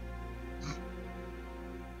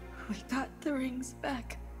 We got the rings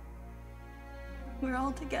back. We're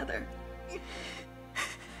all together.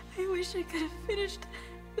 I wish I could have finished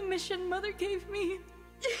the mission Mother gave me.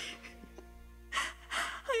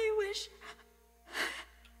 I wish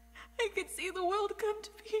I could see the world come to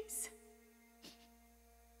peace.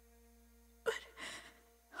 But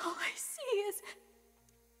all I see is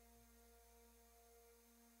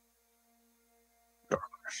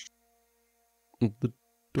The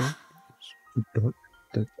door.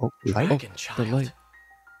 Oh, Dragon the child. light.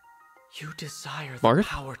 You desire the Marth?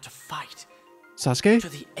 power to fight Sasuke? to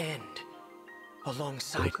the end,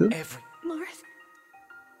 alongside Goku? every. Marth.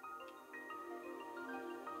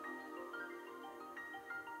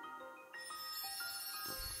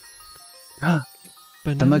 the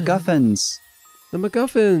Banana. MacGuffins. The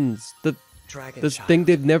MacGuffins. Dragon This child, thing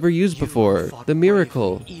they've never used you before. fought The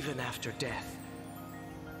miracle. bravely even after death.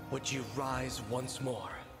 Would you rise once more?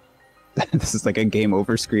 This is like a game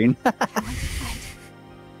over screen. I want to fight.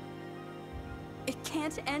 It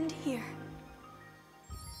can't end here.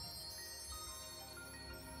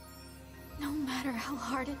 No matter how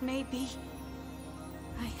hard it may be,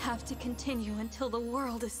 I have to continue until the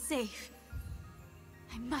world is safe.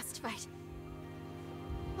 I must fight.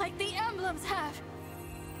 Like the emblems have.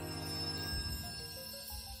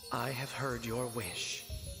 I have heard your wish,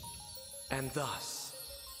 and thus,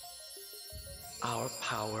 our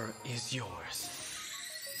power is yours.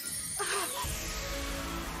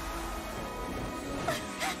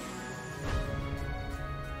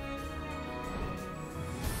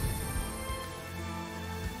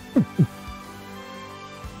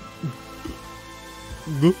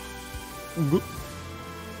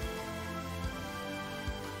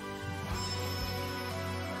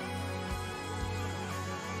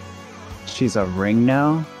 She's a ring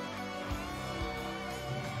now.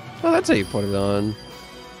 Oh, that's how you put it on.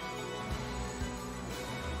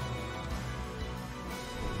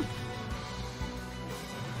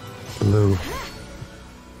 Blue.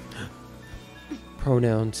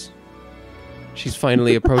 Pronouns. She's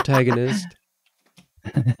finally a protagonist.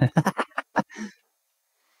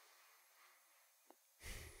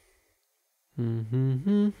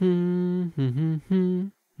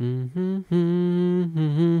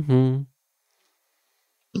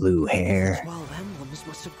 Blue hair. The 12 emblems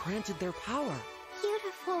must have granted their power.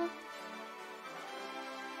 Beautiful.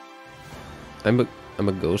 I'm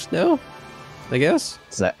a ghost now? I guess?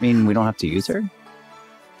 Does that mean we don't have to use her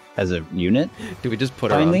as a unit? Do we just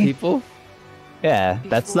put her Finally? on people? Yeah,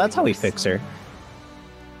 that's how we fix her.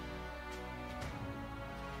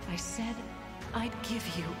 I said I'd give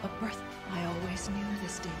you a birth. I always knew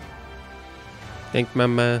this day. Thanks,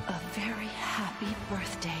 Mama. A very happy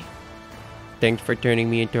birthday. Thanks for turning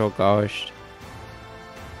me into a ghost.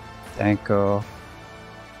 Thank you.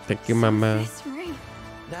 Thank you, Mama. This ring.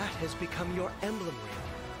 That has become your emblem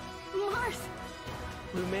ring. Marth.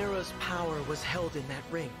 Lumera's power was held in that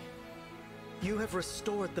ring. You have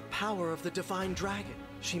restored the power of the divine dragon.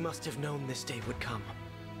 She must have known this day would come.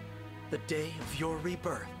 The day of your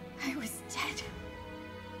rebirth. I was dead.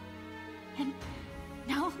 And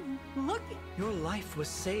now, look. Your life was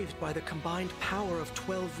saved by the combined power of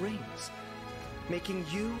 12 rings, making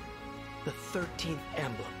you the 13th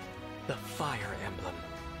emblem, the fire emblem.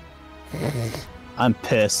 I'm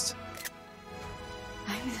pissed.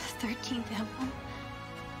 I'm the 13th emblem.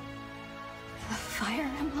 The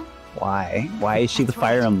fire emblem? Why? Why is she the That's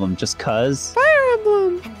fire right. emblem? Just cuz? Fire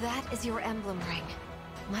emblem! And that is your emblem ring.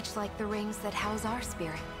 Much like the rings that house our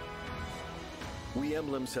spirit. We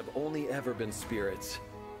emblems have only ever been spirits,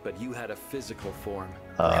 but you had a physical form.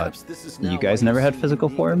 Uh, Perhaps this is you now guys why never had seem physical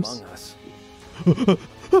unique forms? among us.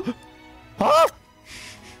 Huh?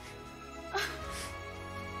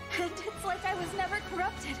 And it's like I was never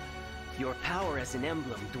corrupted. Your power as an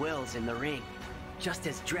emblem dwells in the ring, just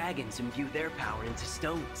as dragons imbue their power into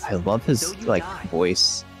stones. I love his Though you like die,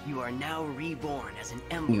 voice. You are now reborn as an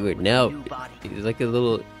emblem. You would with a know. new body. He's like a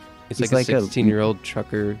little. He's He's like like a a- 16-year-old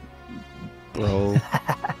trucker, bro.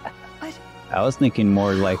 I was thinking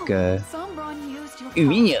more like Sombron used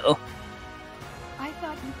your power. I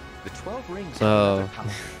thought you... The 12 rings Oh, have another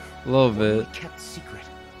power. love one we it. kept secret.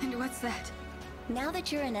 And what's that? Now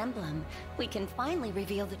that you're an emblem, we can finally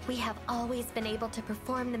reveal that we have always been able to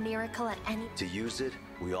perform the miracle at any... To use it,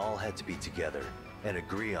 we all had to be together and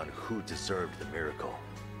agree on who deserved the miracle.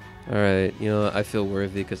 Alright, you know, I feel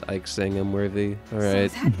worthy because Ike's saying I'm worthy.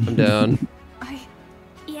 Alright, I'm down.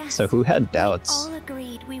 Yes. So who had doubts All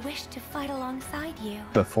agreed we wish to fight alongside you.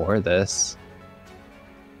 before this?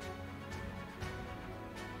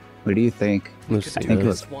 What do you think? I think it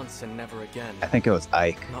was once and never again. I think it was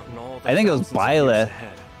Ike. Not in all the I think it was thousands of years Violet.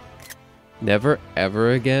 ahead. Never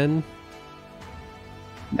ever again?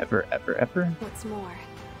 Never ever ever? What's more,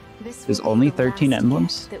 this There's will be only the 13 last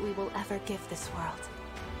emblems? gift that we will ever give this world.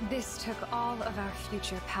 This took all of our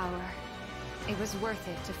future power. It was worth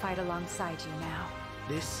it to fight alongside you now.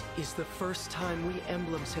 This is the first time we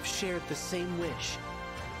emblems have shared the same wish.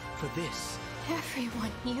 For this,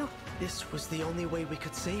 Everyone knew. this was the only way we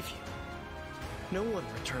could save you. No one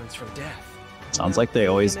returns from death. Sounds like they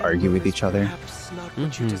always An argue emblem with is each other. Perhaps not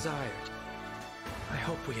what you desired. I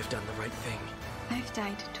hope we have done the right thing. I've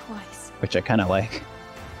died twice. Which I kind of like.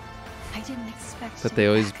 I didn't expect But to they be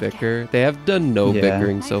always back again. bicker. They have done no Yeah.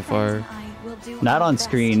 bickering so far. Will do Not our on best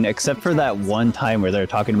screen, to except for protect that us. one time where they're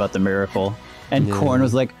talking about the miracle. And Yeah. Korn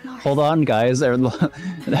was like, hold on, guys.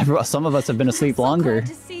 Some of us have been asleep longer. Glad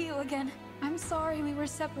to see you again. I'm sorry we were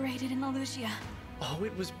separated in Alucia. Oh,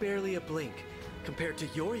 it was barely a blink compared to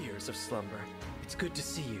your years of slumber. It's good to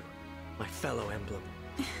see you, my fellow emblem.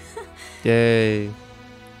 Yay.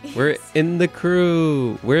 We're in the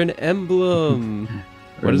crew. We're an emblem.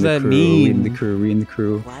 What does that We in the mean? crew, we in the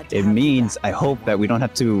crew. It means, I hope that we don't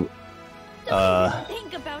have to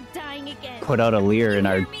Think about dying again. put out a Lear in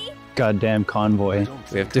our goddamn convoy.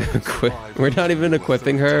 We have to equip. We're not even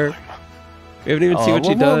equipping her. We haven't even seen what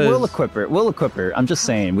she does. We'll equip her. We'll equip her. I'm just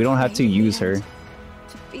saying, we don't have to use her.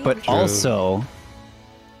 But True. also,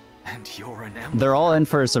 And you're an emblem. they're all in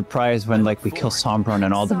for a surprise when like we kill Sombron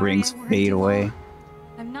and all the rings fade away.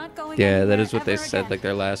 I'm not going Yeah, that anywhere is what they ever said, again. like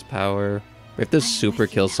their last power. We have to super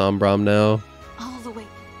kill Sombrom now. All the way.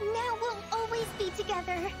 Now we'll always be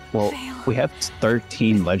together. Well, we have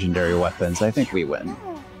 13 legendary weapons. I think we win.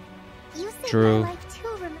 No. You saved True. my life too,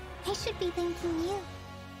 I should be thanking you.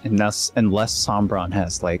 Unless Sombron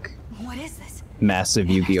has like What is this? massive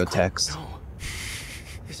Yu-Gi-Oh text. No.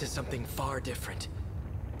 This is something far different.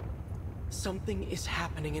 Something is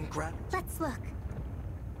happening in Let's look.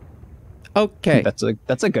 Okay,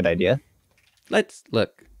 That's a good idea. let's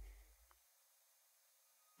look.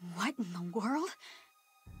 What in the world?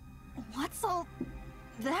 What's all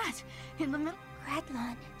that in the middle?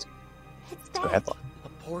 Gradlon. It's Go back. ahead. A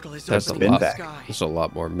portal is That's a opening in lot. the back. sky. There's a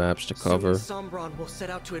lot more maps to cover. Soon Sombron will set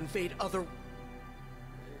out to invade other.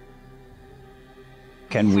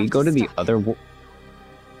 Can we go to the other? Oh,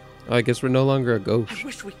 I guess we're no longer a ghost. I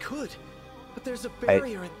wish we could, but there's a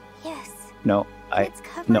barrier. Yes. No, It's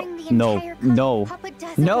covering the no, entire no, Papa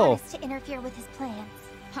doesn't no. want us to interfere with his plans.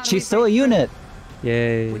 She's still a unit.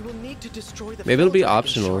 Yay. We will need to destroy the Maybe it'll be Fell Dragon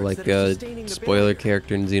optional, shards like that are a sustaining the spoiler barrier.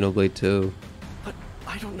 character in Xenoblade 2. But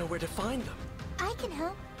I don't know where to find them. I can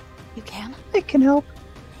help. You can? It can help.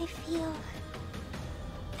 I feel.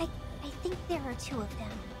 I think there are two of them.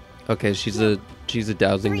 Okay, she's a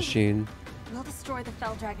dowsing machine. We'll destroy the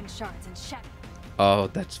Fell Dragon shards and shatter. Oh,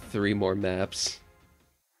 that's 3 more maps.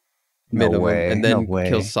 No Minimum. way, And then no way.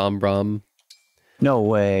 kill Sombrom. No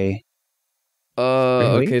way.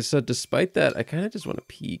 Really? Okay, so despite that, I kind of just want to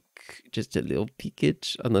peek. Just a little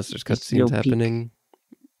peekage, unless there's Just a little cutscenes peek. happening.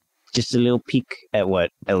 Just a little peek at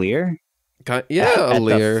what? Elir? Yeah, At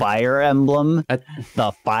Alir. the fire emblem. At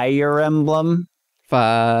The fire emblem.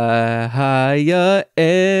 Fire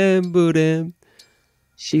Emblem.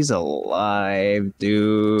 She's alive,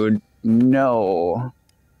 dude. No.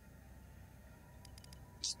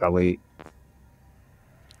 It's probably.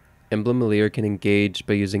 Emblem Alir can engage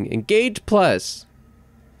by using Engage Plus.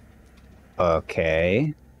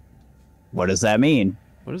 Okay. What does that mean?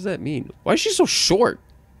 What does that mean? Why is she so short?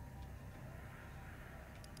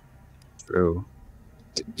 True.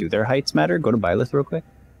 Do their heights matter? Go to Byleth real quick.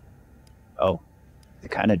 Oh, they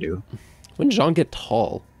kind of do. When did Jean get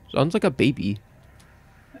tall? Jean's like a baby.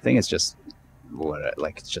 I think it's just what,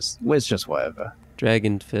 like it's just whatever.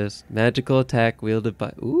 Dragon Fist. Magical attack wielded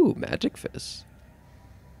by... Ooh, Magic Fist.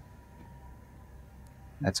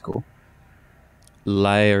 That's cool.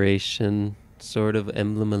 Lyration. Sword of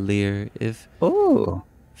Emblem Alir. If... Oh.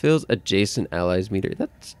 Fills adjacent allies meter.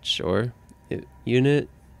 That's sure. Unit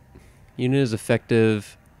is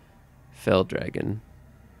effective. Fell Dragon.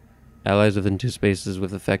 Allies within 2 spaces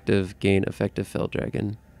with effective gain effective Fell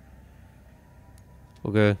Dragon.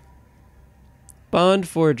 Okay. Bond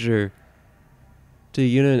Forger. To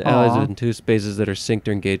unit and allies Aw. within 2 spaces that are synced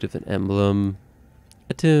or engaged with an emblem.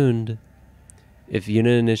 Attuned. If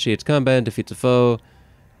unit initiates combat and defeats a foe,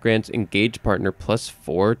 grants engaged partner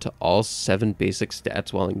 +4 to all 7 basic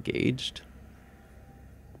stats while engaged.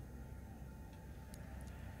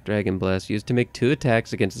 Dragon Blast used to make 2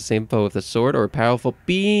 attacks against the same foe with a sword or a powerful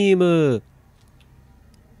beam.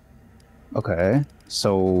 Okay,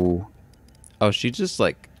 so... Oh, she just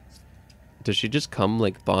like... Does she just come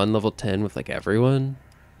like bond level 10 with like everyone?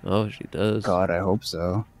 Oh, she does. God, I hope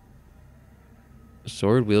so. A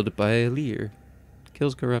sword wielded by a Lear.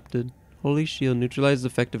 Kills corrupted. Holy Shield neutralizes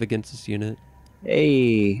effective against this unit.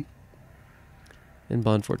 Hey. And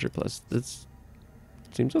Bond Forger Plus. This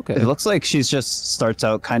seems okay. It looks like she's just starts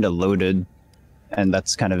out kind of loaded, and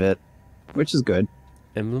that's kind of it, which is good.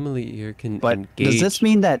 Emblem Elite can but engage. Does this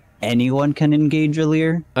mean that anyone can engage a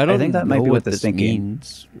Lear? I think that might be what this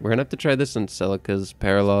means. We're gonna have to try this on Celica's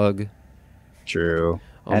Paralog. True.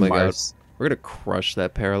 Oh and my Mars. god. We're gonna crush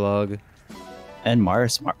that Paralog. And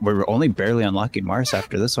Mars. We're only barely unlocking Mars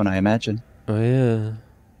after this one, I imagine. Oh yeah.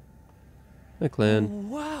 Hi, clan.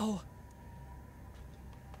 Oh, wow.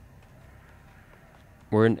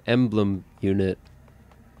 We're an Emblem unit.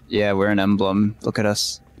 Yeah, we're an Emblem. Look at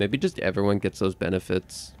us. Maybe just everyone gets those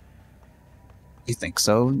benefits. You think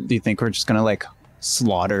so? Do you think we're just gonna like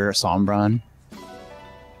slaughter Sombron?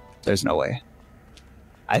 There's no way.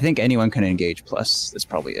 I think anyone can engage plus. That's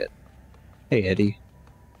probably it. Hey, Eddie.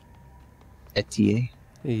 Etier.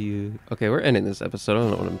 Hey, you. Okay, we're ending this episode. I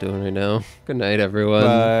don't know what I'm doing right now. Good night, everyone.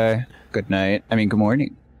 Bye. Good night. I mean, good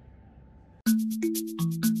morning.